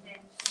here, and then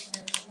she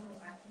said no.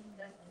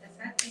 The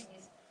sad thing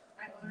is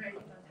I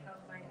already don't have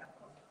my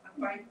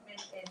apartment,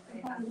 and I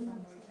have no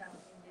more job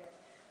in there.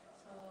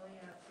 So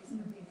yeah, please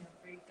continue to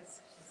pray because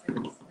she said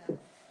she's not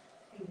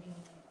feeling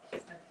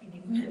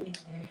well in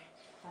there.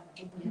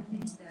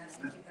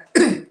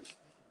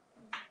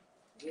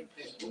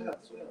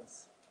 Who else?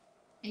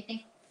 I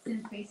think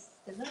and praise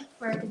the Lord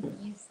for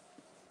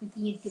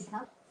continued good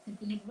health,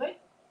 continued work,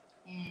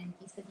 and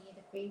please continue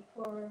to pray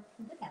for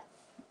good health.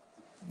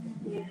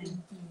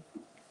 And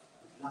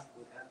Not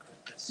good health,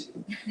 that's you.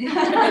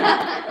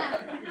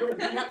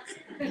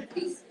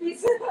 please. I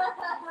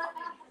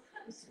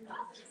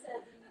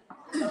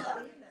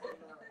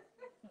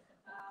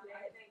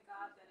thank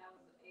God that I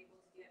was able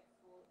to get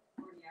full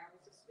 40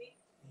 hours this week.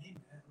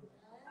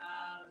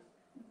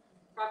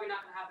 Probably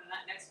not going to happen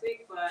next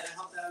week, but I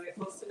hope that I'll get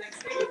close to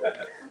next week.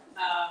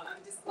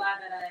 I'm just glad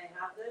that I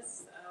have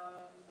this.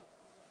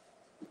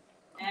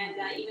 And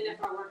even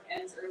if our work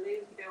ends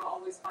early, they will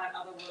always find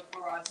other work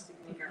for us to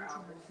make our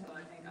hours. So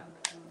I thank God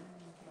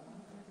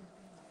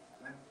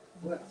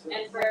for that.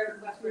 And prayer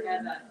request for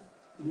Dad's eye.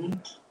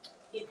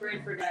 He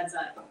prayed for Dad's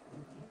eye. So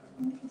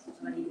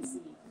that he can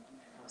see.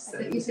 I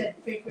thought you said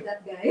pray for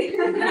that guy. I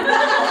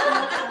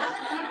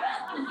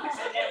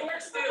said that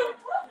works too.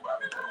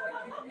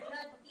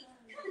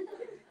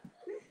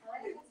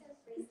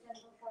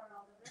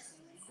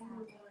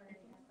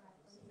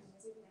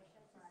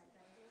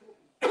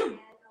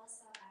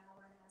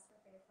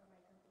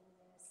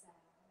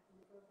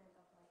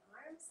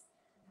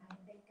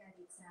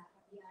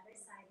 The other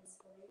side is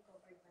fully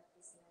recovered, but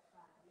it's not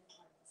my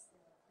heart is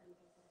still a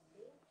little bit of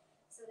pain.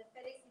 So the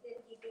FedEx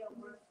didn't give me a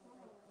work for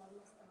like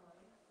almost a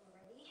month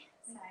already,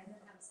 so I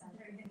don't have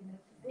salary.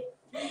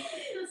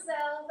 So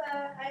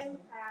I'm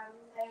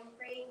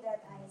praying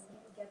that I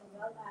get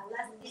well.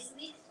 This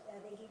week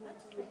they gave me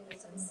 2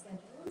 days of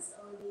schedules,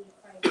 only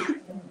Friday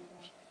and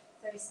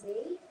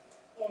Thursday,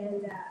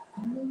 and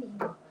I'm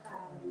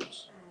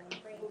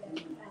praying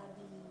that I'll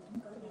be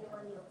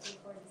continually okay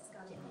for this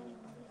coming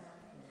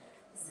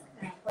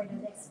for the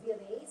next few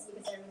days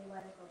because I really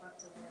want to go back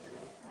to work.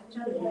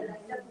 Actually, I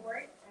like that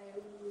work. I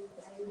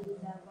really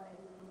love what I'm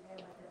doing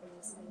there, but the thing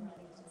is my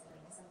knowledge is like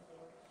something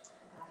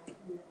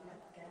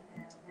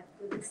not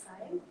good this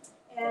time.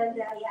 And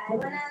I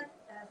wanna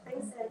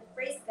thanks and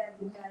praise God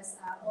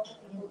because all the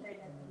people there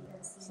that we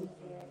can see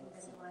there, even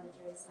the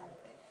managers, like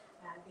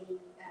they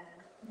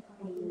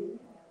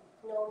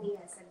know me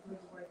as a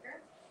good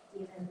worker,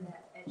 even the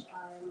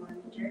HR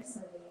manager, so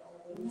they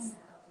always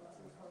applaud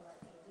me for what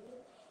I do.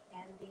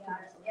 And they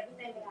are, every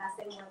time I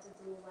ask them what to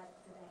do, what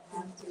do I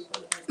have to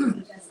do,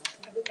 because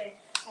every time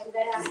I'm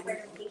gonna ask for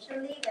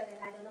vacation leave, and then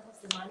I don't know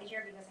who's the manager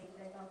because I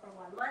didn't know for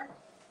 1 month.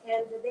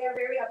 And they are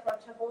very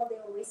approachable.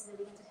 They're always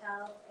willing to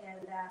help,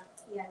 and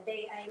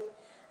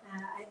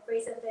I pray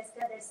sometimes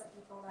God, there's some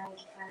people like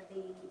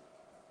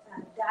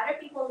the other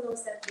people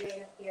knows that they're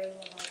not caring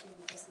about you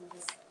because they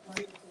just want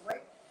you to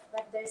work.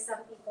 But there's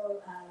some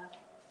people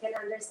can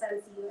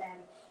understand you,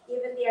 and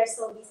even they are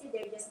so busy,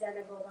 they're just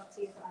gonna go back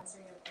to you to answer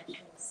your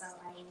questions. So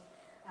I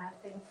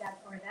thank God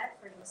for that,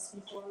 for those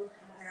people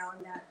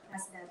around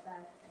us that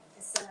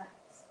is a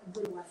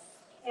good one.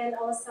 And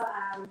also,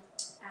 I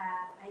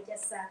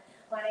just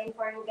want to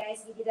inform you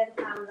guys, we didn't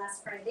come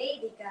last Friday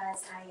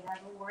because I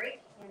have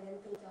work, and then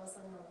Pinky also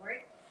no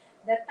work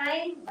that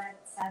time. But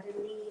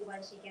suddenly,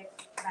 when she get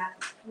back,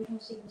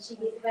 she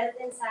went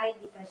inside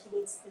because she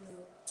needs to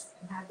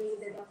bring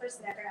the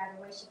doctor's letter.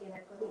 Otherwise, she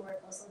cannot go to work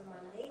also on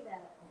Monday. The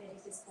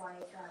medic is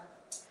quite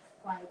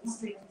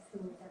strict to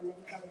the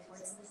medical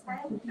reports this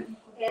time.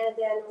 And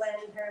then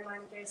when her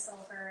manager saw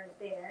her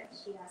there,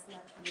 she asked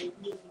not to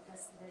leave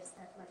because there's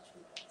not much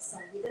people. So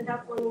we don't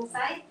have phone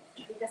inside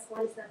because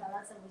phone is not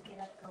allowed, so we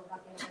cannot go back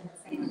and send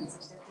a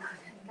message that we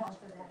can go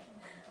to the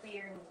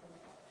prayer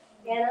meeting.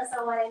 And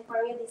also, what I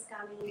inform you, this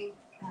coming 2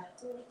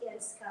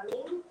 weekends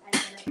coming, I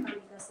cannot come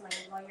because my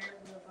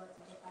lawyer will go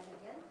to Japan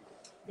again.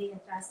 They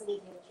entrust me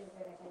their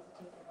children again to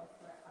take it off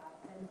for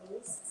 10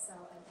 days. So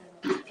I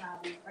cannot come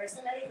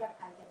personally, but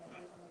I can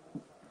attend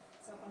online.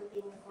 So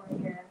continue for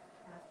your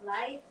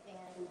flight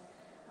and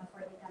for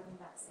the coming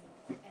back safe.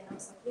 And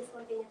also, please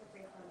continue to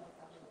pray for my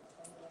family.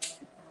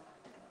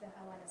 And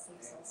I want to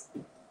save souls.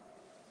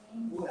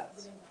 Who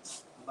else?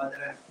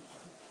 Badra.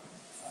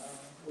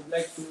 Would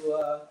like to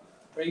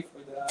pray for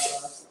the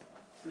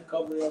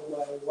recovery of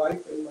my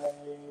wife and my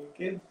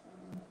kid,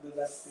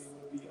 that they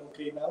will be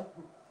okay now.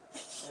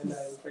 And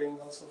I'm praying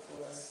also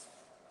for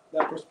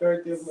the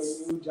prosperity of my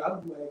new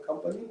job, my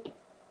company.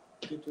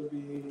 It will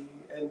be,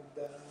 and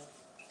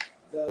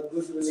the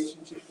good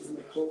relationship with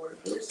my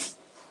coworkers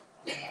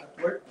at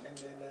work, and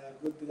then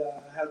good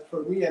help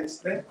for me and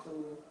strength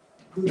to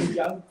do the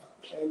job,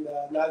 and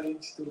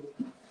knowledge to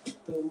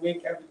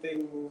make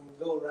everything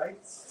go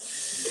right.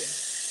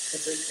 So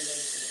praise the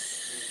Lord.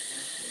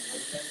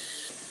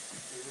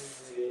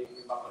 We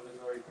give all the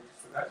glory to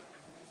God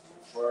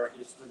for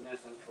His goodness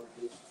and for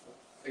His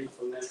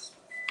faithfulness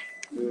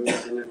to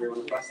each and every one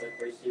of us. I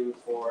praise Him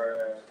for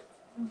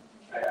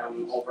I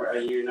am over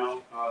a year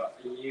now, a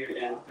year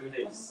and 2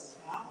 days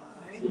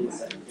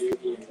since I came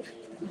here in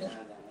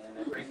Canada. And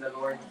I praise the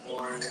Lord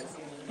for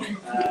giving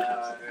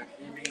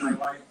my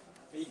wife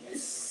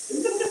peace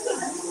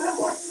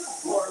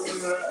for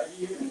over a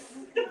year.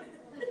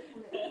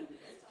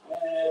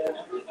 And I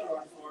praise the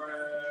Lord for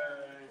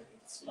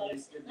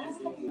His goodness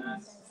in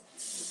us,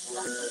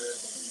 for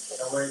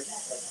the work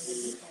that He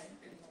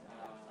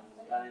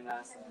done in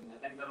us. And I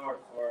thank the Lord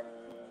for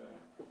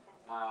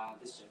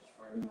this church,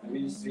 for the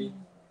ministry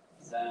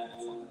that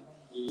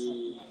He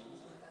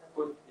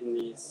put in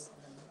this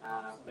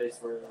place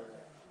where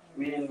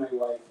me and my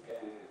wife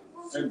can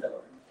serve the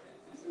Lord.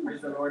 And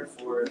praise the Lord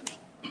for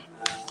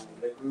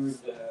the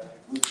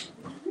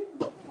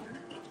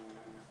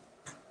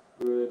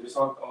good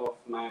result of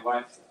my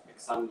wife's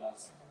exam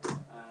last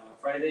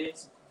Friday,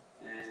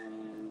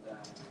 and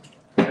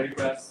the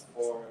request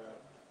for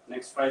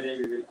next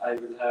Friday I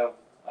will have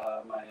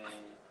my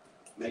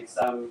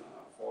exam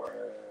for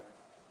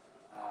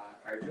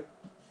cardio,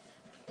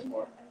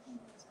 for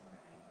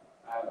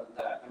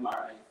the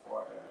MRI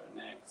for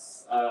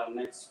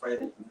next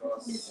Friday,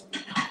 because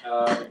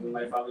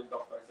my family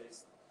doctor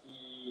says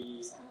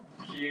he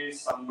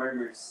hears some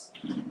murmurs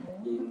in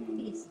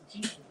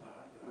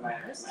my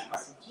heart. So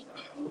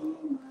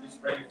please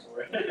pray for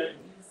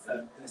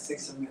The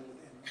 6 million.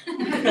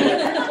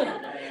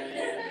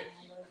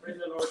 Praise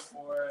the Lord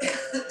for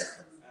His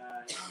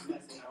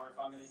goodness in our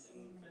families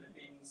in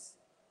Philippines,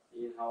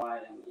 in Hawaii,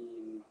 and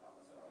in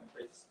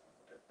praise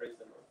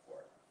the Lord for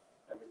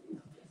everything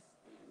that He has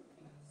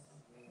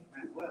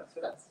in us. Well, so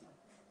that's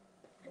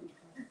in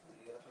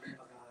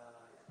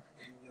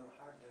your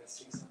heart there are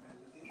 6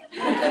 million.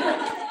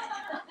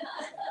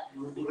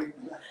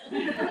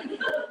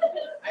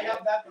 I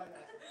have that one.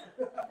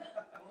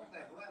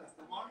 Okay, well,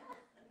 come on.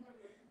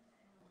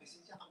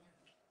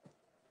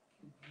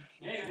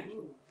 We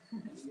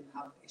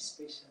have a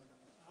special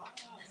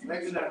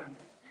regular.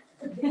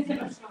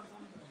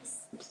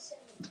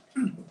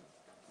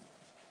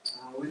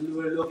 When we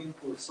were looking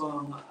for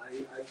song,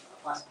 I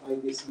passed by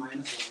this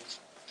minor song,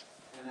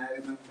 and I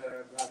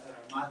remember Brother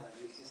Armada.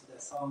 This is the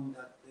song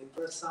that they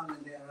first sung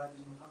when they arrived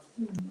in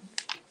Muhammad.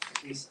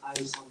 His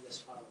Eyes on the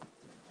Sparrow.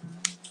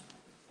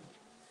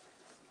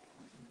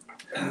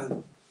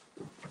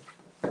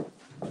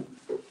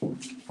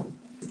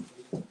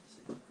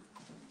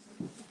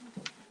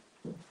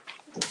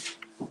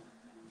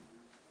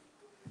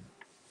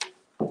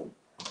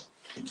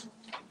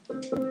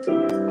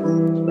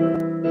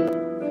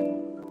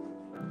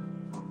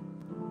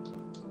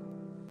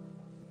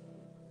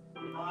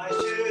 Why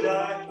should I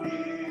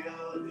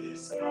feel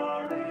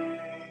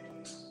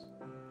discouraged?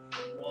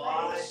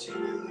 Why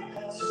should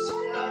the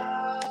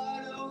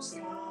shadows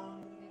come?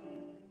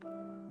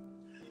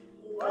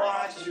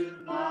 Why should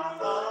my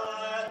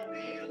heart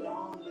be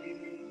lonely?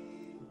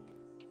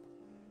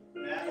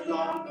 Never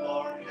long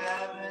for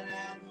heaven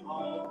and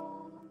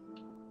home.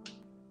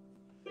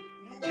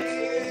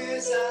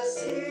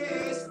 Jesus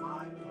is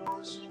my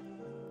portion,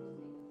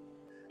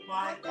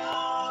 my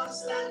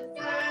constant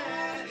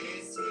friend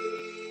is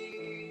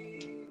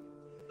He.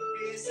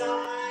 His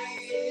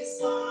eye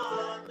is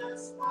on the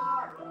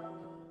sparrow,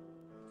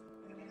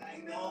 and I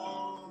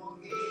know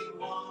He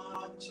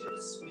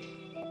watches me.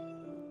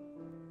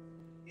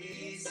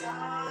 His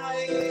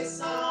eye is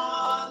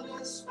on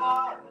the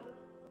sparrow,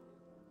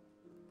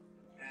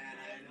 and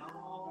I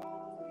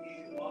know He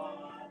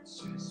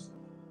watches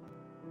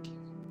me.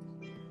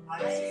 I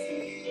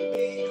sing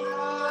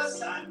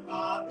because I'm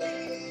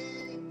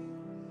happy.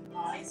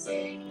 I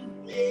sing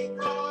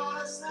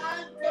because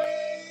I'm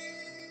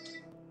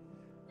free.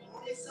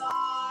 For His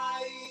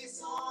eye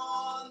is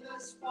on the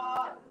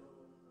sparrow,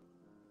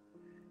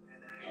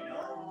 and I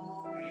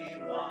know He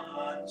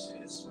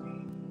watches me.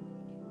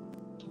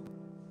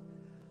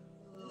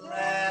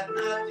 Let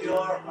not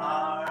your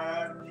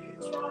heart be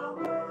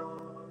troubled.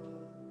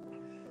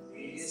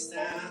 His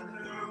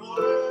tender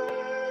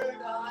word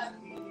I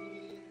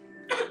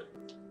hear,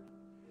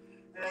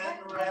 and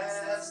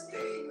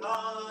resting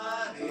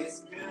on His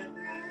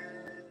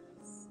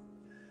goodness,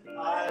 I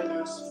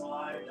lose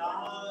my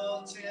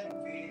doubt and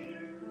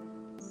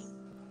fears.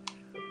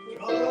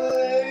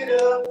 Pride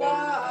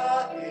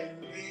about Him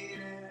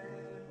needed,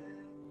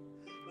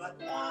 but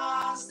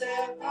one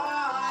step I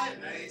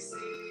may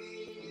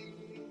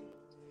see.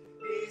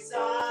 His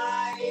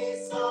eye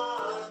is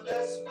on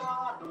the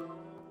sparrow,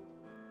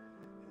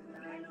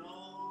 and I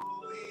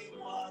know He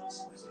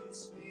watches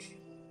me.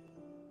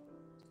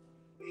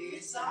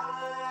 His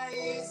eye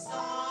is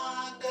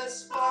on the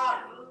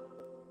sparrow,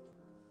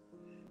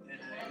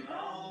 and I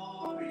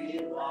know He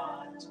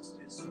watches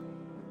me.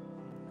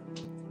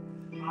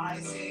 I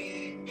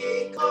sing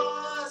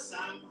because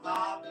I'm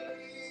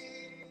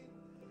happy.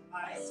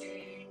 I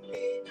sing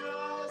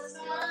because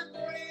I'm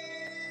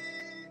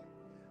free.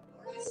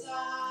 For His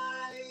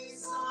eye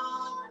is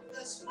on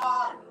the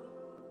sparrow,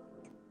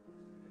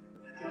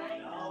 and I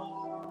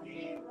know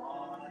He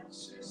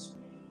watches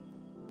me.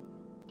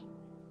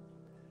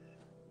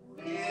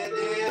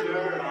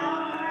 Whenever I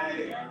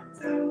am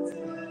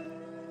tempted,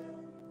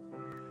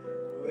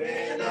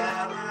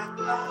 whenever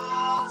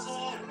clouds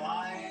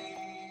arise,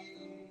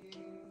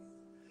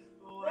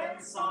 when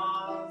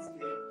songs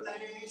give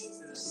place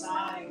to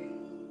sighing,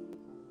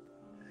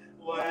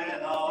 when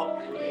hope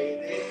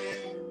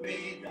within me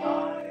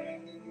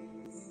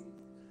dies,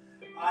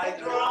 I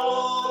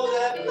draw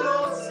them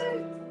closer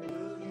to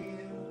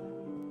Him.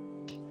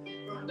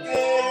 From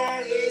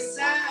there He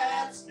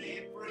sets me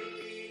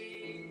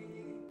free.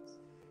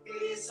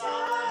 His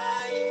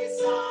eye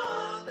is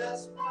on the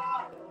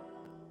sparrow,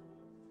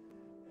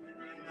 and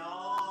I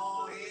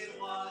know He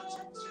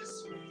watches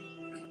me.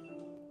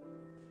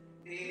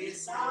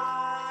 His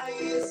eye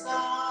is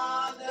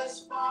on the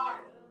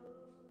sparrow,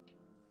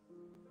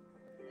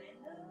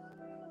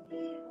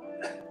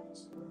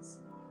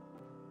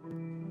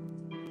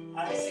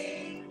 I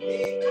sing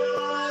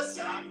because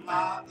I'm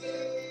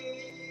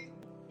happy.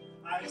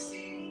 I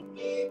sing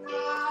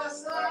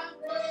because I'm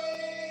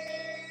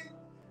free.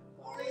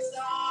 For His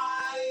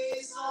eye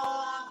is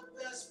on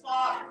the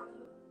sparrow,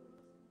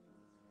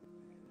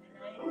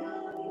 and I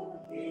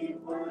know He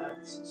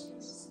watches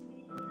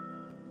me.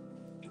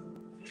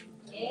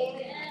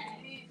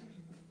 Amen.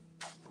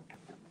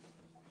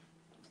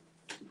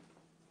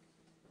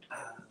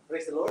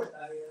 Praise the Lord.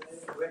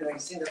 When I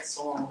sing that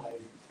song, I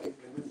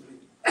remember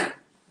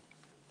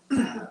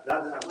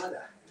Brother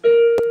Amada.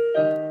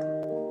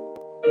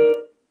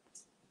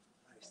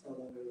 He's no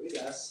longer with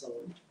us, so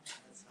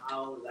that's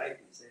how life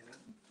is.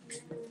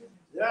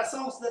 There are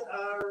songs that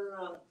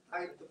are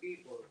tied to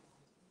people.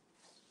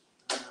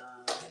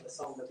 The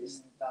song that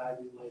is tied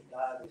with my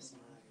dad is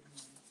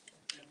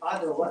my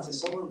father wants a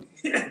song.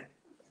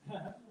 I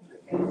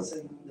can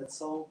sing that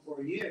song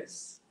for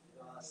years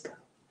because I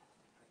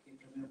can't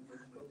remember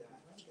my dad.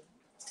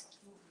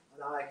 But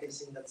now I can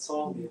sing that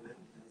song even.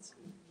 It's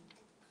been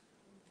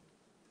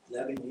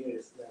 11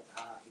 years that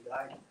he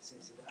died,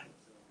 since he died.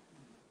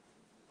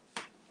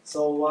 So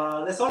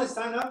let's all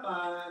stand up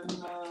and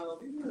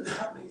we will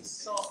have a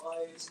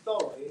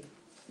story.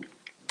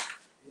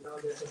 You know,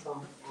 there's a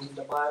song in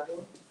the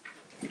Bible.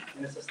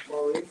 There's a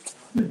story.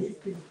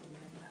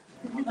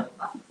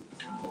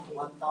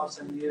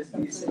 1,000 years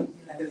BC.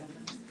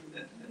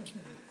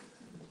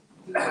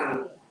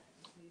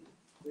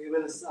 We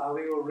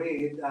will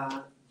read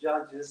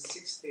Judges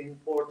 16:4-21.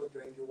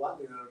 We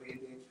will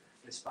read it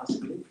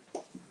responsibly.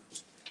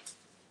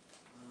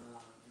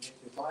 Get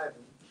your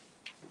Bible.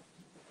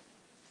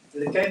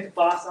 And it came to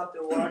pass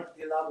afterward,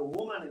 Delilah, a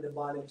woman in the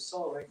valley of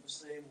Sorek,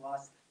 whose name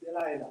was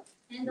Delilah.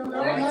 And the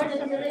Lord of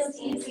the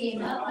Philistines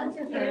came up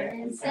unto her,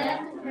 and said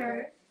unto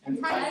her,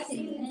 Entice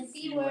him, and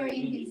see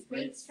wherein his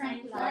great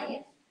strength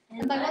lieth,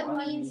 and by what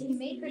means he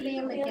may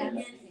prevail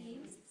against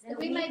thee, that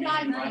we may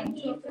bind him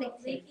to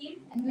afflict him,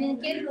 and will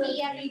give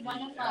thee every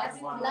one of us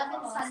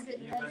 1,100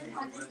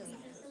 pieces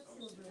of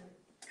silver.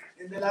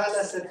 And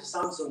Delilah said to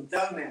Samson,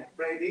 Tell me, I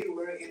pray thee,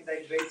 wherein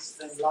thy great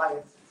strength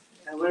lieth,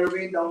 and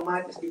wherewith thou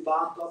mightest be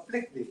bound to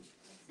afflict thee.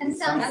 And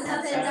Samson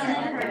said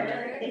unto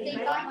her, if they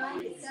bind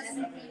me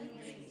 17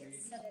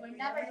 years, that were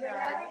never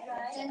dry,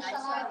 then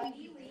shall I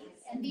be weak,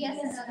 and be as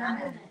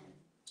another man.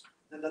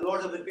 And the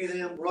Lord of the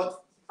Philistines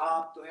brought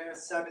up to her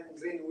 7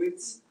 green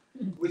wheats,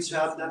 which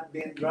have not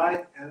been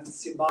dried, and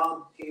she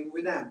bound him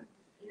with them.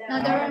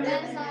 Now there were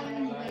men lying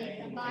in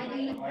wait,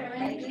 abiding with her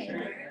in the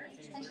chamber.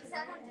 And she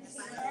said unto him,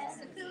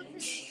 the food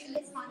is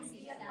his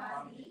fancy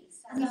down.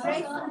 And he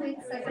breaks the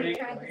wheats as he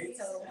tried to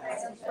sow,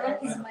 and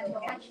broke him when he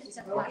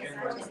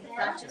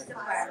catches the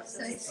fire,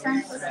 so his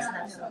strength was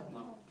not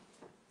known.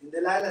 And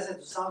Delilah said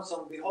to Samson,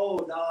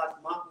 behold, thou art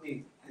mocked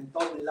me, and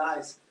told me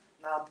lies.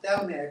 Now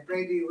tell me, I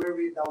pray thee,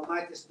 wherewith thou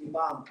mightest be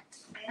bound.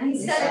 And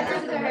he said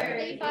unto her, if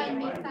they bind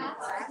me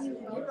fast with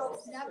new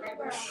ropes, never where I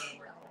will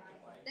go.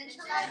 Then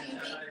shall I be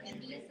weak, and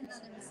be as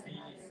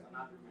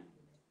another man.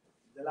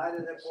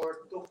 Delilah therefore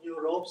took new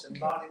ropes and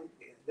bound him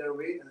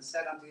therewith, and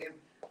said unto him,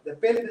 the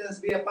Philistines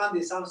be upon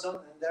thee, Samson.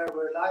 And there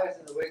were liars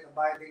in the wait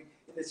abiding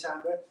in the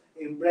chamber,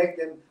 and break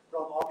them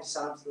from off his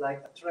arms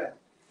like a thread.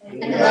 And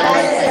Delilah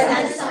said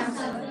unto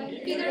Samson,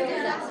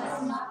 hitherto thou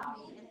hast mocked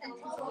me, and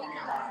told me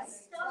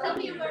lies. Tell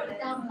me where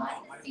thou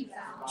mightest be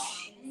found.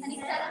 And he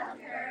said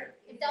unto her,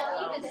 if thou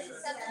even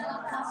set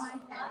not upon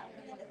my head.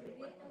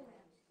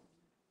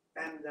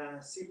 And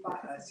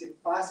she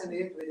fastened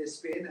it with a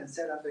spin, and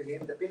said unto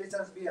him, the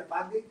Philistines be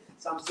upon thee,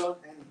 Samson.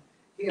 And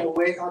he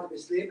awake out of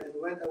his sleep, and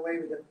went away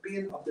with the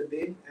pin of the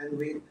beam and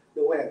with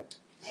the web.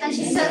 And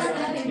she said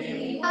unto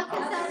him, how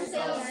canst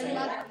thou say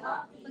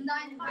when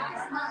thine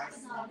heart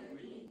is not in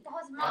thee? Thou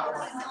hast mocked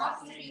me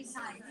not 3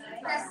 times.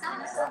 That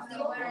sounds of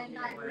thee wherein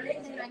thy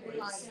great strength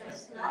lies.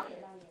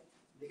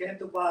 It came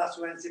to pass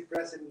when she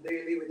pressed him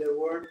daily with her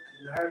word,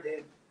 and heard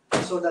him,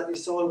 so that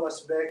his soul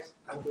was vexed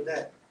unto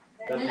death.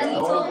 And he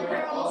told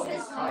her all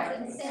his heart,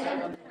 and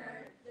said unto her,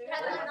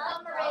 have not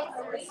come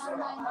a razor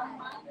upon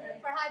mine head,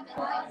 for I have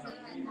been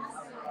lazy and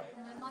master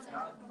from my mother.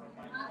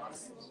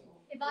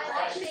 If I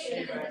have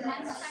shaken, the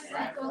man's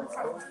strength will go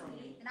from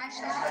me, and I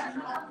shall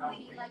not be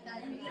like thy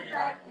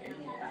beauty.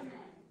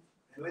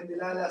 And when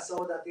Delilah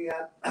saw that he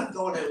had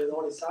told her with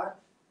all his heart,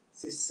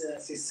 she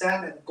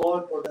sent and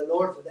called for the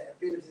Lord for the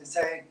Philistines,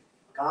 saying,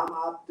 come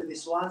up to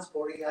this once,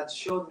 for he had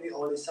showed me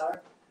all his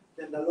heart.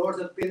 Then the Lord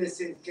of the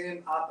Philistines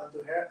came up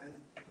unto her,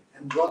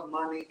 and brought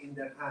money in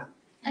their hand.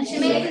 And she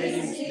made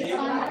him sleep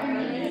on her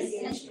knees,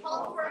 and she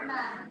called for a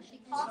man. She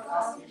called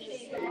for him to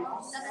shake him,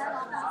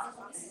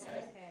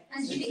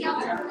 and she began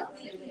to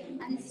afflict him,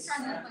 and his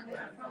strength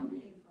went from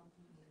him.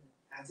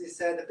 And she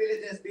said, the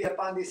Philistines be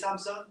upon thee,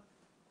 Samson.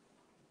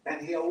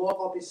 And he awoke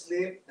of his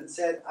sleep, and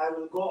said, I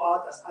will go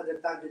out as other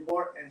time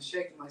before, and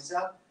shake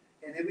myself.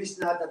 And he wished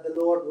not that the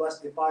Lord was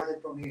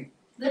departed from him.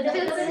 But the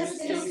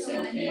Philistines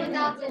took him, and put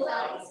out the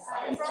lights,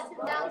 and brought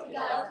him down to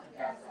God,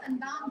 and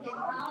bound him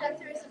with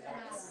fetters of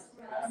brass,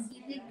 and he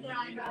did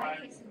grind by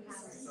prison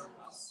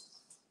house.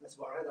 Let's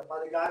bow our head.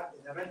 Father God,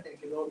 in heaven,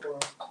 thank you, Lord, for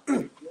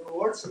your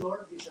words,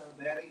 Lord. These are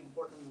very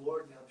important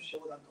words you have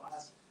showed unto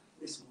us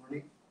this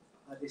morning,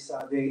 this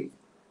day.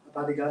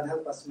 Father God,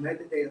 help us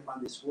meditate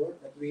upon this word,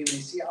 that we may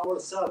see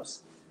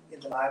ourselves in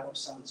the life of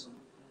Samson.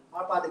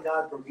 Our Father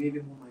God, forgive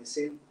him of my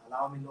sin.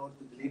 Allow me, Lord,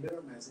 to deliver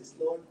your message,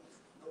 Lord.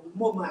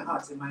 Move my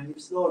heart and my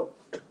lips, Lord,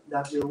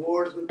 that your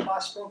word will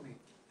pass from me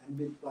and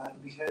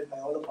be heard by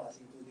all of us,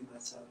 including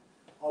myself.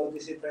 All of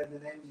this we pray in the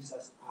name of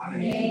Jesus.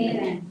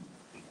 Amen.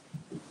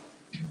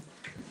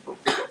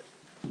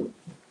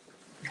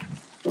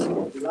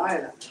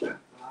 Delilah.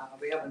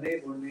 We have a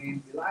neighbor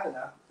named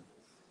Delilah.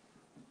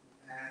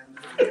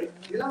 And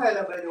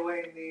Delilah, by the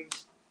way,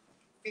 means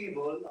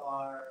feeble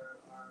or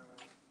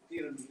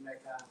puny,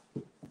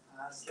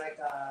 it's like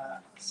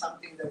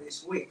something that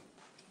is weak.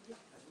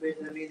 That's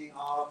the meaning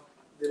of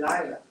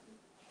Delilah.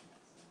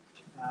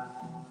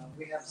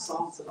 We have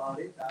songs about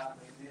it. My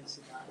name is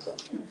the Bible.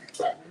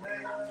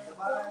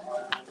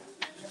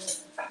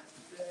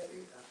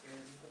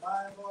 The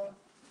Bible.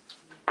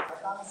 A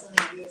thousand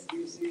years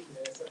busy,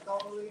 there's a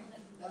totally.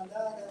 I don't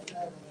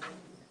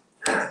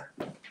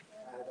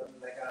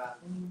like a.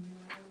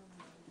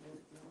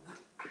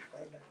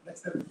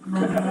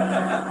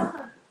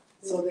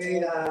 So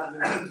they,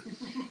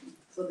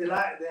 so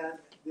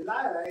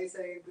Delilah is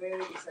a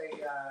very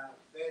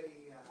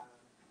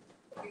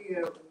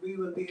here we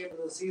will be able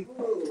to see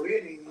who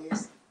really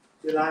is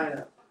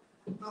Delilah.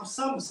 Now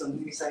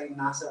Samson is a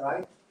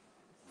Nazarite.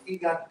 He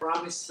got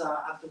promised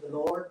unto the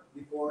Lord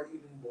before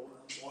even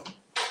born.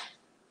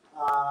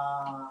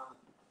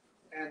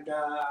 And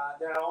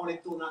there are only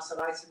 2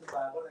 Nazarites in the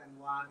Bible, and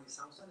one is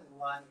Samson, and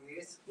one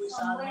is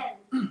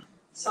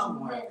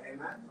Samuel.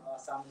 Amen.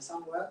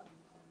 Samuel.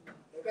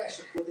 Maybe I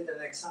should put it in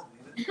the exam.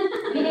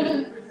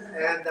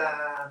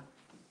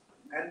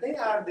 And they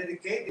are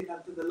dedicated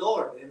unto the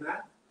Lord.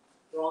 Amen.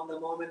 From the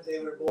moment they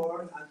were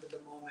born until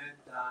the moment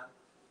that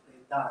they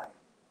die.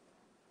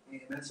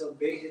 Amen. So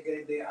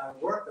basically, they are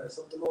workers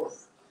of the Lord.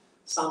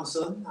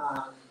 Samson.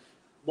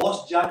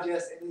 Most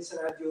judges in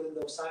Israel during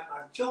those times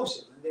are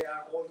chosen, and they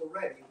are old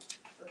already.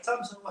 But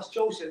Samson was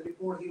chosen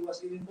before he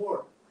was even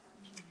born.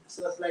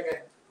 So it's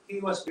like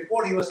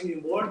before he was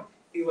even born,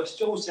 he was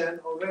chosen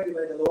already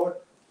by the Lord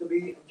to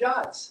be a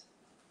judge.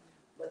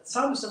 But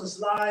Samson's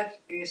life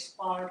is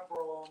far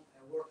from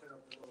a worker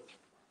of the Lord.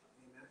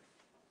 Amen.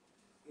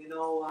 You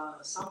know,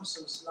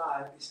 Samson's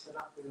life is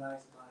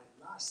characterized by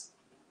lust.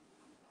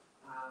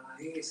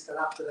 He is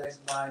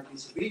characterized by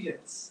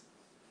disobedience.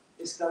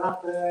 He's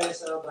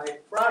characterized by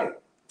pride.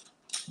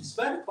 It's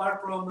very far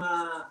from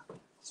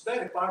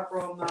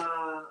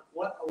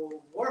what a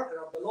worker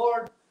of the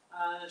Lord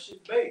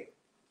should be.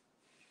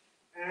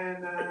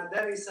 And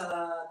there is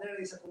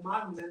a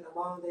commandment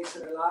among the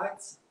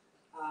Israelites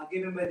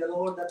given by the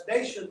Lord that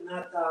they should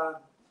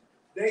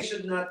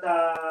not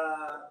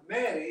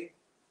marry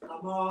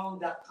among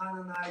the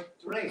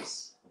Canaanite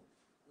race,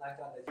 like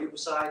the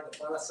Jebusite, the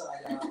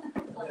Parasite,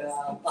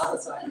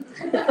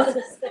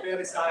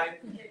 Perizite,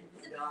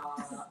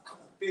 the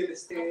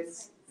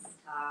Philistines,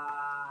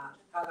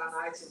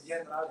 Canaanites in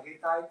general,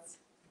 Hittites,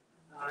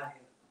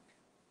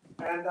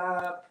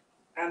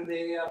 and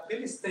the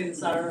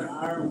Philistines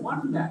are one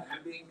of them,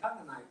 and being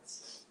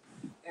Canaanites.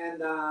 And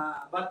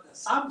but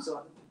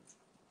Samson,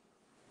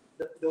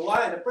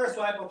 the first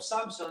wife of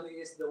Samson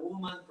is the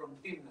woman from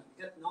Timnath.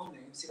 She got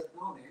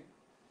no name,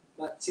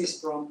 but she's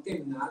from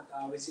Timnath,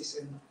 which is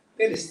in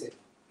Philistine.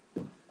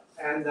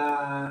 And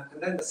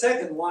then the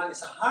second one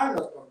is a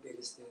harlot from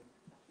Philistine.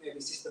 Maybe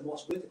she's the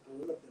most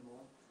beautiful of them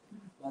all,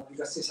 but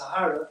because she's a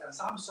harlot, and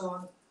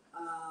Samson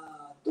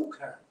took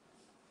her.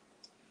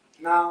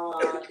 Now,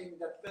 I think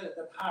that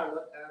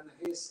harlot and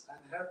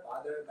her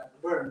father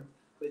got burned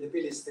with the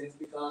Philistines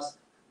because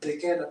they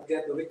cannot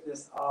get the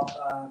weakness of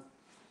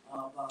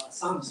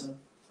Samson.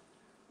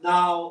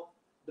 Now,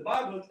 the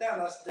Bible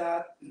tells us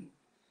that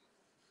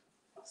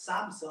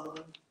Samson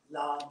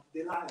loved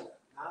Delilah.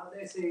 Now,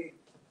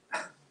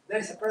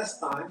 there's a first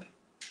time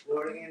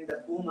wherein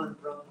that woman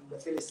from the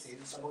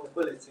Philistines, among the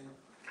Philistines,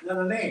 got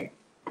a name,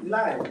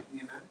 Delilah,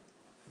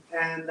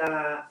 and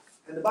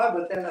the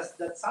Bible tells us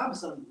that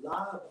Samson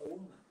loved a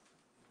woman.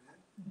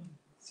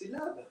 She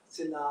loved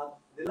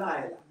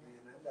Delilah.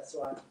 That's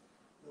why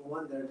no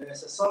wonder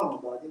there's a song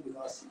about it,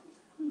 because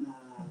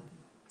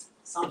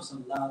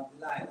Samson loved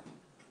Delilah.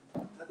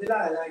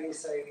 Delilah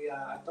is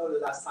I told you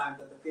last time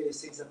that the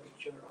Philistines is a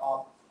picture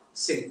of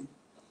sin.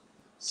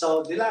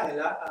 So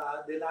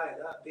Delilah being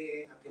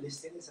a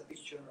Philistine is a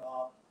picture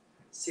of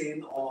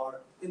sin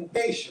or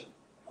temptation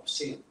of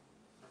sin.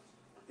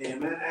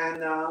 Amen.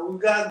 And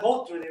we've got to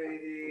go through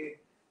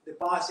the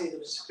passage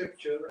of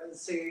Scripture and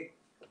see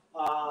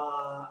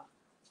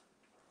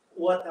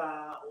what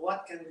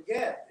can we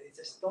get. It's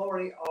a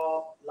story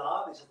of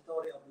love, it's a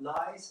story of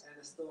lies, and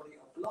a story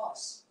of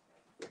loss.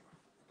 The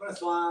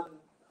first one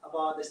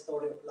about the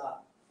story of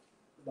love.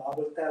 The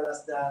Bible tells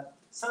us that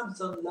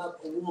Samson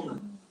loved a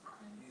woman.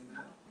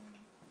 Amen.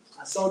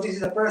 So this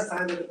is the first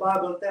time that the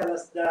Bible tells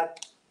us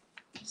that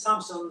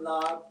Samson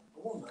loved a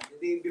woman.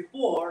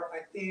 Before,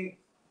 I think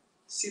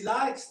she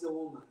likes the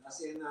woman,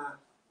 as in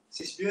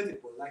she's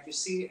beautiful. Like you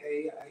see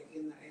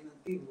in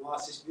Antigua,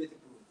 she's beautiful.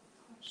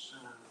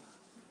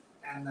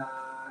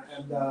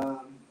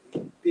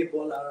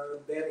 People are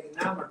very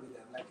enamored with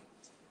them.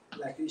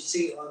 Like you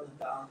see on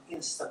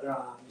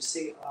Instagram, you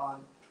see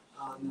on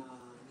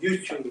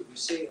YouTube, you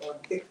see on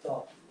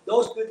TikTok.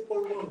 Those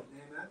beautiful women,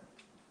 amen?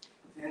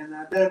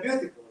 And they're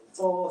beautiful.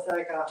 So it's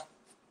like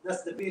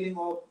that's the feeling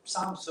of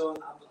Samson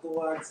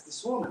towards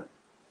this woman.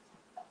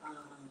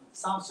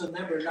 Samson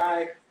never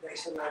liked the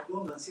Israelite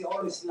woman. He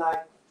always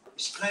liked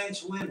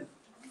strange women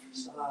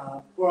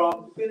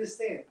from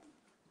Philistine.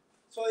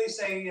 So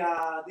it's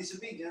a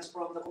disobedience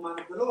from the command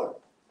of the Lord.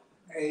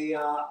 A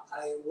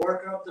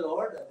worker of the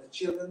Lord, the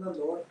children of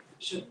the Lord,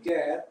 should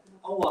get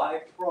a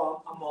wife from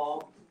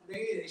among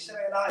the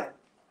Israelites.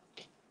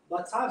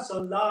 But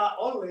Samson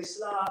always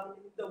loved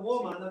the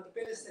woman of the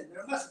Philistine.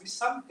 There must be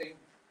something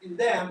in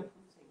them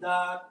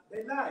that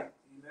they like.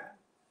 Amen.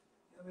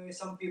 I mean,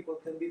 some people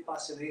can be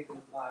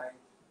fascinated by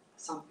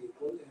some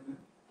people. Amen.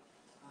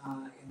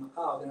 In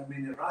Macau, there are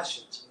many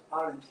Russians.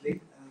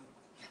 Apparently,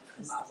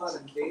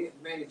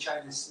 many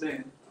Chinese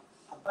men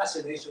are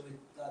fascinated with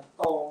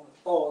tall,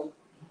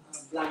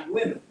 blonde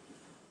women.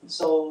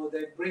 So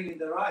they bring in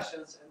the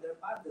Russians, and their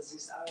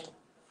fantasies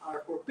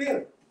are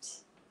fulfilled.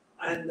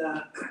 And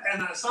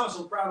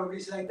Samson probably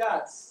is like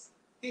that.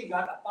 He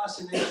got a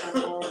fascination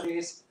for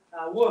this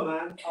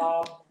woman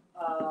from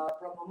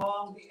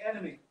among the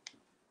enemy.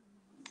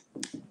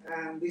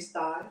 And this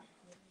time,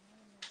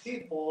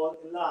 he fall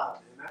in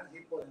love. Amen? He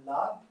fall in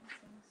love.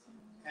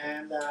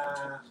 And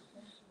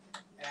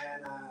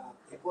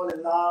he fall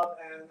in love,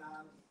 and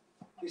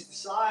his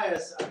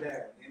desires are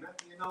there. Amen?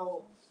 You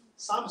know,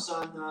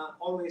 Samson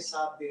always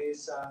have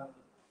this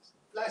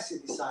fleshly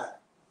desire.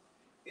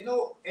 You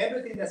know,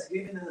 everything that's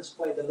given us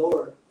by the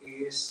Lord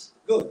is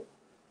good.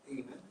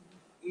 Amen.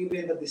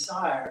 Even the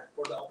desire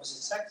for the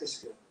opposite sex is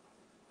good.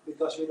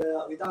 Because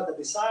without the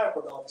desire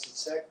for the opposite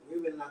sex, we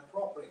will not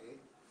procreate.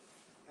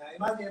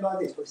 Imagine about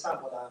this. For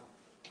example,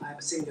 I'm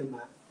a single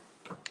man,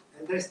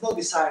 and there's no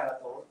desire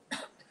at all.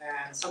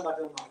 And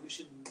somebody told me, you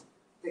should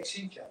take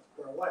Cynthia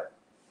for a wife.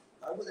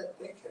 I wouldn't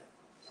take her.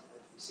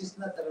 She's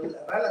not a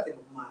relative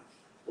of mine.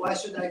 Why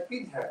should I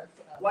feed her?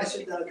 Why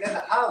should I get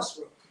a house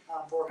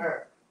for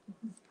her?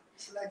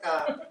 It's like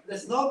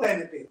there's no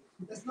benefit.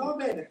 There's no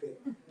benefit.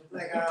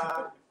 Like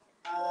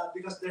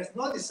because there's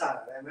no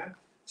desire, amen.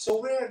 So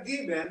we are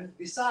given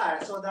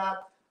desire so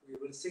that we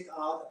will seek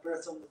out a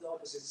person with the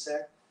opposite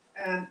sex,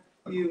 and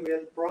you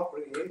will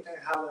procreate and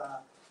have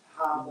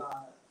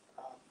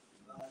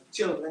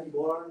children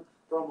born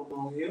from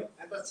among you,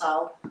 and that's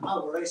how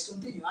our race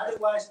continue.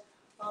 Otherwise,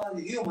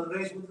 the human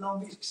race would not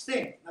be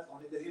extinct. Not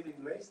only the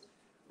human race,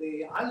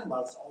 the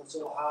animals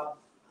also have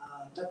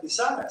that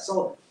desire.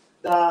 So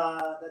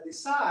the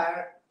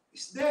desire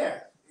is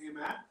there,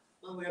 amen.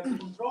 But we have to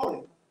control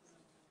it.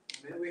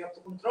 Amen. We have to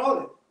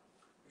control it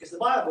because the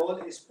Bible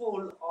is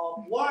full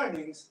of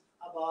warnings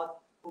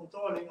about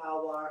controlling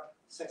our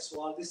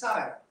sexual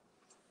desire.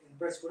 In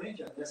 1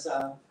 Corinthians, there's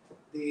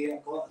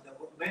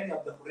many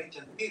of the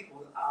Corinthian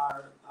people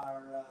are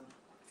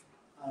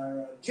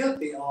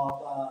guilty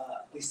of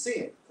this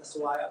sin. That's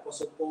why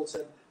Apostle Paul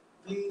said,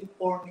 flee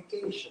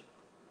fornication.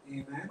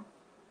 Amen.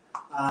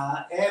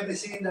 Every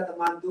sin that a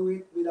man do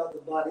it without the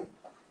body.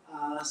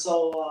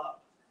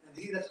 And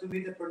he that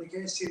committed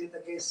fornication sinned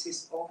against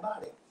his own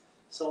body.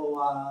 So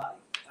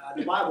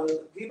the Bible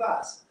gives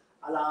us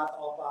a lot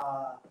of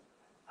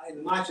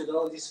in Matthew,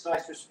 Jesus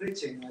Christ was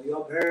preaching. You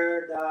have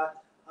heard that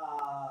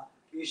thou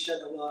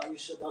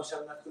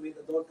shalt not commit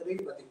adultery,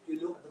 but if you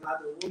look at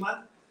another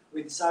woman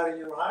with desire in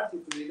your heart, you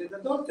committed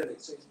adultery.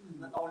 So it's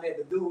not only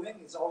the doing,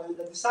 it's only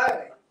the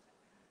desiring.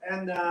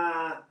 And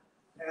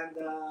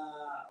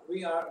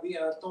we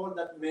are told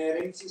that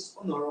marriage is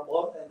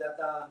honorable and that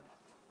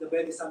the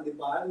bed is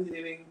undefiled,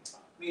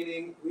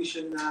 meaning we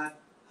should not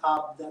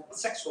have that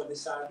sexual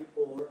desire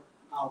before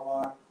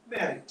our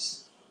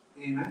marriage.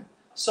 Amen.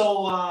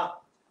 So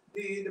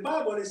the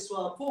Bible is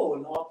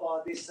full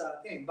of this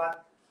thing,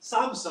 but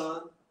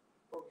Samson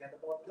forget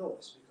about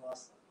those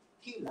because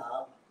he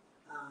loved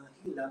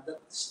that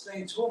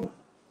strange woman.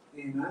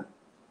 Amen.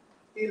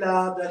 He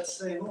loved that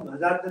strange woman.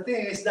 That the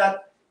thing is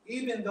that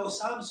even though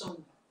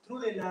Samson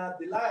truly loved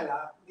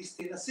Delilah, it's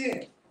still a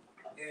sin.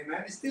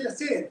 Amen. It's still a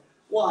sin.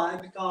 Why?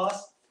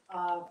 Because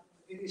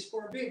it is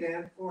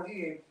forbidden for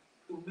him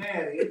to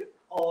marry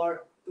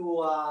or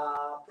to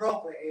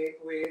procreate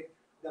with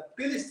the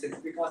Philistines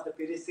because the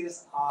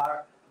Philistines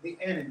are the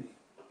enemy.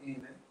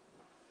 Amen.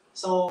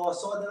 So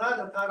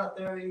another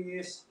character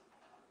is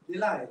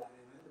Delilah. Amen.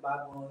 The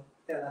Bible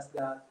tells us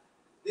that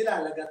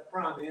Delilah got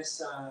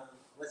promised,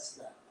 what's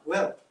that?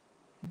 Well,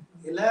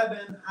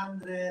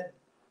 1,100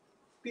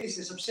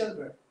 pieces of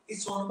silver.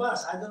 Each one of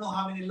us. I don't know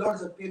how many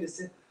lords of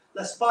Philistines.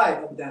 Let's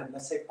 5 of them.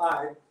 Let's say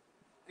 5.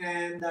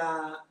 And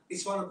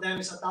each one of them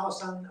is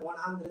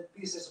 1,100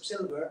 pieces of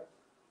silver.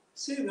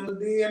 She will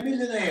be a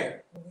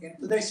millionaire in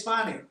today's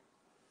money.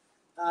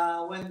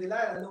 When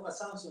Delilah looked at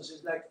Samson,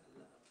 she's like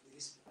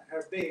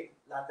her big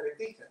lottery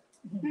ticket.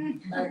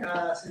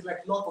 She's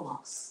like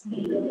Lotomax.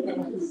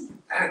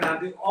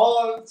 And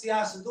all she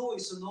has to do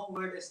is to know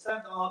where the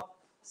strength of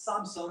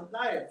Samson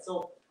lies.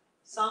 So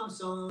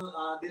Samson,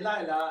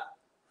 Delilah,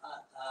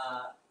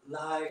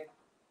 like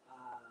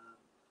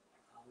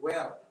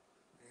wealth.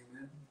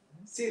 Amen.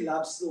 She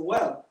loves the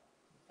wealth,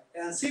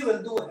 and she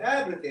will do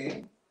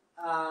everything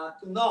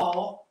to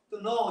know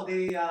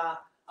the.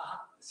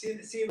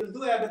 She will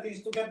do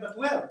everything to get that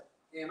wealth.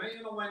 Amen.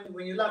 You know,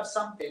 when you love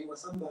something or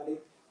somebody,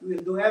 you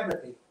will do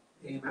everything.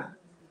 Amen.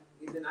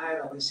 Even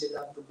Ira, when she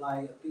loved to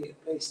buy a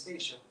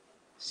PlayStation,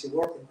 she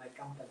worked in my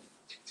company,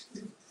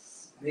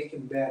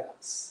 making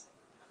barrels.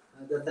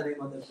 That's the name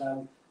of the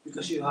family.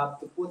 Because you have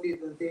to put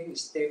it in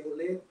things, staple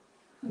it,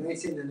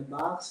 place it in the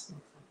box,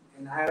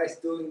 and Ira is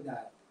doing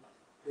that.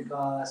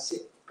 Because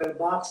per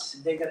box,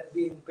 they got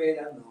being paid,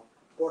 I don't know,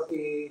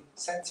 40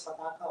 cents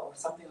pataka or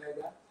something like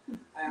that.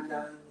 And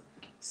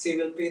she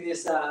will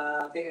finish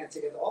the thing and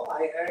she goes, oh,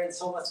 I earned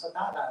so much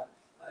pataka.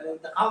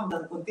 The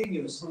countdown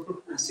continues.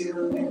 And she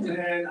will need to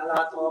earn a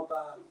lot of,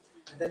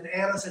 and then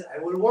Aaron said, I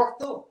will work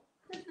too.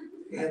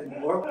 He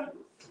had work.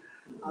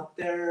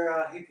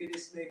 After he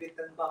finished maybe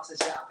 10 bucks, I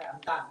said, okay, I'm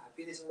done. I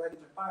finished already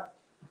my part.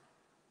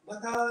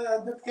 But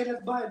that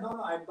cannot buy.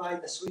 No, I buy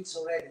the sweets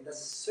already. The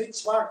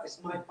sweets part is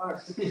my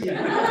part.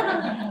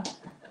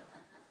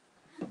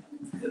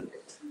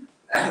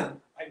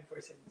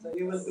 5%. So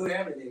you will do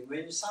everything. When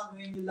you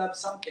love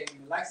something,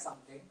 you like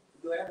something,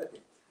 you do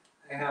everything.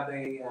 I have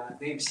a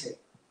namesake.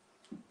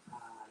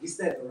 He's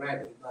dead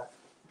already, but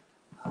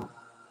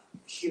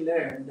he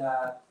learned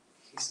that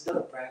his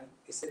girlfriend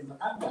is in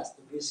Batangas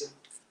to visit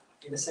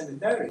in the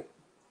cemetery.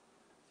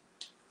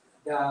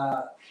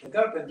 The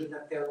girlfriend did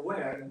not tell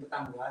where in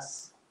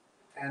Batangas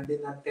and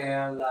did not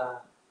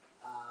tell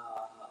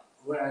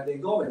where are they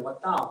going,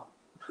 what town.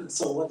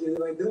 So what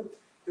did I do?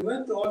 He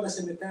went to all the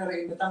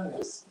cemetery in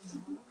Batangas.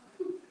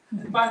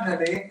 And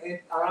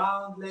finally,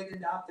 around late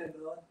in the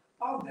afternoon,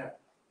 found her.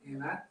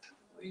 Amen.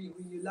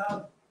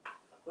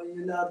 When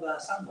you love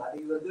somebody,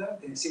 you will do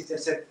everything. She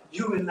just said,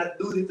 you will not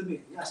do it to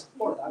me. Yes, of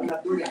course, I will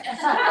not do that.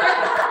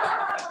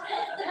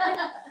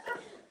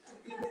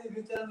 Even if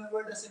you tell me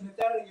where the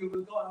cemetery, you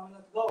will go, I will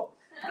not go.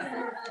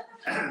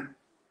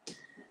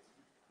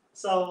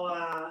 So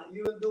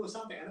you will do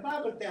something. And the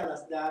Bible tells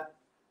us that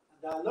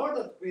the Lord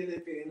of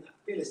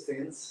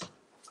Philistines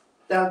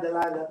tell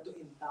Delilah to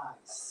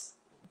entice.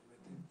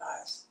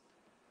 Entice.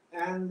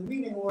 And the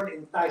meaning word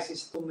entice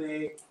is to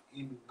make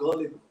him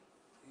gullible.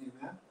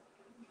 Amen?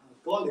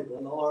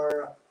 Gullible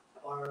or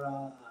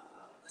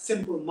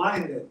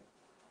simple-minded.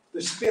 To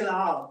spill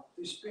out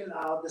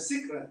the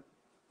secret.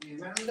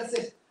 Amen? And that's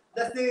it.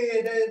 That's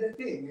the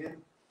thing.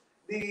 And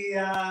the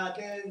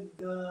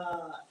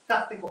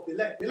tactic of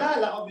Delilah.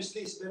 Delilah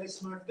obviously is a very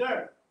smart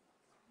girl,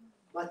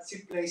 but she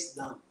plays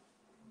dumb.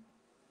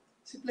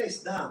 She plays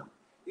dumb.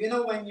 You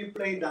know, when you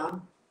play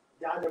dumb,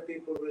 the other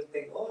people will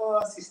think,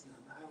 oh, she's dumb.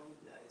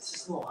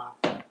 She's no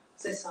harm.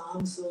 Say,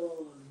 Samson,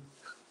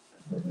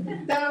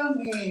 tell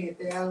me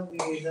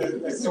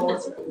the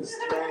source of the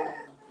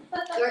strength.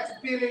 Like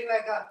feeling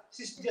like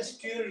she's just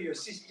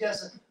curious, she's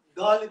just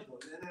gullible,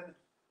 and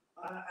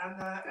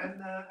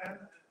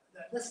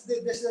that's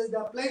the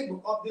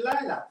playbook of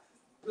Delilah.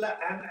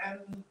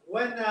 And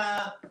when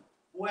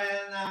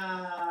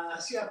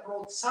she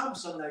approached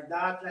Samson like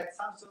that, like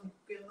Samson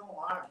feel no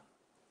harm.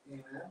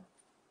 Amen.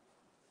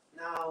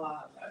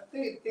 Now, I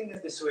think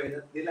it this way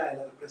that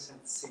Delilah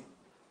represents sin.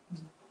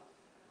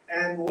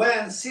 And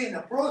when sin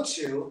approaches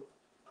you,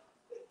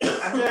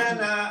 and then,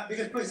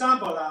 because for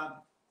example,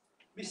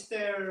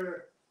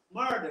 Mr.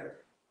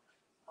 Murder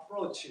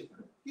approach you,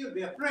 you'll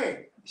be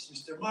afraid. It's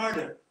Mr.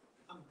 Murder.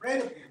 I'm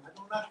afraid of him. I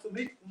don't like to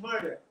commit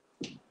murder.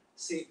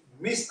 See,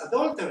 Miss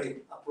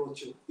Adultery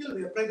approach you. You'll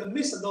be afraid of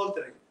Miss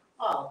Adultery.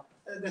 Oh,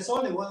 there's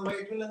only one way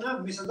it will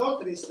end. Miss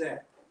Adultery is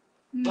there.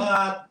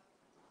 But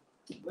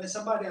when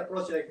somebody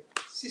approaches like,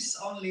 she's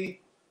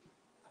only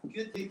a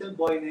cute little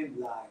boy named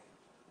Lie.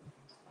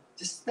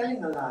 Just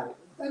telling a lie.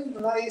 Telling a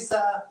lie is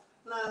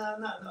no,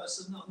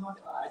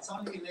 it's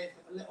only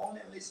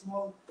a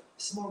small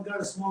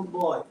girl, small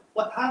boy.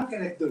 What harm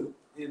can it do?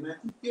 Amen.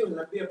 You will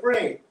not be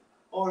afraid.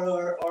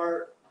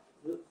 Or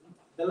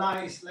the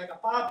lie is like a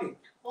puppy.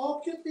 Oh,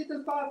 cute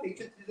little puppy,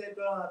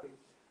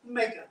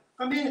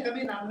 come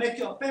in, I'll make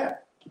you a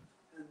pet.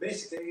 And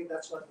basically,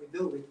 that's what we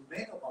do with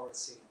many of our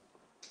sin.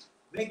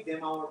 Make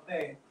them our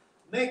pet.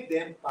 Make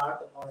them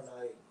part of our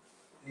life.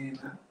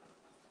 Amen.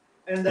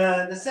 And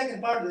the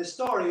second part of the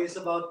story is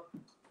about,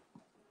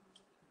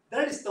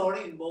 that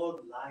story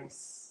involved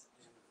lies.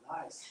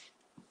 Lies.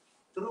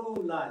 True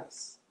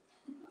lies.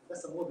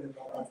 That's a movie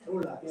about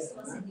true lies.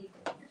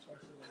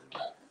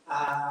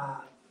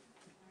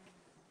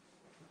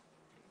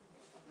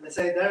 Let's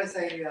say there is a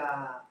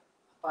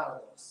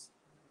paradox.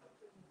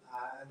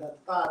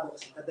 That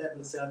paradox, the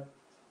devil said,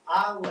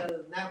 I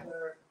will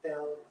never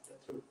tell the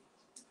truth.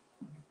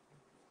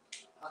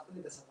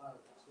 Actually, that's a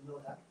paradox. You know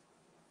that?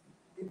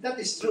 If that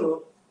is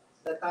true,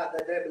 the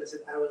devil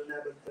said, I will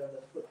never tell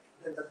the truth.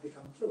 Then that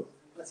becomes true.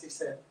 But he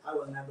said, I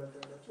will never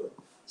tell the truth.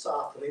 So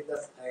actually,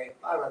 that's a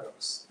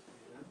paradox.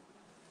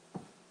 I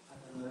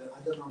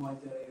don't know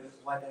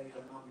whether you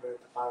remember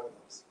the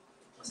paradox.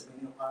 What's the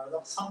meaning of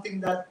paradox? Something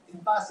that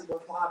impossible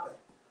to happen.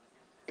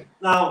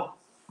 Now,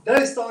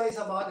 there is stories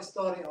about the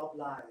story of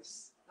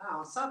lies.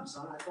 Now,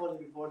 Samson, I told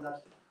you before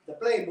that the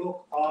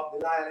playbook of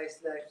Delilah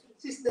is like,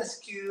 she's this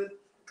cute,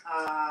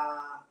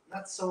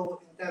 not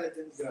so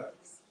intelligent girl.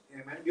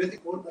 Amen.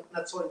 Beautiful, but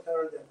not so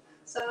intelligent.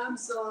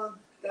 Samson,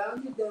 tell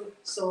me the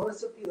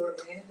source of your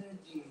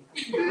energy.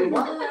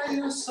 Why are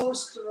you so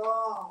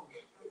strong?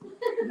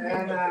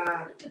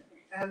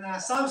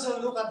 And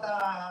Samson looked at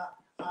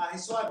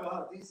his wife.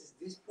 Oh,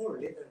 this poor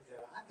little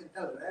girl. I can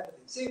tell her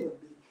everything. She would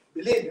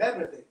believe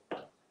everything.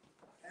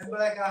 And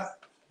like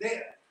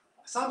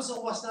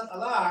Samson was not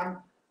alarmed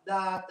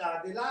that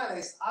Delilah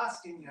is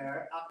asking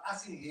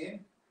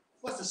him,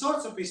 what's the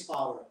source of his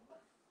power?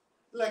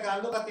 Like I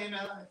look at him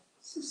and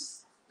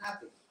she's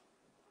nothing.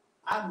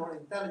 I'm more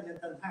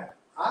intelligent than her.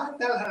 I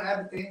tell her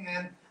everything,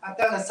 and I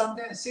tell her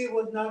something, and she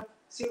would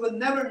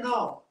never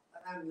know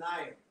that I'm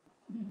lying.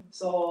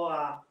 So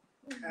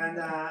and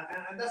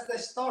that's the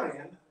story.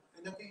 And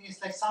the thing is,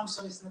 like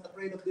Samson is not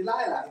afraid of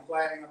Delilah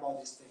inquiring about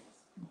these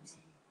things.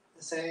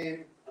 The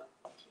same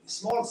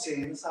small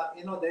sins.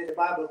 The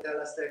Bible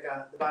tells us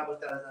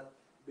that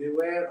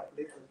beware of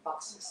little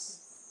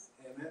foxes.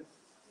 Amen.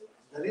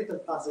 The little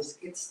foxes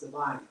eats the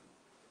vine.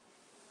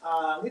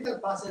 Little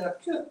foxes are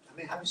cute. I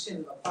mean, have you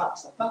seen a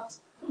fox? A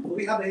fox.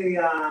 We have you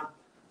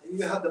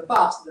have the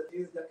fox that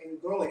can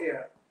grow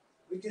here.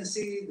 We can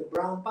see the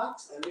brown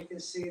fox and we can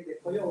see the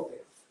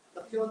coyote.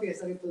 The coyote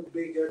is a little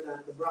bigger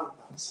than the brown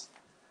fox.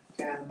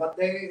 But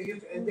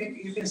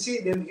you can see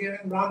them here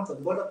in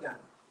Brampton, both of them.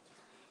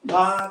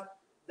 But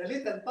the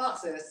little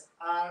foxes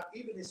are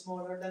even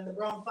smaller than the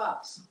brown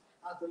fox.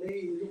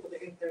 Actually, you look at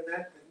the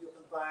internet and you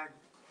can find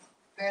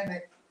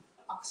fennec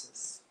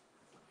foxes.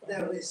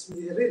 They're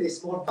really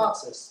small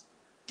foxes.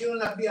 You will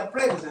not be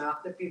afraid of them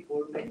after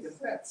people make them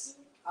pets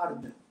out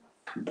of them.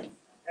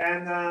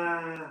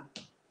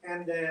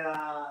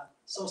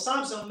 So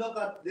Samson looked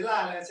at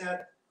Delilah and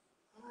said,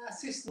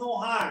 she's no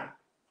harm.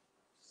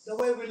 The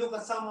way we look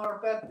at some of our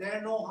pets,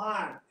 they're no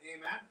harm.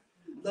 Amen.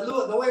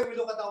 The way we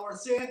look at our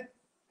sin,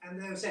 And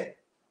they will say,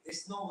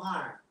 it's no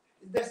harm.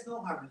 There's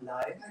no harm in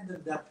lying.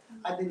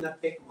 I did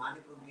not take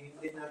money from him,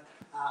 did not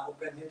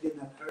open him, did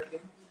not hurt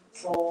him.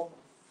 So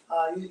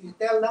you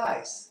tell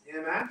lies,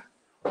 amen?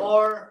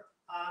 Or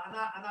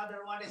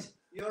another one is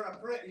you're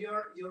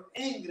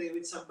angry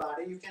with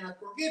somebody, you cannot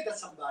forgive that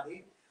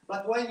somebody,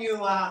 but when you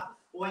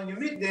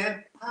meet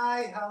them,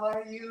 hi, how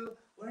are you?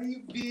 Where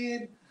you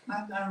been?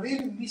 I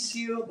really miss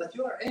you, but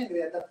you are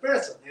angry at that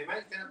person, amen?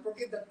 You cannot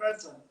forgive that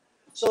person.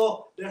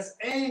 So there's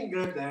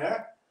anger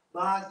there,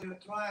 but you're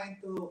trying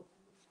to,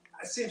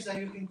 it seems like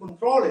you can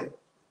control it.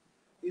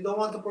 You don't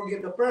want to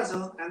forgive the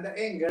person, and the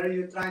anger,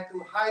 you try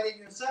to hide it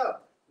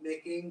yourself,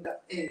 making the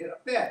anger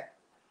appear.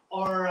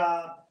 Or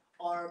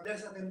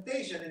there's a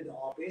temptation in the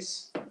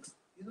office.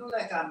 You know,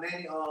 like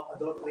many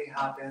adultery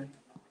happen,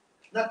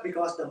 not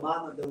because the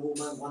man or the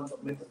woman want to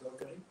commit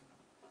adultery.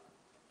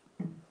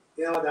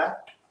 You know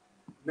that?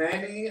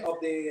 Many of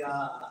the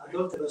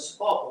adulterous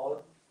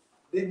couple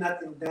did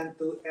not intend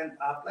to end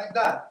up like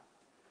that.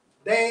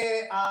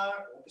 They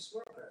are office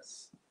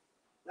workers.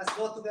 Let's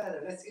go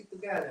together. Let's eat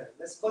together.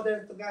 Let's go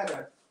there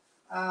together.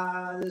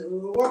 We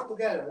work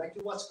together. Like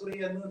you watch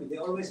Korean movie, they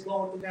always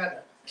go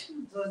together.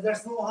 So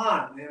there's no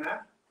harm, you know.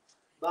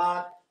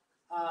 But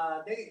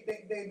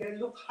they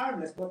look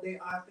harmless, but they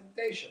are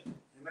temptation.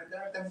 Amen? They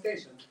are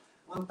temptation.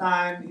 One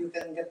time you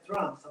can get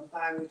drunk.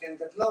 Sometimes you can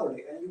get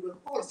lonely, and you will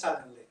fall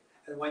suddenly.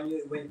 And when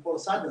you fall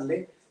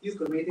suddenly, you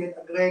committed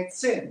a great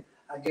sin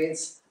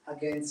against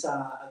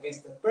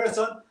the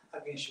person,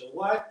 against your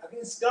wife,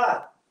 against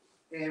God.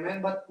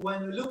 Amen. But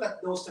when we look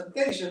at those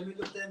temptations, we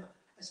look at them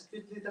as a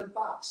cute little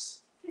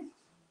fox,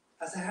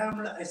 as a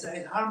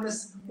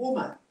harmless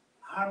woman, a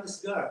harmless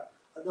girl.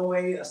 The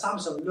way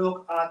Samson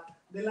looked at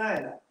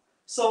Delilah.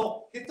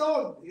 So he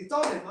told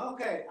him,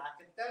 okay, I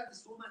can tell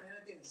this woman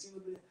anything. She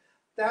will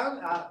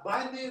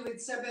bind me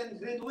with 7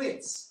 green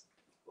wheats.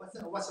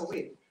 What's a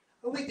wheat?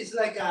 A wheat is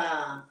like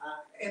an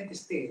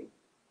intestine.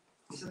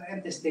 It's an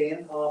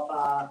intestine of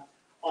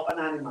an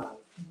animal.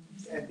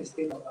 It's an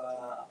intestine of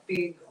a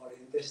pig or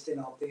intestine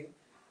of thing.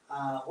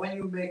 When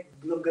you make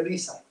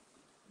longanisa.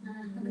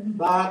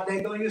 But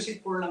they don't use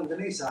it for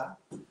longanisa.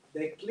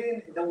 They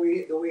clean the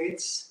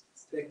wheats,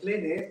 they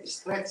clean it,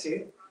 stretch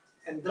it,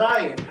 and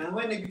dry it. And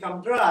when it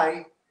become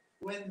dry,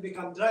 it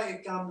becomes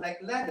like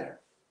leather.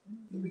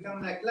 It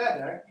becomes like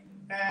leather,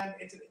 and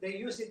they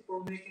use it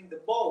for making the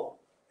bow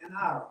and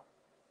arrow.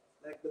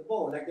 Like the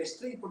bow, like the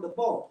string for the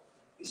bow.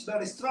 It's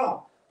very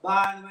strong.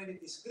 But when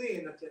it is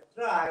green, not yet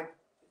dry,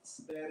 it's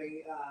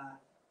very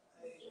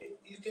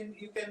you can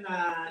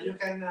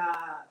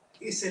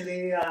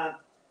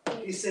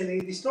easily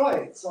destroy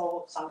it.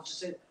 So Samson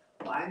said,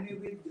 "Bind me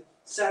with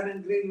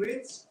 7 green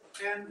wheats,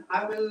 and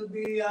I will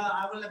be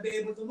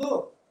able to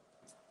move."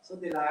 So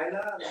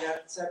Delilah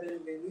got 7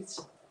 green wheats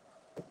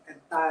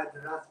and tied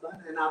her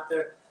husband, and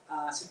after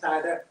she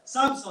tied her,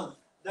 Samson,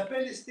 the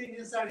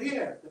Philistines are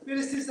here. The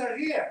Philistines are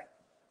here.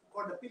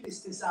 Or the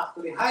Philistines are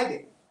actually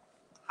hiding,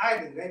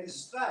 ready to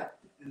strike.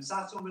 And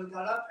Samson will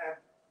get up and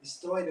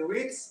destroy the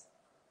wheats.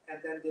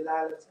 And then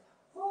Delilah said,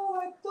 "Oh,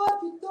 I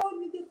thought you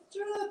told me the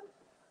truth.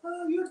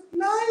 You're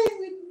lying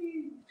with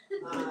me."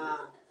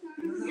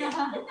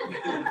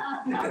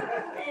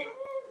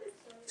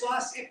 So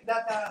as if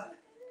that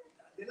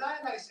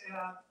Delilah is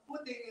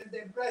putting in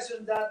the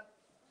impression that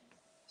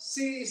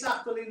she is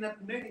actually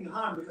not making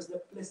harm because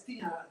the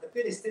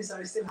Philistines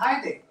are still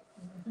hiding.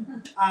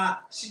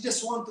 She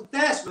just wants to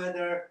test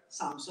whether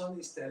Samson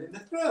is telling the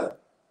truth.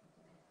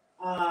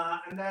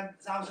 And then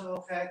Samson,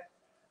 okay,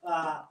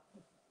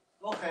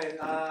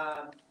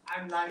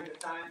 I'm lying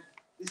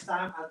this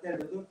time I'll tell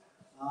the truth.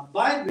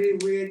 Bind me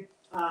with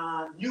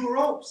new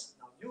ropes.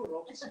 Now, new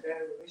ropes is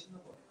very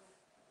reasonable.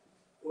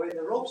 When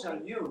the ropes are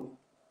new,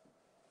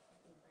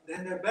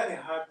 then they're very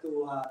hard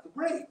to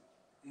break.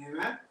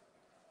 Amen?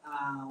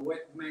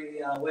 When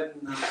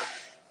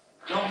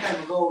long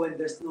time ago, when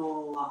there's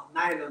no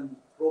nylon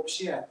ropes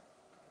yet,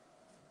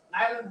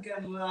 nylon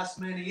can last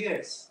many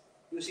years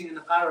using in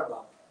a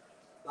caravan.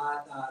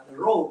 But the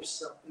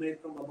ropes made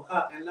from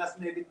abaka can last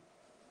maybe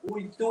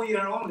 2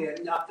 years only,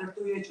 and after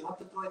 2 years you have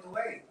to throw it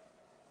away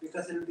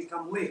because it will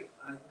become weak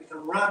and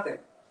become rotten.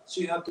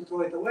 So you have to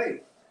throw it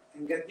away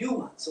and get new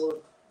ones.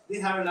 So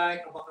these are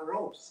like abaka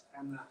ropes,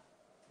 and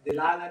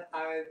Delilah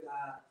tied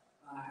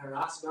her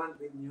husband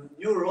with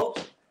new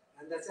ropes,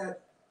 and they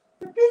said,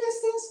 "The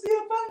Philistines be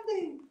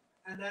abandoned,"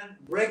 and then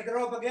break the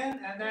rope again,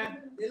 and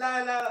then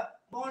Delilah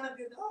mourned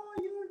again, "Oh,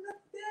 you're not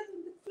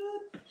telling the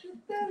truth,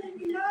 you're telling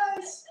me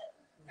lies."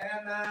 And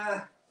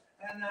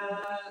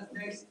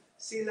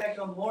she like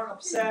more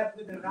upset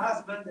with her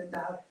husband than the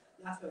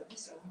husband.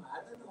 This woman,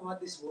 I don't know what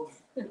this woman.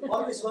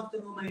 Always want to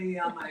know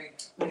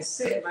my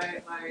secret,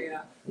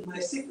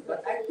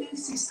 but I think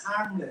she's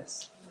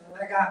harmless.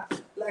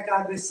 Like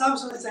the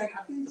Samson is saying,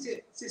 I think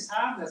she's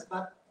harmless,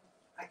 but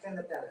I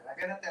cannot tell her. I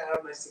cannot tell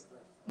her my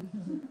secret.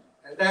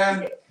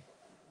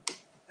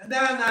 And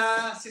then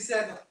she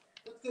said,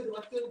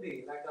 what could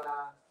be? Like,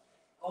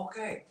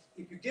 okay,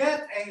 if you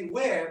get a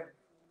web,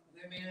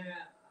 I mean,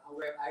 a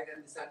web, I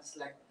understand it's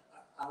like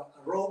a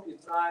rope you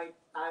tie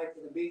it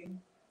in a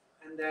beam,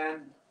 and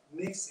then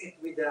mix it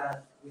with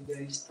the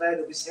thread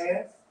of his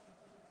hair,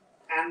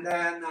 and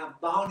then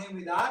bound him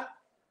with that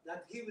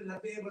he will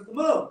not be able to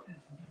move.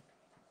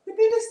 The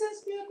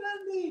Philistines be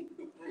abandoned.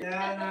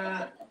 And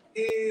then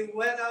he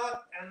went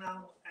out and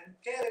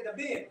carried the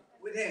beam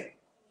with him.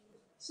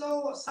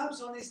 So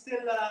Samson is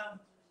still,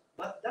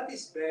 but that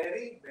is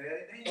very,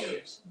 very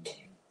dangerous.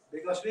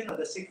 Because we know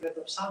the secret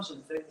of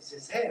Samson is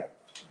his hair.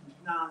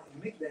 Now,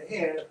 you make the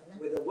hair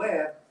with a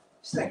web,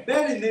 it's like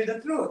very near the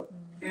truth.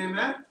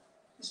 Amen?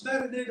 It's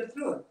very near the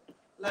truth.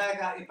 Like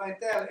if I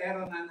tell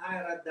Aaron and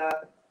Ira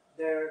that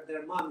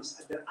their mom is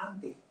their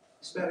auntie,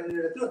 it's very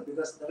near the truth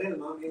because the real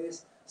mom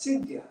is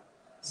Cynthia.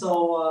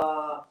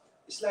 So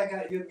it's like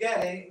you're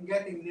getting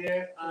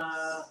near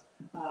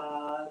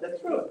the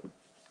truth.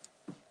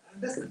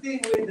 And that's the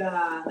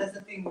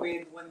thing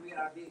with when we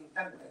are being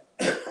tempted,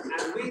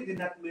 and we did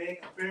not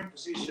make a firm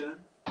position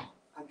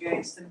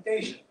against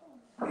temptation.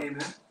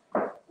 Amen.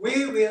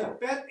 We will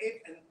pet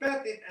it and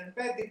pet it and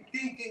pet it,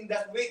 thinking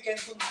that we can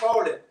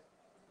control it.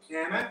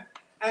 Amen.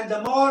 And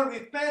the more we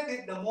pet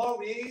it, the more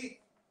we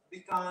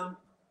become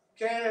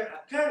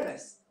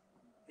careless.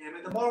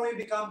 Amen. The more we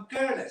become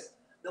careless,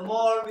 the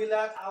more we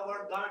let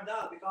our guard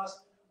down because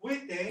we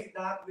think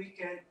that we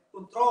can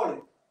control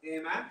it.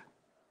 Amen.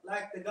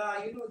 Like the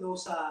guy, you know,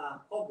 those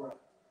cobra,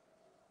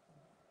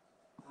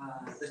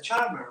 the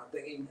charmer,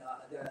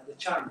 the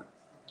charmer.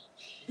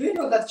 Do you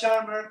know that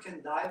charmer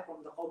can die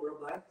from the cobra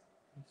bite?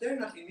 They're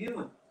not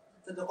immune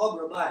to the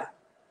cobra bite,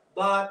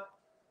 but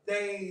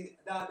the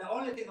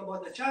only thing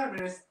about the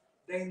charmer is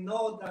they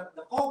know that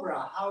the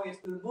cobra how it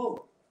will move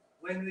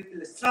when it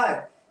will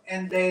strike,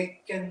 and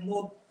they can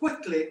move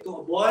quickly to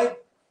avoid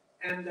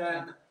and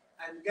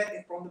get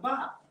it from the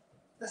back.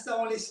 That's the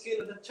only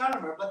skill of the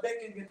charmer, but they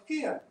can get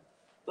killed.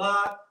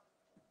 But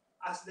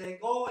as they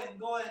go and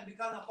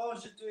become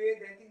accustomed to it,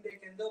 they think they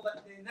can do,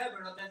 but they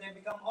never know that they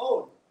become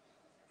old.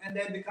 And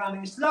they're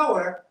becoming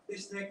slower, the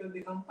snake will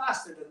become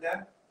faster than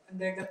them, and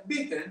they get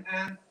beaten,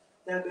 and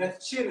they'll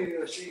get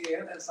seriously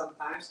ill, and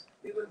sometimes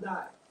they will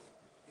die.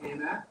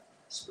 Amen?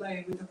 It's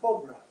playing with the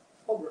cobra.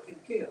 Cobra can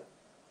kill.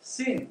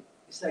 Sin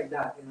is like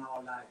that in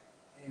our life.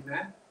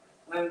 Amen?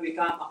 When we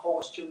become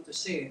accustomed to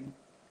sin,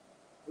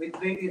 we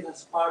treat it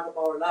as part of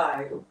our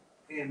life.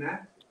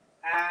 Amen?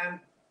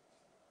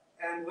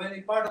 And when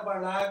it's part of our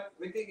life,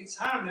 we think it's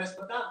harmless,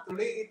 but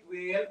actually it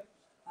will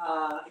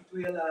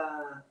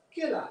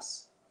kill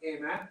us.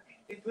 Amen.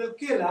 It will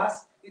kill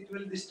us. It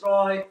will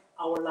destroy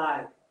our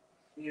life.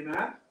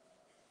 Amen.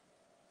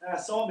 There are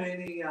so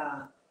many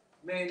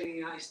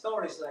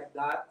stories like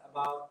that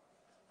about.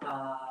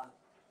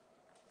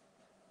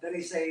 There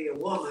is a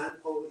woman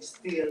who is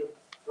steal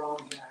from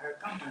her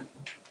company.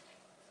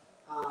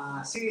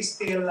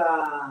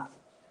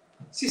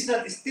 She's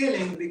not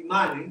stealing big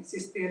money.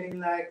 She's stealing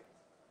like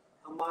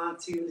a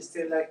month. She will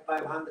steal like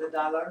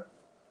 $500.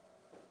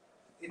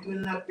 It will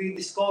not be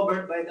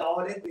discovered by the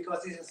audit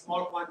because it's a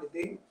small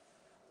quantity.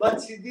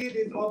 But she did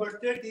it over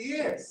 30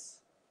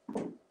 years.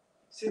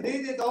 She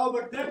did it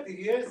over 30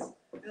 years,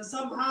 and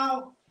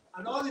somehow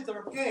an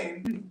auditor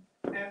came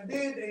and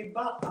did a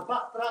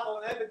backtrack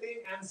on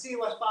everything, and she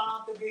was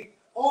found to be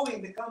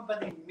owing the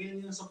company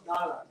millions of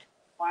dollars.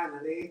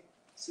 Finally,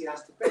 she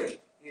has to pay.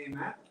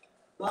 Amen.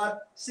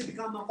 But she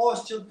became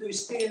accustomed to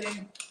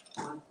stealing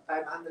 $500.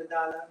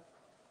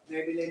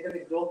 Maybe later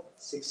it grew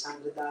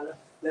 $600.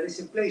 There is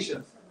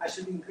inflation. I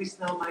should increase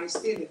now my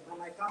stealing from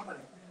my company.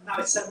 Now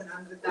it's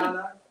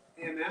 $700.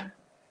 Amen.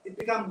 It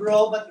become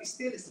grow, but it's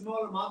still a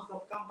small amount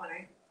of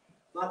company.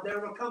 But there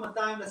will come a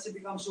time that she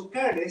becomes so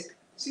careless,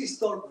 she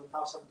stole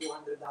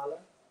 $1,200.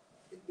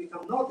 It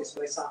become noticed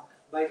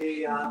by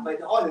the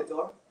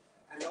auditor,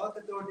 and the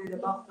auditor did a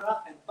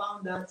backtrack and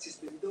found that she's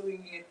been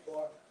doing it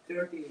for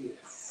 30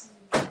 years.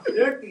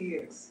 30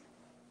 years.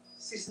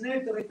 She's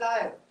near to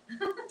retire.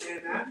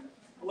 Amen.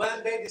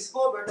 When they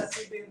discovered that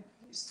she's been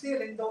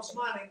stealing those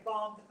money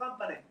from the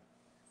company.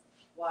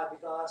 Why?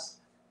 Because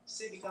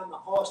she became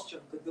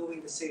accustomed to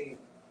doing the same.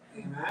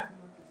 Amen.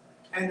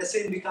 And the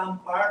sin become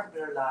part of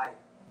their life.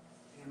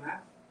 Amen.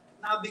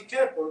 Now be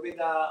careful with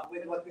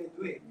what we're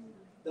doing.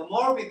 The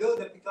more we do,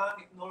 that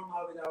become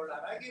normal with our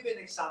life. I'll give you an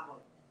example.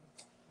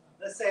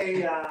 Let's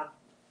say,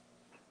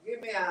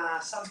 give me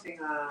something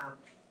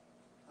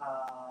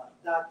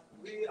that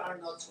we are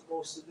not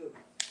supposed to do.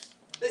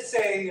 Let's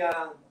say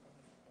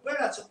we're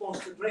not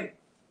supposed to drink.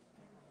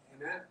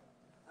 Amen.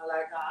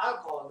 Like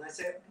alcohol. And I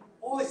say,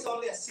 oh, it's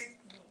only a sip.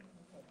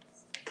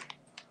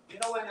 You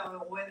know,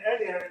 when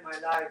earlier in my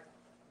life,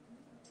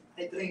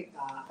 I drink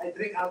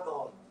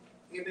alcohol.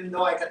 Even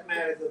though I got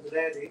married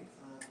already,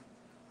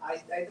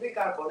 I drink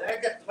alcohol. I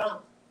get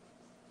drunk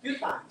a few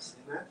times.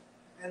 Amen.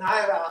 And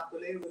I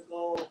actually will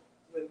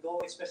go,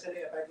 especially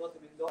if I go to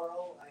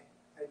Mindoro, I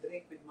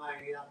drink with my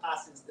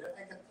cousins there.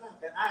 I get drunk.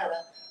 And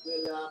Ira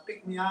will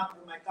pick me up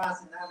with my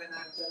cousin, and I'm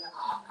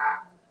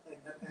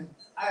like that. And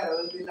Ira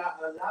will be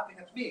laughing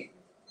at me.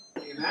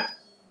 Amen.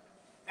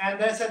 And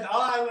they said,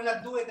 oh, I will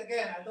not do it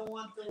again. I don't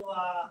want to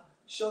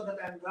show that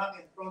I'm drunk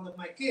in front of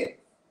my kid.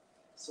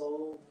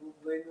 So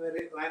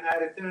when I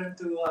returned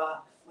to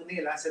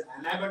Manila, I said,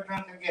 I never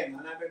drank again.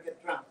 I never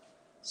get drunk.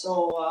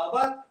 So,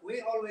 but we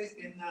always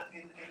in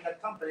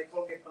that company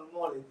called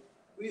Palmolive,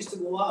 we used to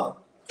go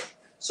out.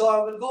 So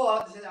I will go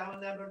out and say, I will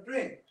never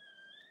drink.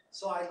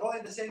 So I go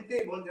at the same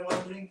table. They're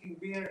all drinking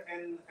beer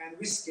and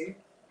whiskey.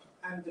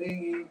 I'm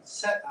drinking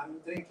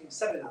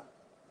 7-Up.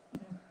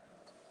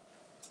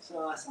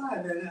 So I saw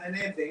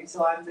anything.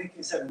 So I'm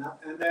drinking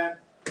 7-Up, and then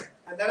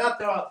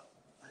after all,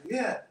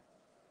 yeah,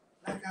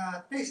 like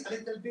taste a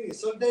little bit.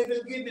 So they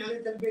will give me a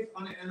little bit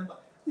on it, and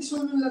this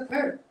one will not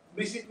hurt.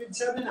 Mix it with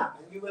 7-Up,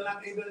 and you will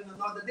not even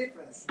know the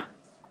difference.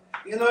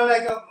 You know,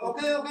 like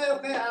okay,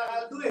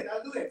 I'll do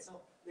it.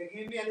 So they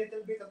give me a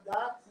little bit of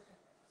that,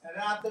 and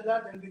after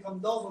that, it'll become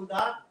double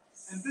that,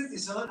 and pretty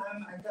soon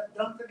I got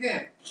drunk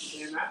again.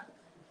 Amen.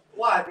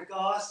 Why?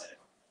 Because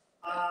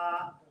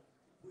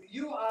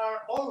you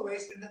are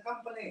always in the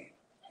company.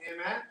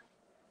 Amen.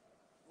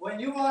 When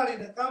you are in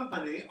the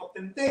company of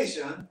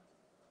temptation,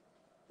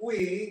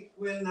 we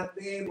will not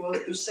be able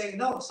to say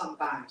no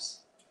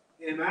sometimes.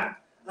 Amen.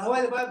 That's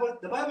why the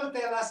Bible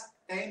tells us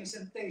tame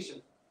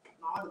temptation.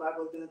 No, the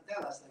Bible didn't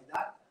tell us like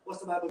that. What's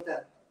the Bible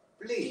tell?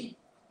 Flee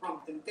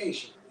from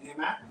temptation.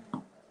 Amen.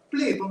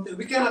 Flee from temptation.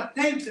 We cannot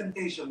tame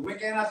temptation. We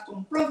cannot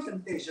confront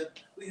temptation.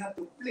 We have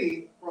to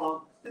flee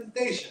from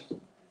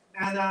temptation.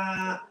 And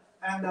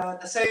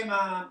the same.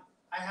 I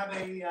have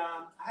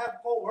a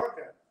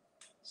co-worker.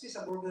 She's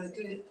a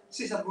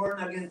born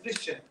again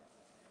Christian.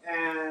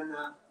 And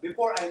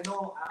before I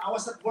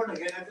was not born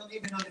again. I don't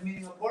even know the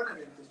meaning of born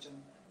again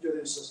Christian during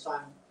this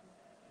time.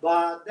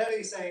 But there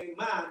is a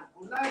man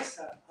who likes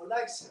her,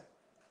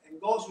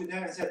 and goes with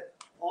her and said,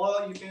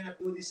 "Oh, you cannot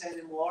do this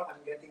anymore.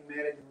 I'm getting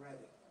married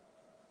already.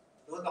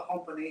 Don't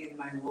accompany in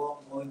my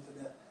walk, going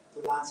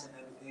to lunch and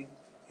everything.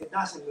 It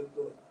doesn't look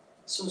good."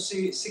 So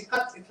she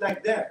cuts it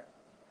like there.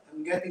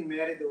 I'm getting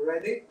married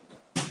already.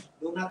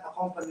 Do not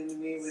accompany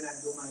me when I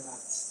do my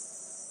lunch.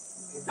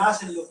 It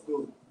doesn't look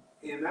good.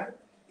 Amen.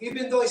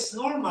 Even though it's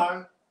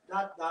normal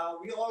that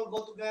we all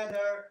go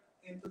together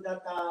into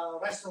that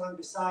restaurant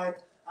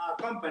beside our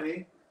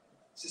company,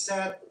 she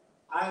said,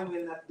 I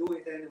will not do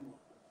it anymore.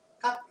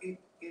 Cut it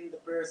in the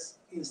first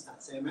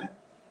instance, amen,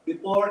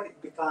 before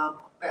it become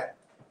a pet.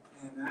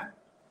 Amen.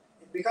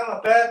 It become a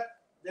pet,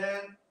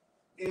 then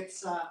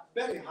it's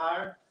very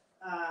hard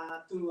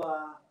to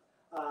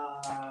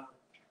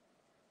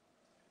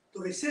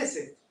resist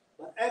it.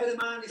 But every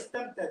man is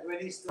tempted when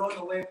he's thrown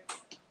away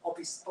of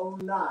his own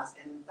lust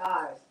and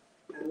ties.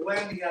 And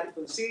when he had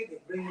conceived,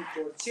 it bringing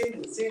forth sin,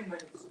 and sin, when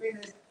it is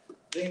finished,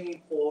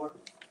 bringing forth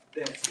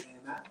death.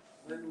 Amen.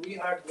 When we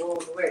are thrown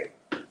away.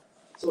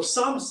 So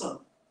Samson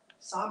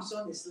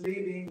is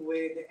living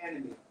with the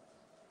enemy.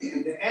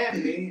 And the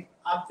enemy,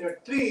 after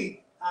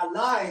 3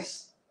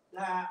 lies,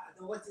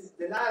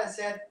 Delilah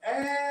said,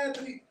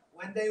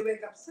 when they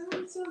wake up,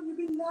 Samson, you've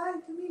been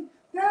lying to me.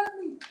 Tell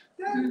me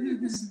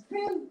the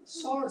still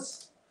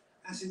source.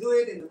 And she do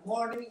it in the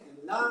morning, and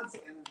lunch,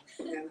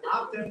 and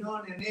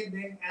afternoon, and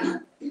evening.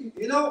 And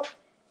you know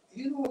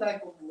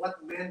like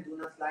what men do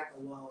not like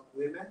about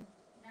women?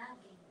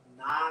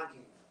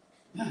 Nagging.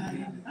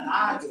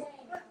 Nagging.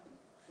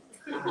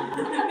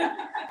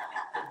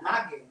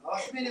 Nagging.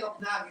 The meaning of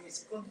nagging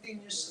is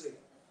continuously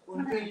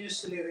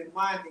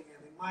reminding.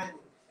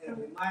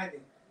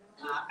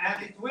 And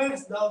it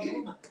wears down the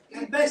woman.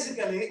 And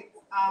basically,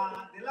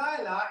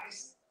 Delilah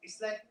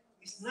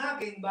is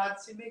nagging, but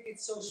she make it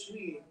so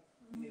sweet.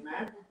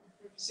 Amen.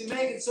 She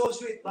make it so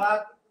sweet,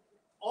 but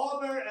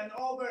over and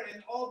over,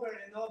 the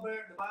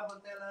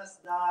Bible tells us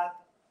that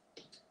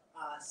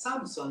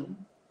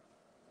Samson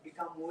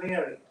become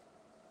weary.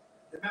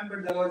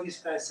 Remember the Lord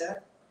Jesus Christ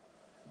said,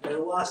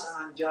 there was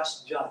an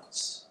unjust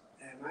judge.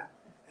 Amen.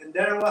 And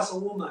there was a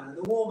woman, and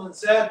the woman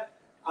said,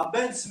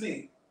 avenge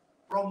me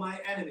from my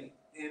enemy.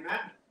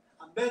 Amen.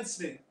 Avenge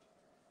me.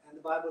 And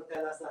the Bible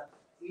tells us that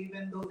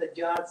even though the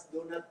judge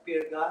do not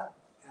fear God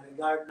and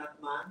regard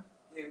not man,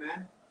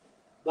 amen,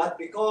 but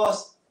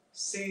because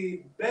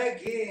she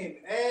begged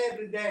him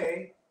every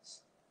day,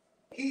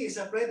 he is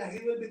afraid that he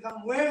will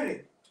become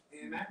weary.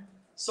 Amen.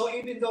 So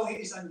even though he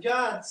is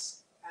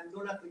unjust and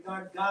do not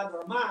regard God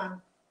or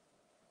man,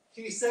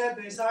 he said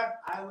to his heart,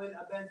 I will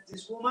avenge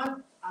this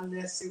woman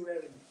unless she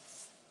weary me.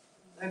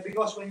 And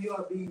because when you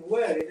are being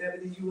worried,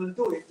 everything you will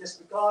do it just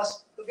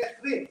because to get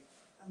rid.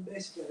 And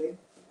basically,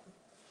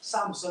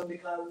 Samson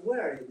become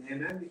worried,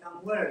 amen,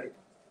 become worried,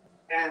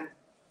 and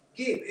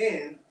give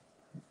in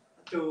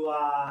to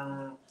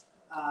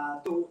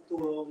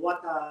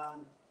what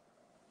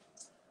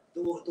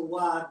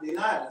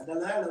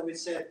Delilah which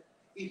said,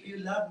 if you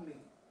love me,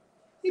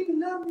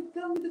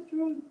 tell me the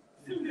truth.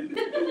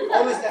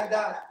 Always like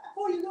that.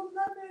 Oh, you don't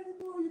love me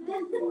anymore. You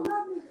don't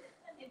love me.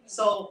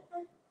 So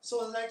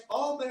like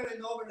over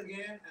and over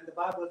again, and the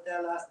Bible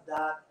tells us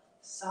that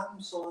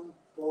Samson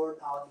poured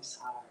out his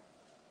heart.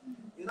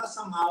 You know,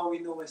 somehow we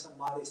know when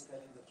somebody is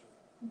telling the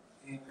truth.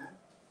 Amen.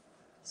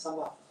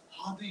 Somehow,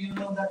 how do you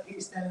know that he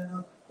is telling the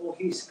truth? Oh,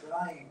 he's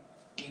crying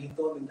when he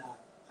told me that.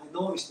 I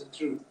know it's the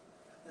truth.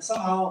 And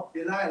somehow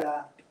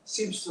Delilah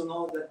seems to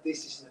know that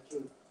this is the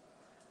truth.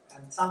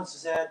 And Samson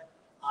said,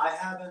 I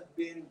haven't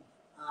been,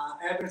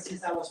 ever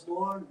since I was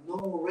born,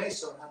 no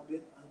razor has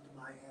been unto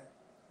my hair.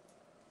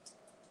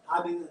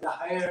 Having the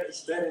hair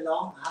is very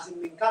long,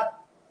 hasn't been cut.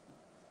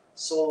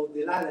 So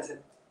Delilah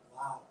said,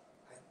 wow,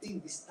 I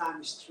think this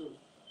time is true.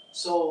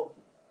 So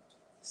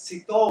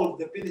she told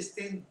the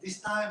Philistine, this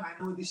time I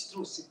know this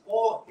truth.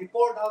 He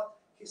poured out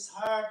his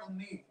heart on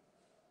me.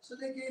 So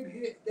they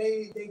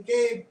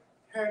gave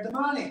her the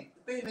money,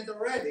 the payment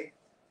already.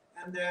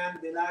 And then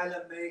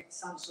Delilah made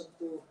Samson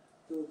to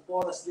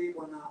fall asleep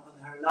on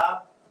her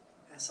lap.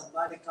 And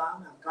somebody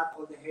come and cut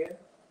all the hair.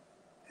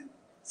 And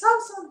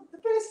Samson, the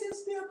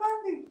Philistines be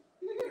abandoned.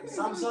 And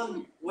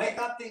Samson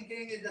wake up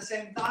thinking at the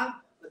same time.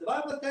 But the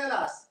Bible tells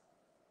us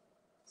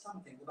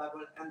something. The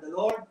Bible, and the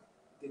Lord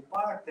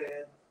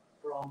departed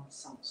from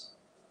Samson.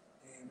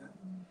 Amen.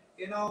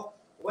 You know,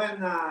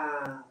 when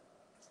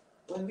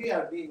we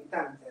are being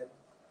tempted,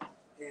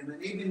 amen,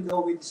 even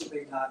though we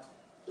disobey God,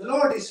 the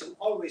Lord is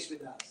always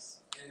with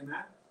us.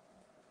 Amen.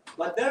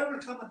 But there will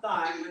come a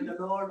time when the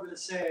Lord will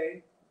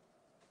say,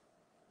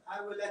 I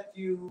will let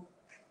you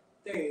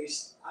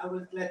taste, I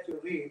will let you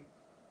reap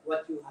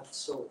what you have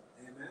sown.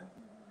 Amen.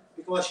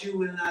 Because you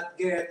will not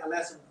get a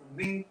lesson from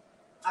me,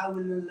 I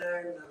will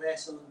learn a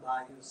lesson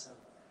by yourself.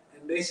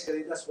 And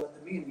basically that's what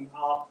the meaning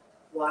of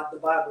what the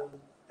Bible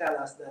tells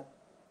us, that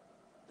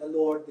the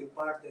Lord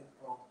departed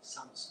from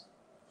Samson.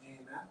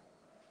 Amen.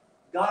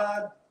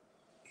 God,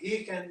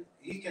 He can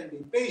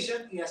be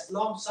patient, He has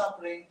long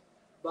suffering,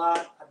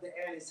 but at the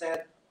end He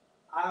said,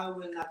 I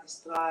will not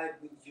strive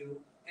with you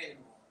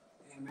anymore.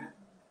 Amen.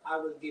 I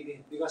will give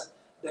in. Because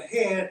the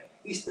hair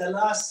is the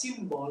last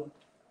symbol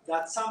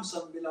that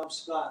Samson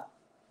belongs to God.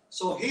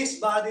 So his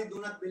body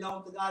do not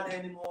belong to God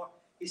anymore.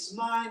 His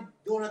mind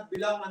do not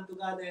belong unto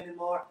God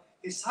anymore.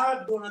 His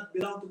heart do not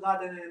belong to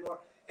God anymore.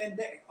 And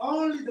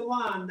only the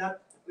one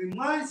that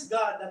reminds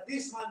God that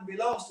this man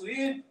belongs to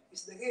Him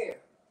is the hair.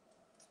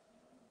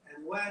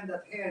 And when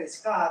that hair is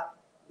cut,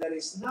 there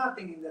is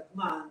nothing in that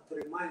man to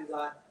remind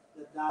God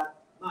that that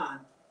man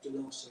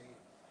belongs to Him.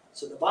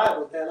 So the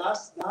Bible tells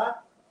us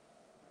that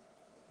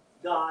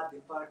God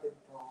departed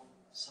from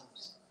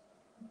Samson.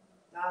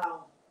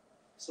 Now,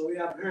 so we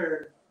have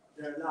heard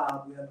their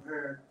love, we have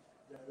heard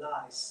their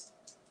lies.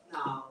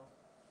 Now,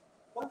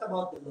 what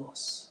about the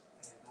loss?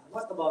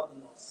 What about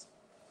the loss?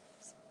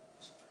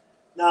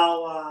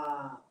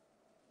 Now,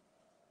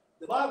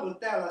 the Bible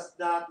tells us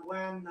that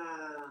when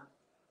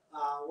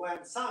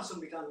Samson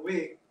became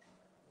weak,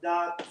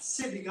 that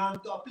she began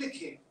to afflict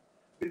him.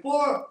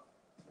 Before,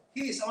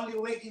 he is only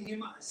waking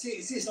him up. She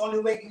is only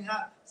waking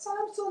up.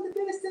 Samson, the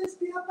Philistines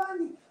be upon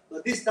you.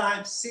 But this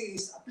time, she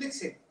is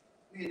afflicting him,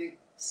 meaning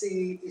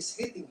she is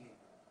hitting him.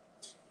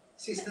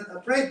 She is not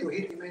afraid to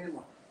hit him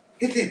anymore.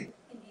 Hit him.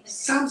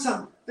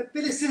 Samson, the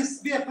Philistines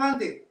be upon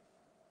thee.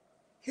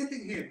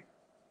 Hitting him.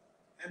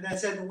 And I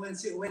said,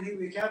 when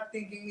he kept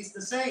thinking it's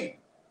the same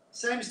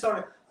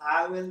story.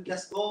 I will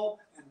just go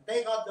and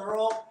take out the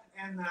rope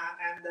and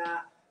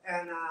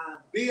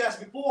be as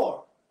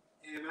before.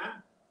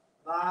 Amen.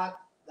 But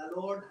the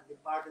Lord had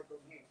departed from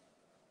him.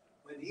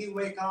 When he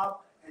wake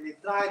up and he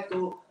tried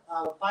to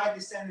fight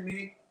his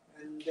enemy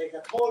and they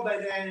got hold by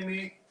the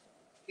enemy,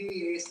 he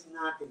is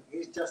nothing.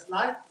 He's just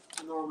like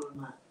a normal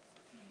man.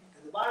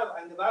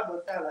 And the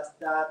Bible tells us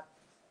that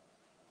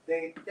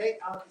they take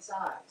out his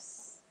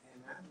eyes.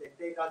 Amen. They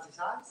take out his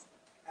eyes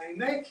and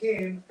make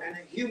him and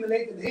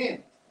humiliated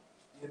him.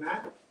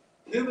 Amen.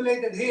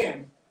 Humiliated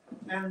him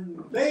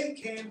and make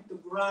him to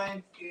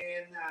grind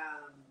in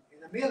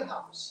a mill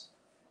house.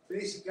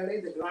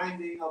 Basically, the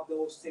grinding of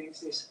those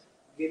things is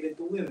given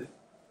to women.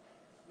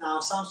 Now,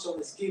 Samson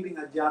is giving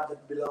a job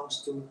that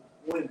belongs to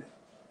women.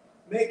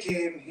 Make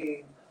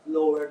him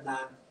lower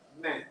than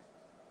men.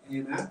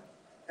 Amen.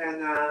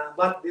 And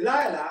but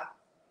Delilah,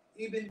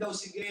 even though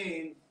she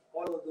gained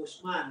all of those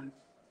money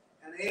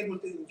and able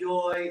to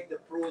enjoy the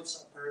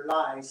fruits of her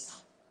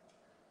lies,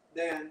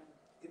 then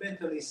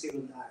eventually she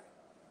will die.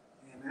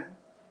 Amen.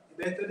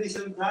 Eventually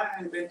she will die,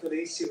 and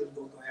eventually she will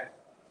go to hell.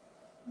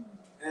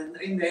 And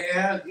in the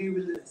hell, she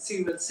will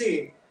see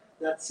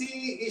that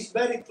she is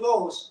very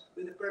close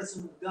with the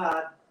person of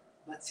God,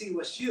 but she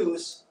was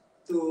used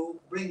to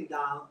bring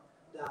down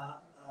the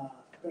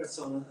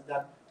person of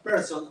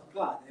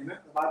God. Amen.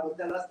 The Bible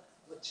tells us,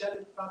 what shall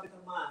it profit a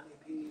man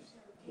if he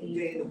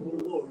gain the whole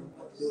world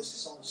but lose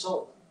his own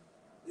soul?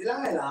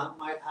 Delilah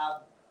might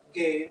have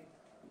gained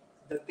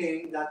the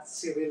thing that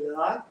she really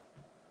liked,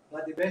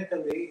 but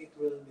eventually it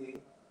will be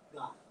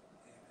gone.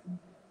 Amen.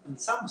 And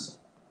Samson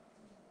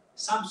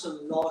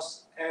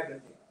lost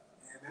everything.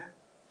 Amen.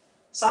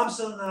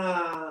 Samson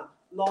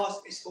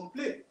loss is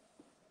complete.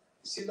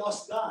 He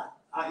lost God.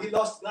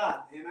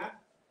 Amen.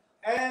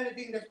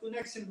 Everything that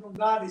connects him from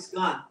God is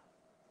gone.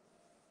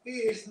 He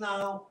is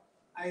now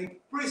a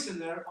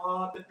prisoner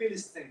of the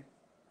Philistine.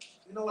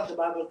 You know what the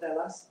Bible tells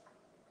us?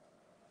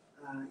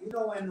 You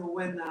know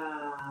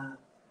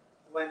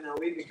when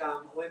we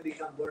become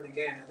born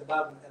again, the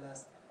Bible tells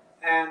us,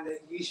 and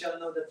ye shall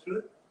know the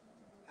truth,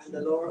 and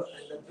the Lord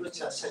and the truth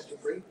shall set you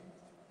free.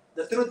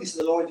 The truth is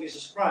the Lord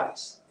Jesus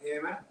Christ.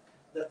 Amen.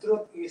 The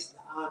truth is the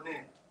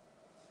Amen.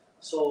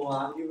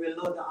 So you will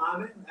know the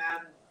Amen,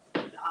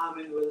 and the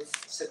Amen will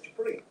set you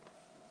free.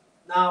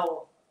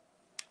 Now,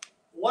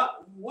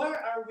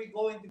 where are we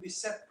going to be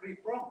set free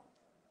from?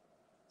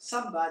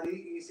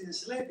 Somebody is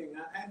enslaving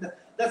us, and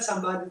that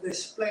somebody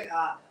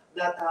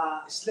that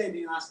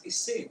enslaving us is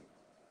sin.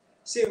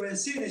 See, when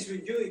sin is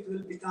with you, it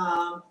will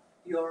become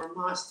your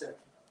master.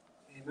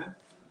 Amen.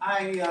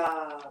 I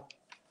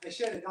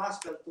share the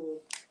gospel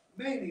to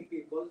many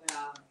people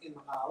in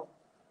Macau,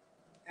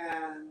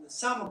 and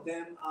some of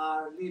them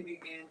are living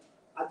in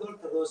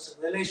adulterous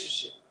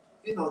relationship.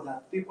 You know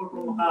that. People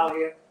from Macau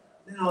here,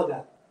 they know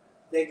that.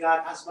 They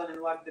got husband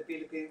and wife in the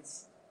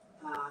Philippines.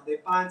 They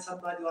find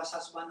somebody who has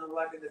husband and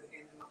wife in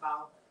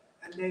Macau,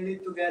 and they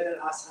live together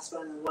as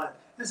husband and wife.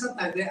 And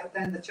sometimes they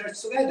attend the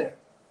church together,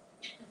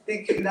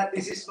 thinking that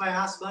this is my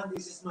husband,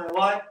 this is my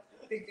wife,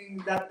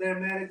 thinking that they're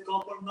married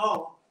couple.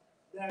 No,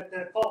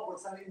 their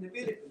couples are in the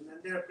Philippines,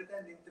 and they're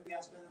pretending to be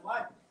husband and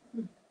wife.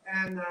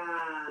 And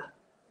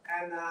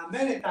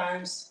many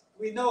times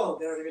we know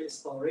their real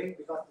story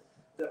because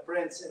the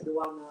friends and the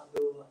one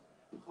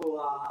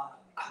who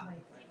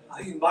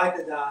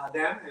invited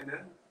them,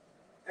 amen.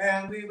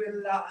 And we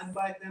will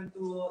invite them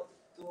to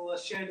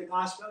share the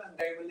gospel, and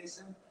they will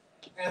listen.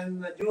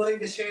 And during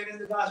the sharing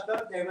the gospel,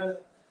 they will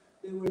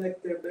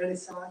like they're very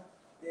sad,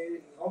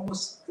 they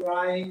almost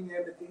crying,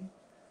 everything.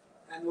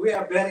 And we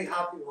are very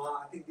happy.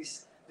 Wow, I think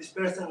this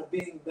person are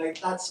being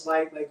touched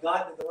by God,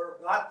 by the word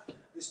of God.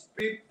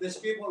 These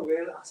people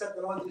will accept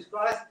the Lord Jesus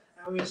Christ,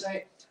 and will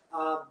say,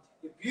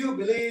 if you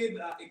believe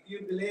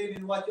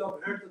in what you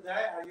have heard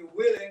today, are you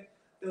willing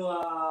to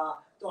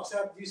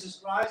accept Jesus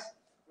Christ?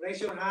 Raise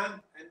your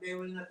hand, and they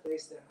will not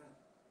raise their hand.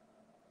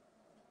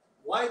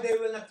 Why they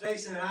will not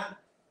raise their hand?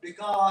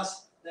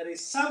 Because there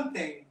is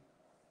something.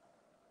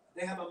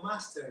 They have a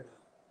master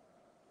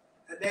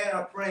now, and they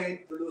are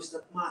afraid to lose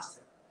that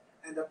master,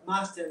 and that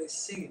master is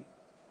sin.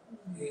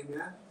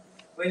 Amen.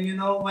 When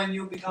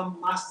you become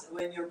master,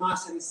 when your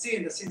master is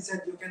sin, the sin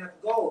said you cannot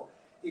go.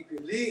 If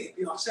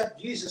you accept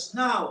Jesus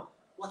now,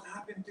 what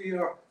happened to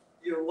your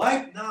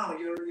wife now?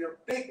 Your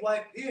fake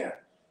wife here.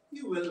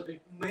 You will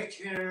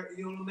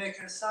make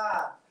her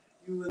sad.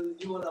 You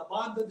will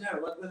abandon her.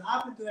 What will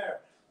happen to her?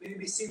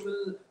 Maybe she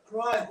will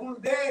cry whole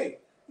day.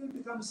 You'll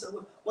become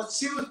what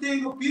she will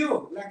think of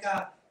you. Like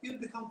you'll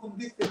become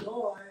convicted.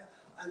 Oh,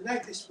 I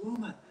like this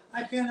woman.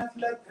 I cannot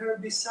let her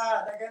be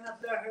sad. I cannot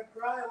let her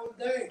cry all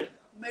day.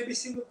 Maybe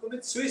she will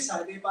commit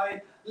suicide if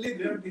I leave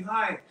her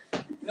behind.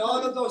 And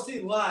all of those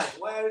things. Why?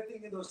 Why are you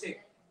thinking those things?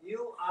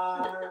 You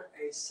are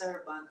a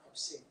servant of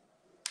sin.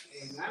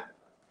 Amen.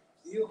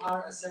 You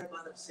are a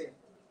servant of sin.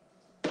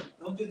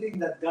 Don't you think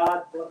that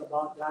God thought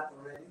about that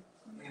already?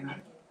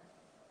 Amen.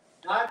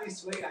 God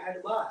is way ahead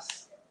of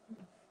us.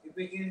 If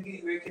we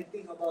can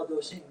think about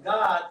those things,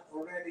 God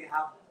already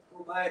have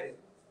provided.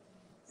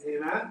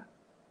 Amen.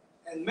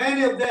 And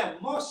many of them,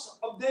 most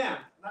of them,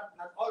 not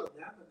all of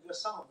them, but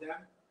just some of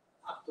them,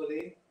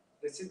 actually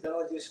received the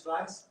Lord Jesus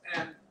Christ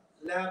and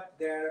left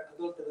their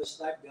adulterous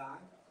life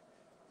behind.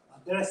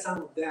 But there are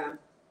some of them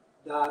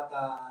that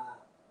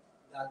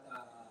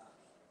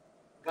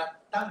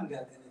got tangled in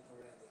it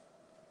already.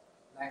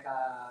 Like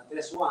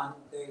there's one,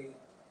 they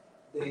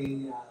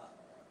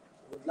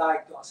would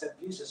like to accept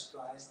Jesus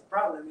Christ. The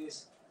problem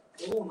is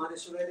the woman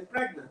is already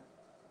pregnant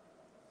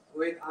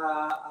with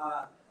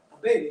a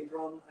baby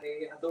from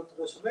an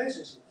adulterous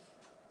relationship.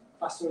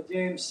 Pastor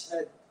James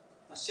said,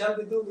 "What shall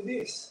we do with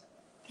this?"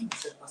 I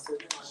said, "Pastor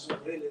James, I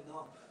don't really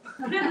know."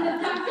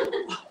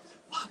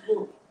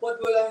 What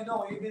will I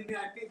know? Even me,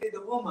 I pity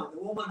the woman.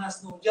 The woman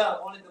has no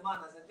job, only the man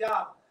has a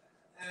job.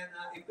 And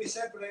if we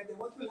separate them,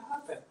 what will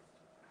happen?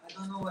 I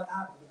don't know what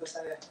happened because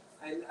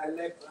I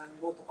left and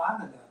go to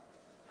Canada.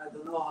 I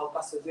don't know how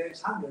Pastor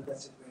James handled that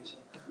situation.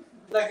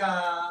 Like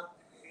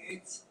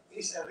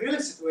it's a real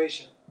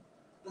situation.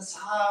 That's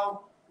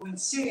how when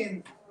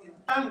sin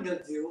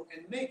entangles you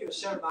and make you a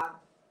servant,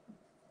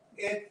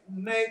 it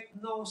makes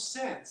no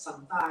sense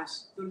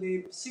sometimes to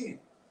leave sin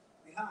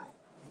behind.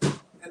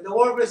 And the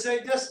word will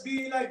say, just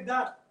be like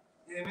that.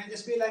 Amen.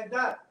 Just be like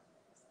that.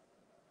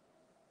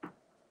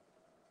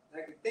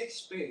 Like it takes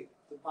faith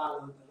to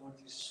follow the Lord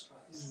Jesus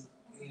Christ.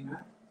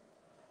 Amen.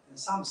 And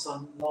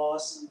Samson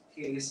lost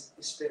his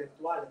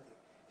spirituality.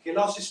 He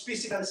lost his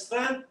physical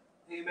strength.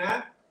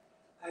 Amen.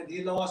 And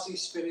he lost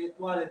his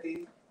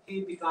spirituality.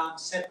 He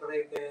becomes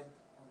separated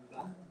from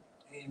God.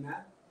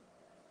 Amen.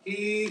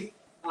 He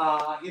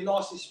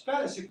lost his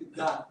fellowship with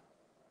God.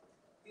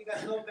 He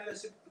got no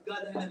fellowship with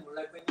God anymore.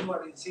 Like when you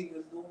are in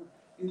sin,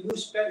 you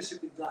lose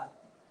fellowship with God.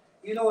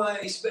 You know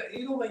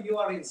when you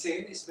are in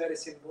sin, it's very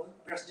simple.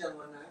 1 John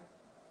 1:9.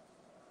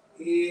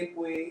 If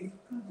we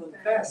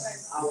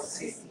confess our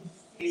sin,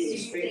 He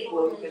is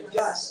faithful and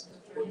just to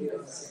forgive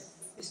our sin.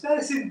 It's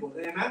very simple,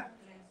 amen?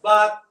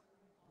 But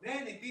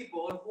many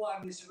people who are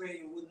this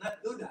way would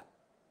not do that.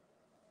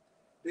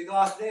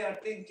 Because they are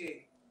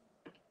thinking,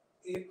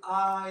 if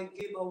I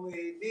give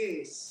away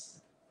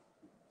this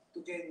to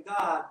gain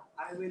God,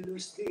 I will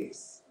lose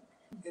this.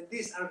 And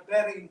these are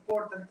very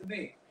important to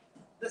me.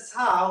 That's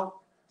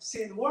how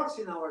sin works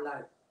in our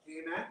life.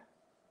 Amen?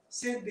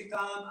 Sin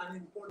becomes an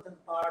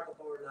important part of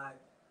our life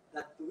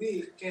that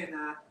we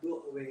cannot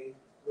do away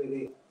with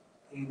it.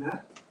 Amen?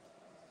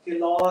 He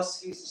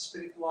lost his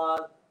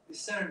spiritual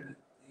discernment.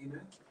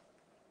 Amen?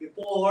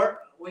 Before,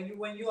 when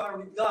you are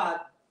with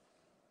God,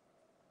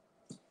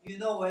 you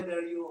know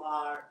whether you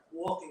are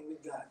walking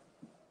with God.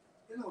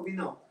 You know, we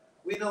know.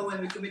 We know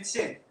when we commit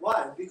sin.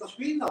 Why? Because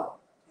we know.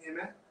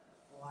 Amen?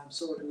 Oh, I'm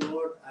sorry,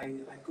 Lord. I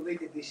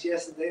committed this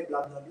yesterday,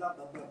 blah, blah, blah,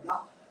 blah, blah,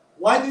 blah.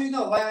 Why do you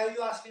know? Why are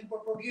you asking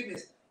for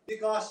forgiveness?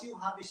 Because you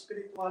have a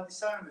spiritual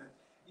discernment.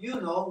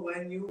 You know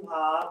when you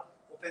have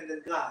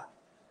offended God.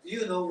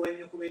 You know when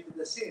you committed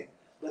the sin.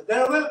 But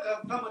there will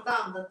come a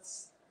time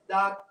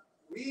that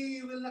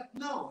we will not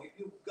know. If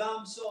you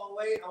come so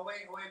away from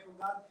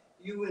God,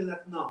 you will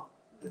not know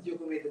that you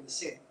committed the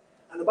sin.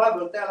 And the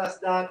Bible tells us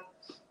that,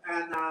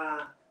 and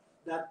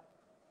that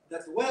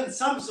when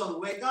Samson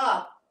wake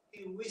up,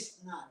 he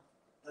wished not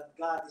that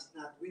God is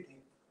not with him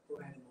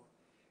for anymore.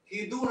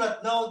 He do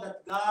not know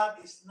that God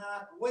is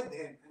not with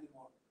him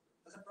anymore.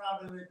 That's a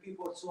problem when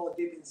people are so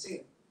deep in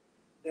sin.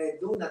 They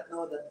do not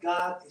know that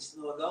God is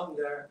no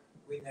longer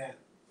with them.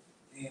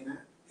 Amen.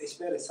 It's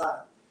very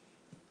sad.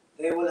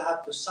 They will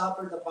have to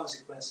suffer the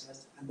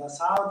consequences, and that's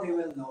how they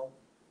will know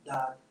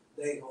that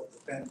they have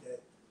offended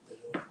the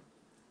Lord.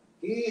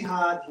 He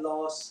had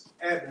lost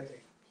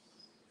everything.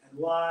 And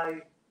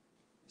why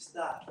is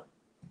that?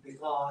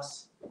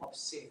 Because of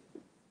sin.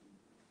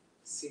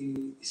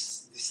 She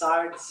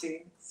desired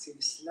sin, she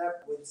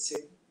slept with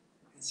sin,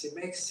 and she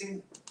makes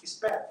sin his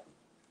pet,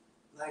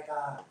 like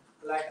a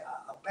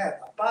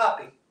pet, a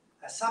puppy,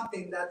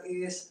 something that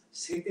is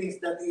she thinks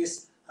that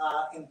is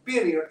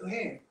inferior to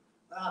him.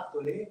 But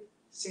actually,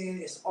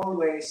 sin is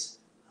always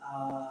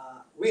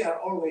we are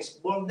always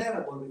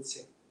vulnerable with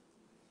sin.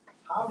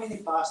 How many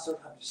pastors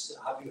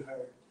have you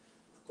heard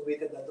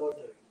committed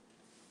adultery?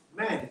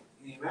 Many,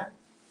 amen.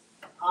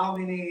 How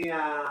many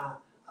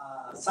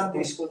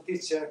Sunday school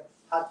teacher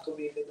had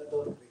committed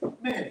adultery?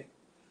 Many.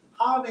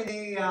 How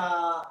many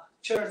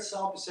church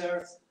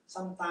officers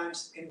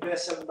sometimes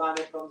invest some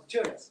money from the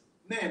church?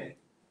 Many.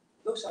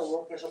 Those are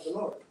workers of the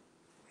Lord.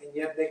 And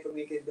yet they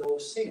committed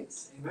those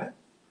sins. Amen?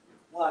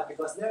 Why?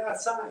 Because there are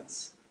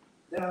signs.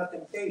 There are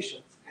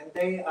temptations. And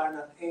they are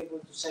not able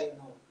to say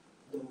no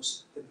to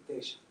those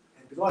temptations.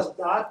 And because of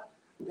that,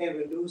 they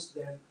will lose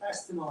their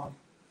testimony.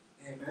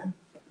 Amen?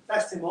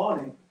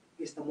 Testimony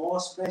is the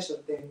most special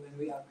thing when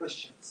we are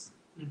Christians.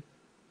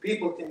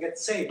 People can get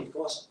saved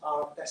because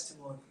of our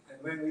testimony.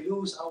 And when we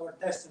lose our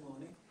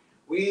testimony,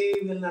 we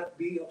will not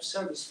be of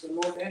service to the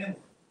Lord anymore.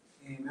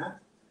 Amen?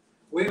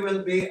 We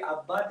will be a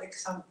bad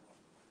example.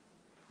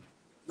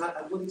 Not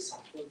a good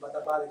example, but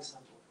a bad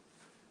example.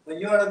 When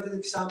you are a good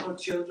example,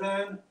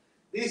 children,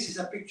 this is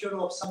a picture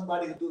of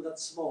somebody who do not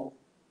smoke.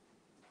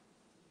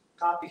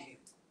 Copy him.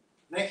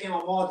 Make him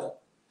a model.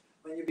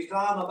 When you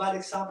become a bad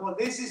example,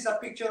 this is a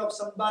picture of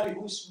somebody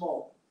who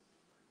smoked.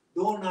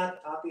 Do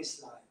not copy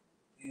his life.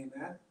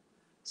 Amen?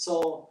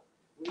 So,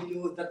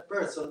 that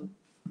person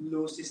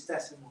lose his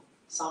testimony.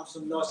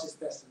 Samson lost his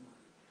testimony.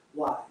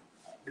 Why?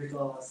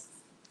 Because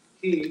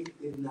he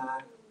did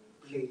not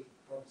flee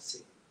from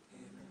sin.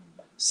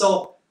 Amen.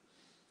 So,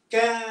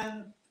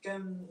 can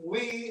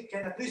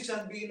a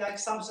Christian be like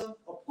Samson?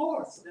 Of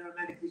course, there are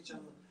many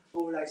Christians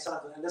who are like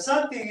Samson. And the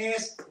sad thing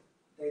is,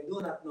 they do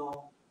not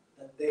know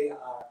that they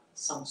are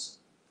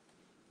Samson.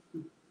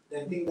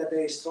 They think that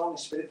they are strong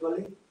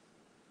spiritually.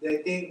 They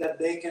think that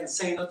they can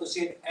say no to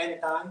sin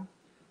anytime.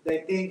 They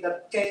think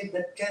that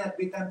cannot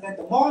be tempted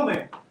the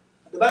moment.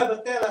 The Bible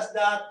tells us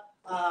that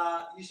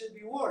you should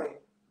be worried.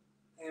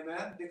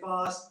 Amen?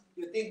 Because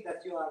you think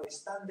that you are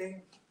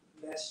standing,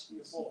 lest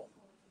you fall.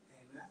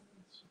 Amen?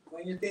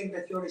 When you think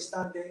that you're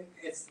standing,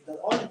 it's the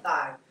only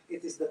time.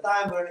 It is the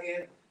time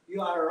wherein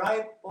you are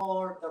ripe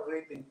for the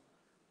reaping.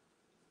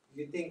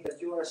 You think that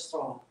you are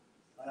strong,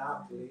 but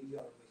actually you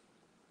are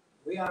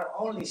weak. We are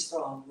only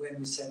strong when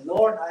we say,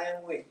 Lord, I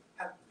am weak.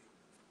 Help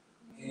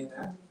me.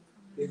 Amen?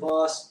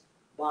 Because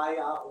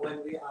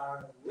when we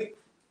are weak,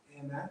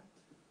 amen,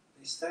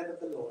 the strength of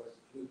the Lord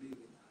will be with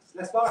us.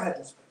 Let's bow our heads,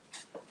 let's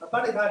pray. Our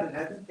Father God in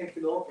heaven, thank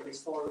you, Lord, for the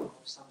story of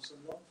Samson,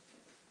 Lord.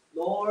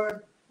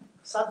 Lord,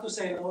 sad to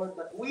say, Lord,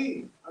 that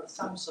we are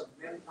Samson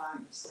many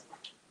times.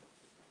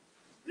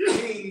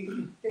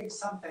 We think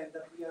sometimes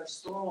that we are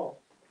strong.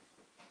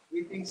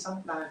 We think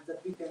sometimes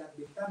that we cannot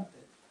be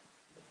tempted.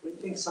 We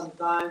think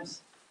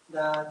sometimes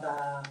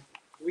that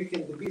we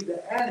can defeat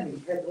the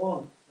enemy head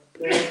on.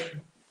 But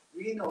Lord,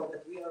 we know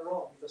that we are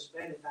wrong because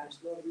many times,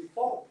 Lord, we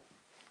fall.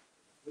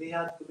 We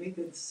have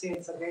committed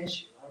sins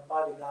against you. Our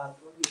Father God,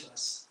 forgive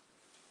us.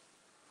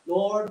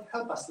 Lord,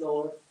 help us,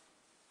 Lord.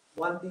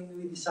 One thing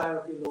we desire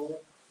of you, Lord,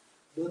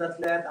 do not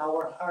let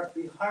our heart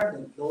be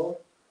hardened, Lord,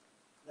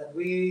 that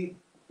we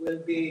will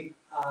be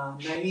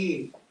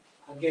naive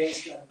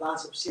against the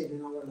advance of sin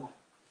in our life.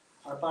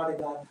 Our Father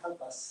God,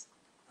 help us.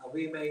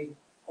 We may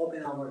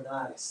open our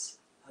eyes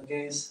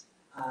against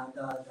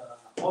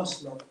the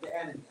onslaught of the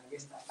enemy,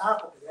 against the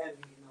attack of the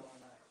enemy in our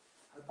life.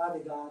 Father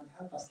God,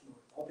 help us,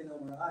 Lord. Open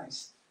our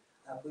eyes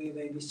that we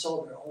may be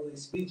sober,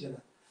 always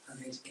vigilant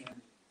against the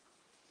enemy.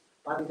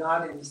 Father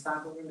God, in this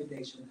time of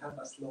invitation, help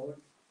us, Lord.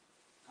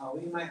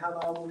 We might have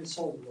our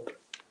resolve, Lord,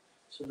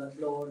 so that,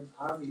 Lord,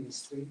 our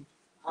ministry,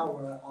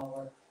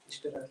 our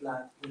spirit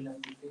life will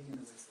not be taken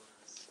away from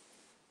us.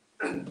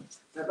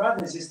 My brother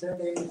and sister,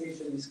 the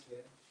invitation is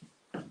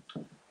clear.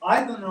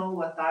 I don't know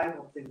what type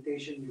of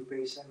temptation you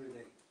face every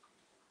day,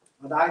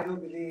 but I do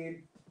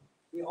believe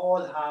we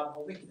all have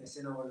a weakness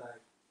in our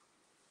life.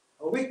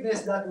 A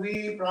weakness that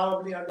we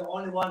probably are the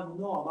only one who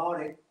know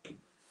about it.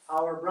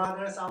 Our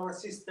brothers, our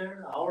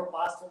sisters, our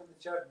pastor in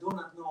the church do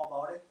not know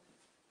about it.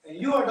 And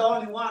you are the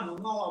only one who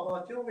know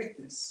about your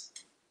weakness.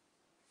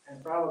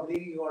 And probably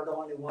you are the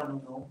only one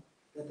who know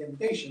the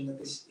temptation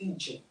that is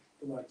inching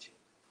towards you.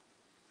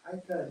 I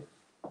tell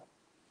you,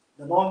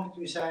 the moment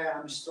you say,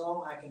 I'm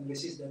strong, I can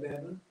resist the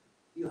devil,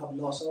 you have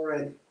lost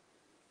already.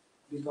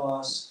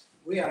 Because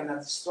we are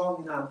not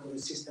strong enough to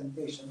resist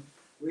temptation.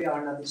 We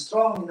are not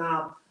strong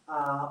enough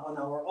on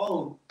our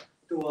own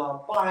to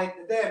fight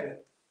the devil.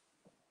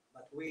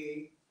 But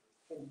we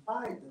can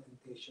fight the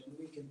temptation.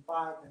 We can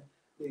fight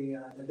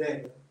the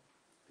devil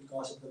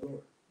because of the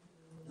Lord.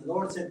 The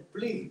Lord said,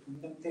 flee from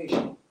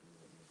temptation.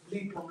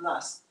 Flee from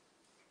lust.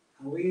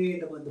 And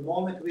the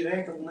moment we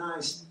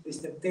recognize this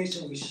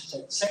temptation, we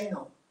should say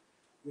no.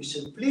 We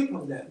should flee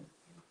from them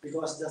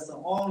because that's the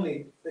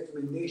only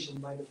recommendation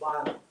by the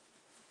Bible.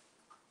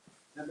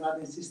 My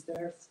brothers and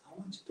sisters, I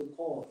want you to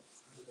call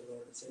to the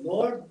Lord and say,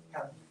 Lord,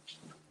 help me.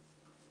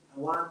 I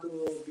want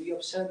to be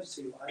of service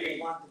to you. I don't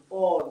want to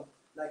fall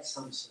like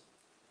Samson.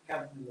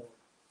 Help me, Lord.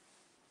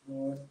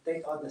 Lord,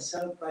 take out the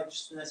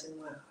self-righteousness in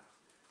my heart.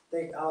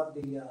 Take out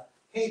the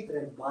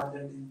hatred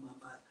buried in my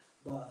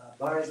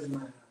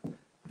heart.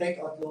 Take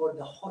out, Lord,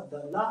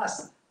 the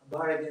lust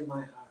buried in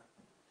my heart.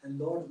 And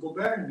Lord,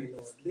 govern me,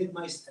 Lord. Lead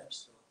my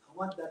steps, Lord. I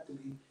want that to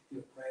be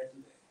your prayer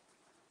today.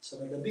 So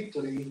that the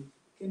victory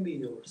can be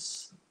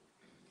yours.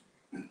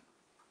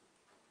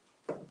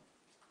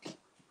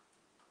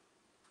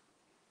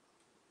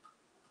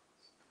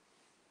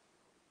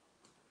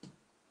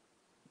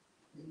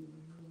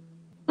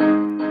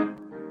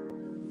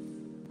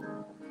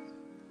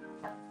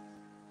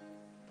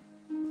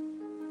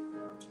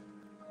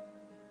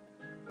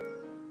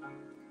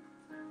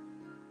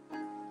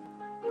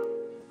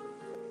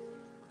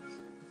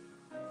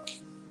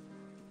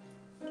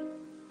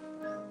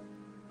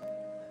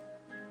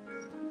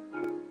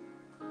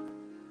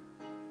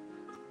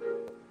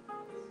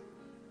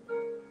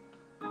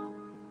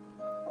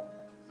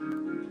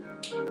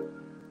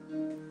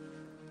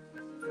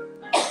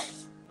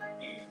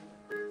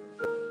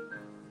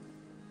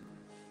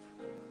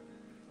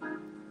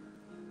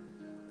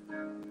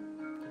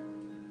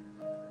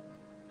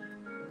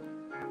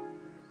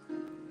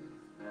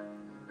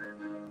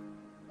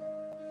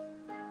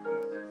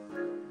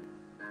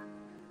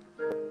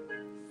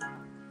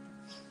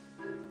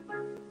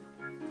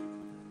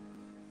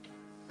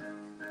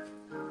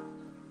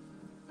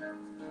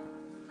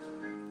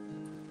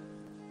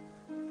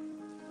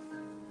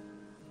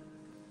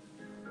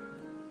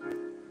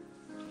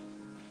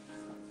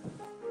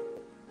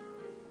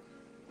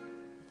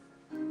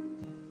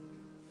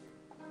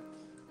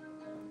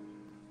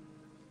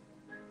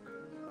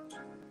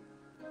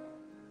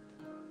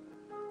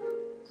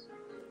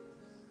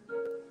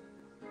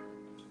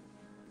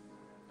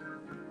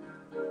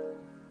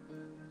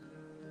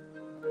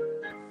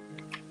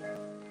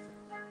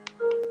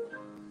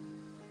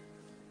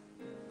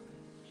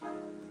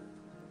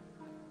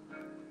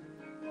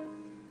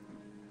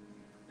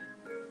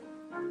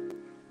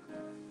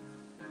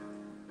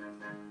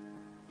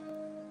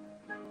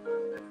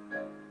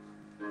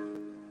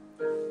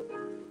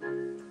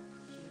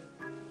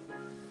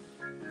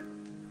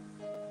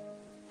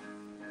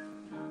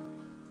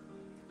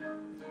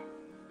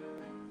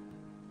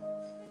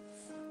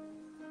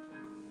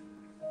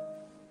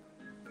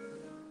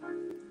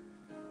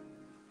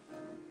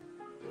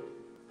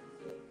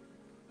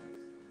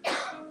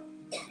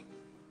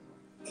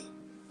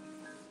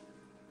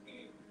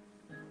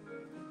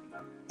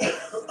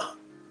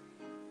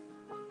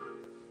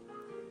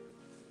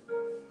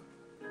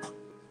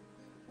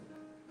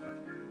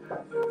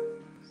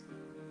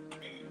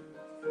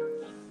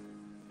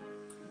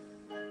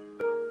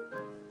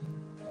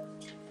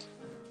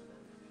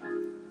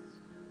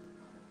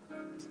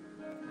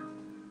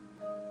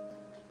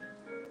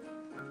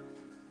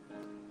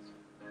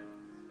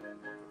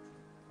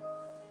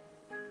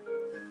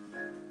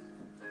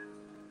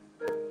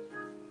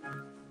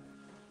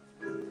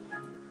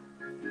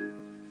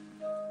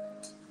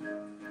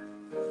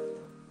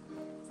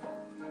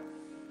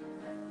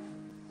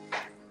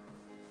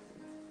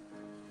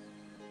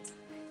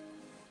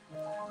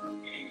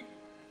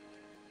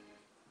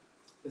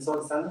 Let's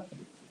all stand up.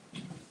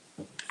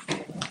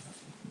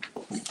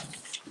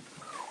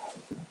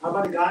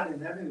 Our God in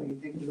heaven, we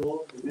thank you,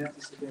 Lord, for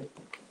this today.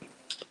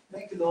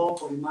 Thank you, Lord,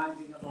 for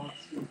reminding about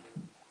sin.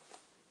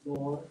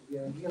 Lord, we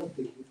are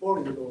guilty before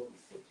you, Lord.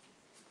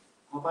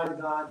 Our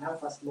Father God,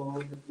 help us,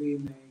 Lord, that we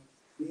may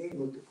be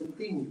able to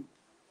continue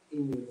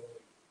in you,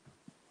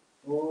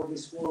 Lord. Lord,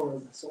 this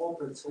world has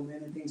offered so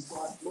many things to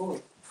us,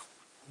 Lord.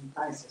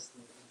 Entice us,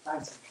 Lord.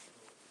 Entice us,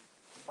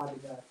 Lord. Father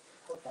God,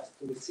 help us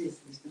to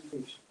resist this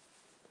temptation.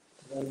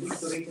 So that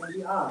victory can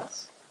be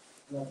ours.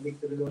 So that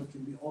victory, Lord,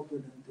 can be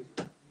offered unto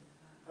you.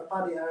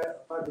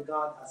 Father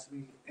God, as we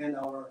end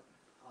our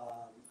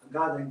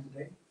gathering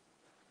today,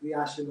 we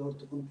ask you, Lord,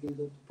 to continue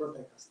to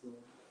protect us,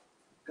 Lord.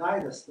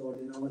 Guide us, Lord,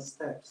 in our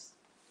steps.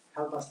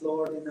 Help us,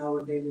 Lord, in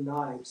our daily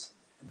lives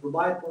and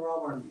provide for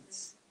our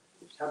needs.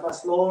 Help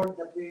us, Lord,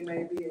 that we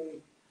may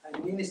be a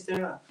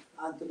minister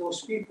unto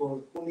those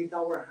people who need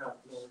our help,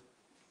 Lord.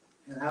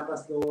 And help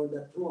us, Lord,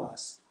 that through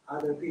us,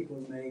 other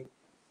people may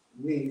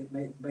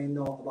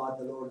know about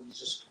the Lord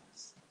Jesus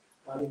Christ.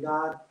 Father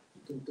God,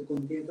 to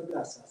continue to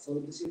bless us. So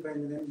this is in the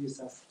name of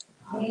Jesus.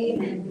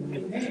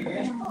 Amen.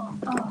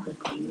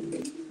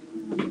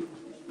 Amen.